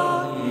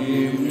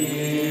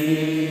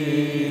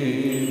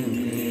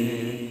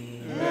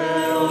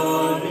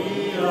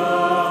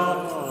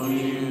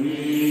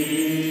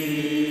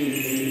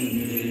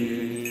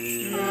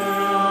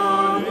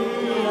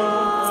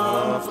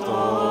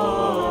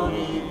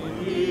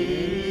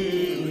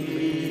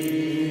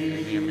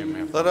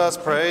 Let us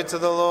pray to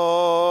the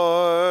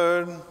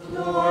Lord.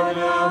 Lord,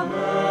 have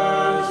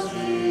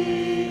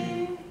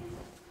mercy.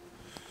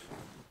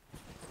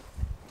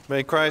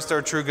 May Christ,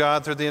 our true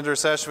God, through the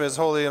intercession of his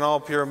holy and all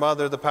pure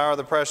mother, the power of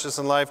the precious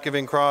and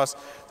life-giving cross,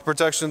 the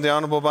protection of the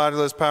honorable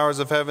bodiless powers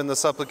of heaven, the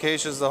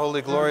supplications of the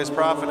holy glorious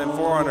prophet and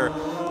forerunner,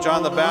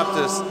 John the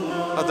Baptist,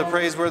 of the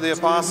praiseworthy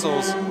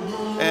apostles,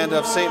 and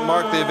of St.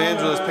 Mark the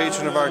evangelist,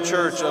 patron of our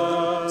church,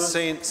 of the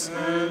saints,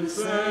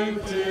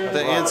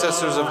 the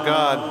ancestors of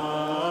God,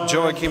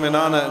 Joachim and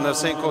Anna, and of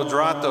St.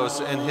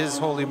 Quadratos and his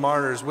holy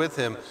martyrs with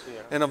him,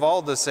 and of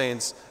all the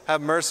saints,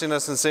 have mercy on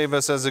us and save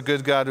us as a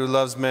good God who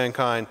loves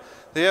mankind.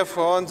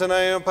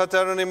 Διευκόντεναι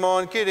πατέρων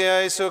ημών,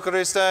 Kyrie Iesou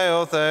Christe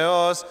ο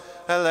Θεός,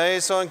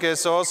 eleison και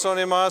σώσον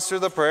ημάς through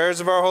the prayers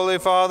of our holy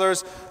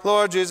fathers,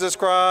 Lord Jesus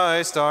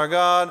Christ, our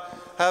God,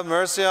 have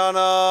mercy on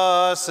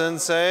us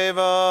and save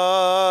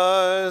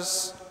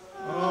us.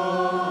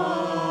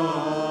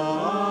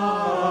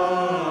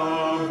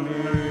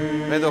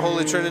 May the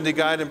Holy Trinity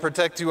guide and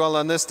protect you all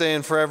on this day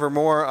and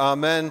forevermore.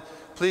 Amen.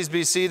 Please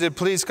be seated.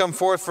 Please come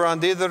forth for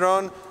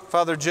Anditheron.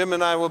 Father Jim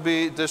and I will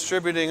be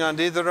distributing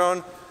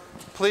Anditheron.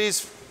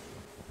 Please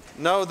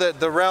know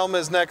that the realm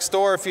is next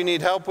door if you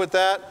need help with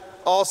that.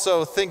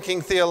 Also, thinking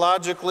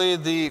theologically,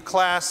 the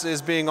class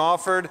is being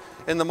offered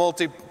in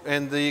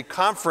the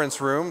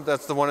conference room.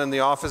 That's the one in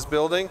the office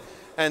building.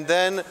 And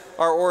then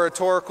our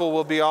oratorical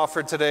will be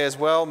offered today as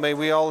well. May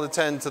we all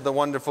attend to the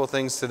wonderful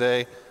things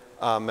today.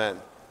 Amen.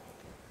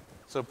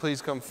 So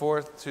please come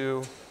forth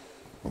to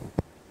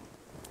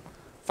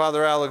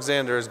Father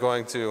Alexander it's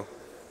going to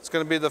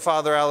be the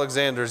Father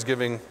Alexander's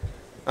giving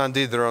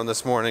Anditheron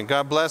this morning.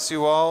 God bless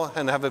you all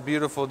and have a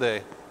beautiful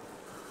day.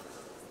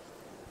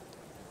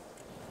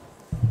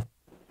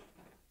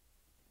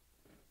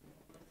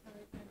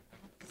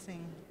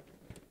 Sing.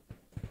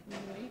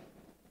 Wait,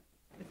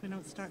 if we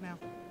don't start now.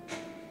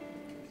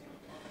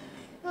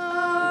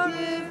 Oh,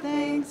 give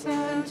thanks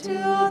unto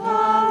the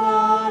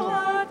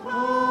Lord,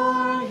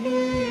 for he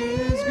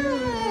is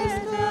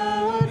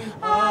good.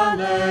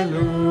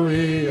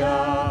 Alleluia.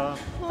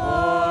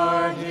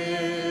 For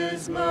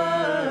his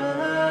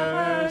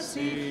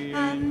mercy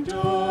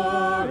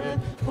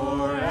endureth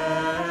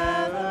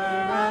forever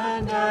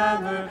and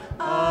ever.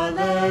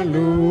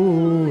 Alleluia.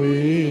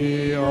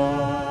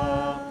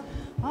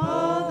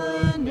 All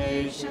the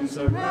nations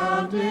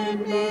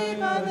surrounded me,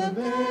 by the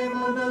name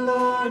of the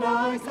Lord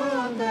I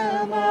count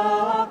them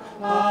all.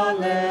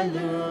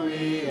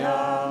 Alleluia.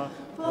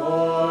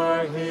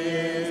 For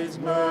his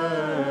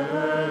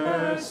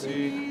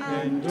mercy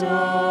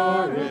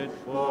endureth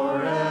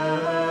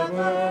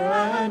forever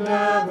and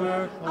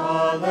ever.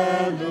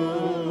 Alleluia.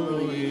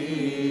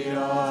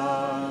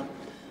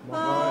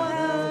 All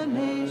the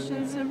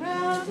nations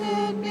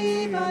surrounded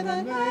me, by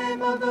the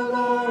name of the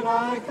Lord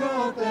I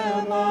count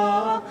them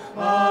all.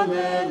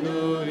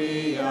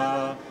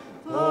 Alleluia.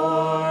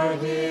 For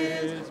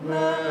his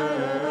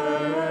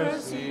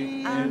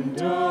mercy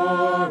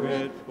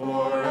endureth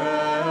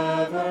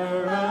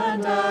forever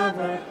and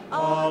ever.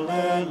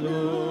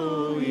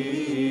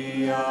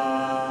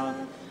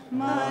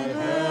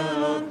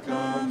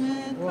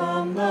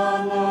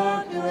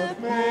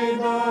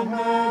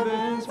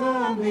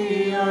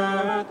 the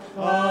earth.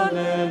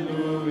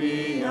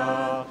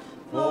 Alleluia.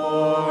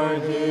 For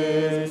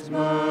his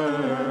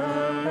mercy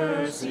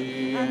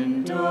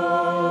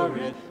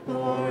endureth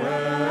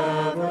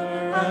forever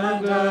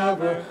and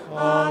ever.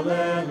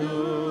 Alleluia.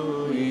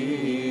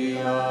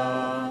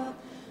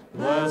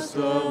 Bless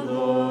the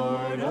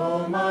Lord,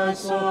 O my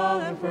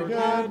soul, and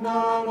forget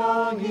not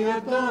all he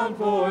hath done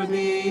for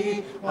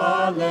thee.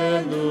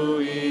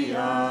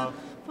 Alleluia.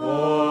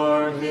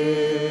 For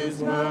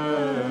his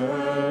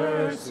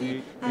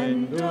mercy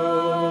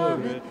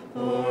endureth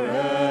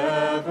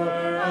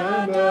forever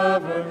and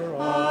ever.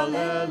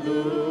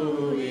 Alleluia.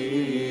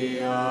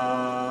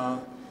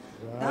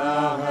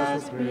 Thou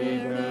hast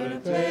prepared a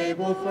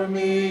table for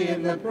me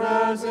in the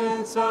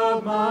presence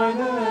of mine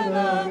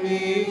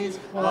enemies.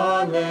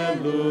 Alleluia.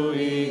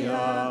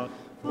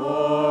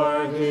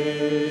 For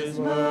his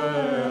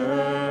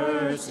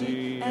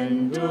mercy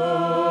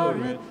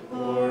endureth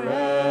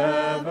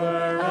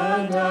forever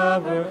and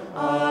ever.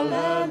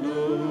 Alleluia.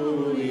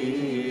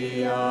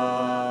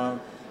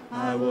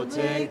 I will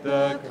take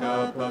the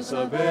cup of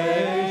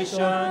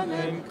salvation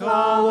and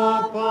call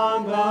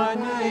upon thy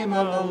name,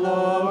 O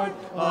Lord.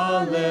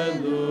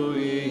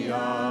 Alleluia.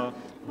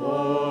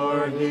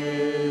 For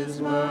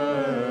his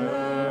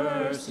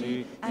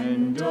mercy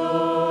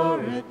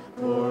endureth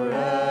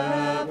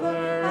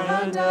forever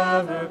and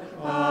ever.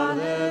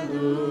 Alleluia.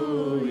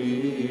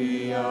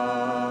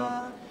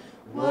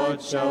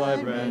 What shall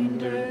I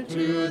render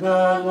to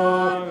the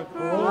Lord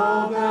for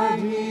all that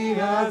he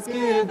has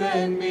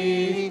given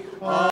me?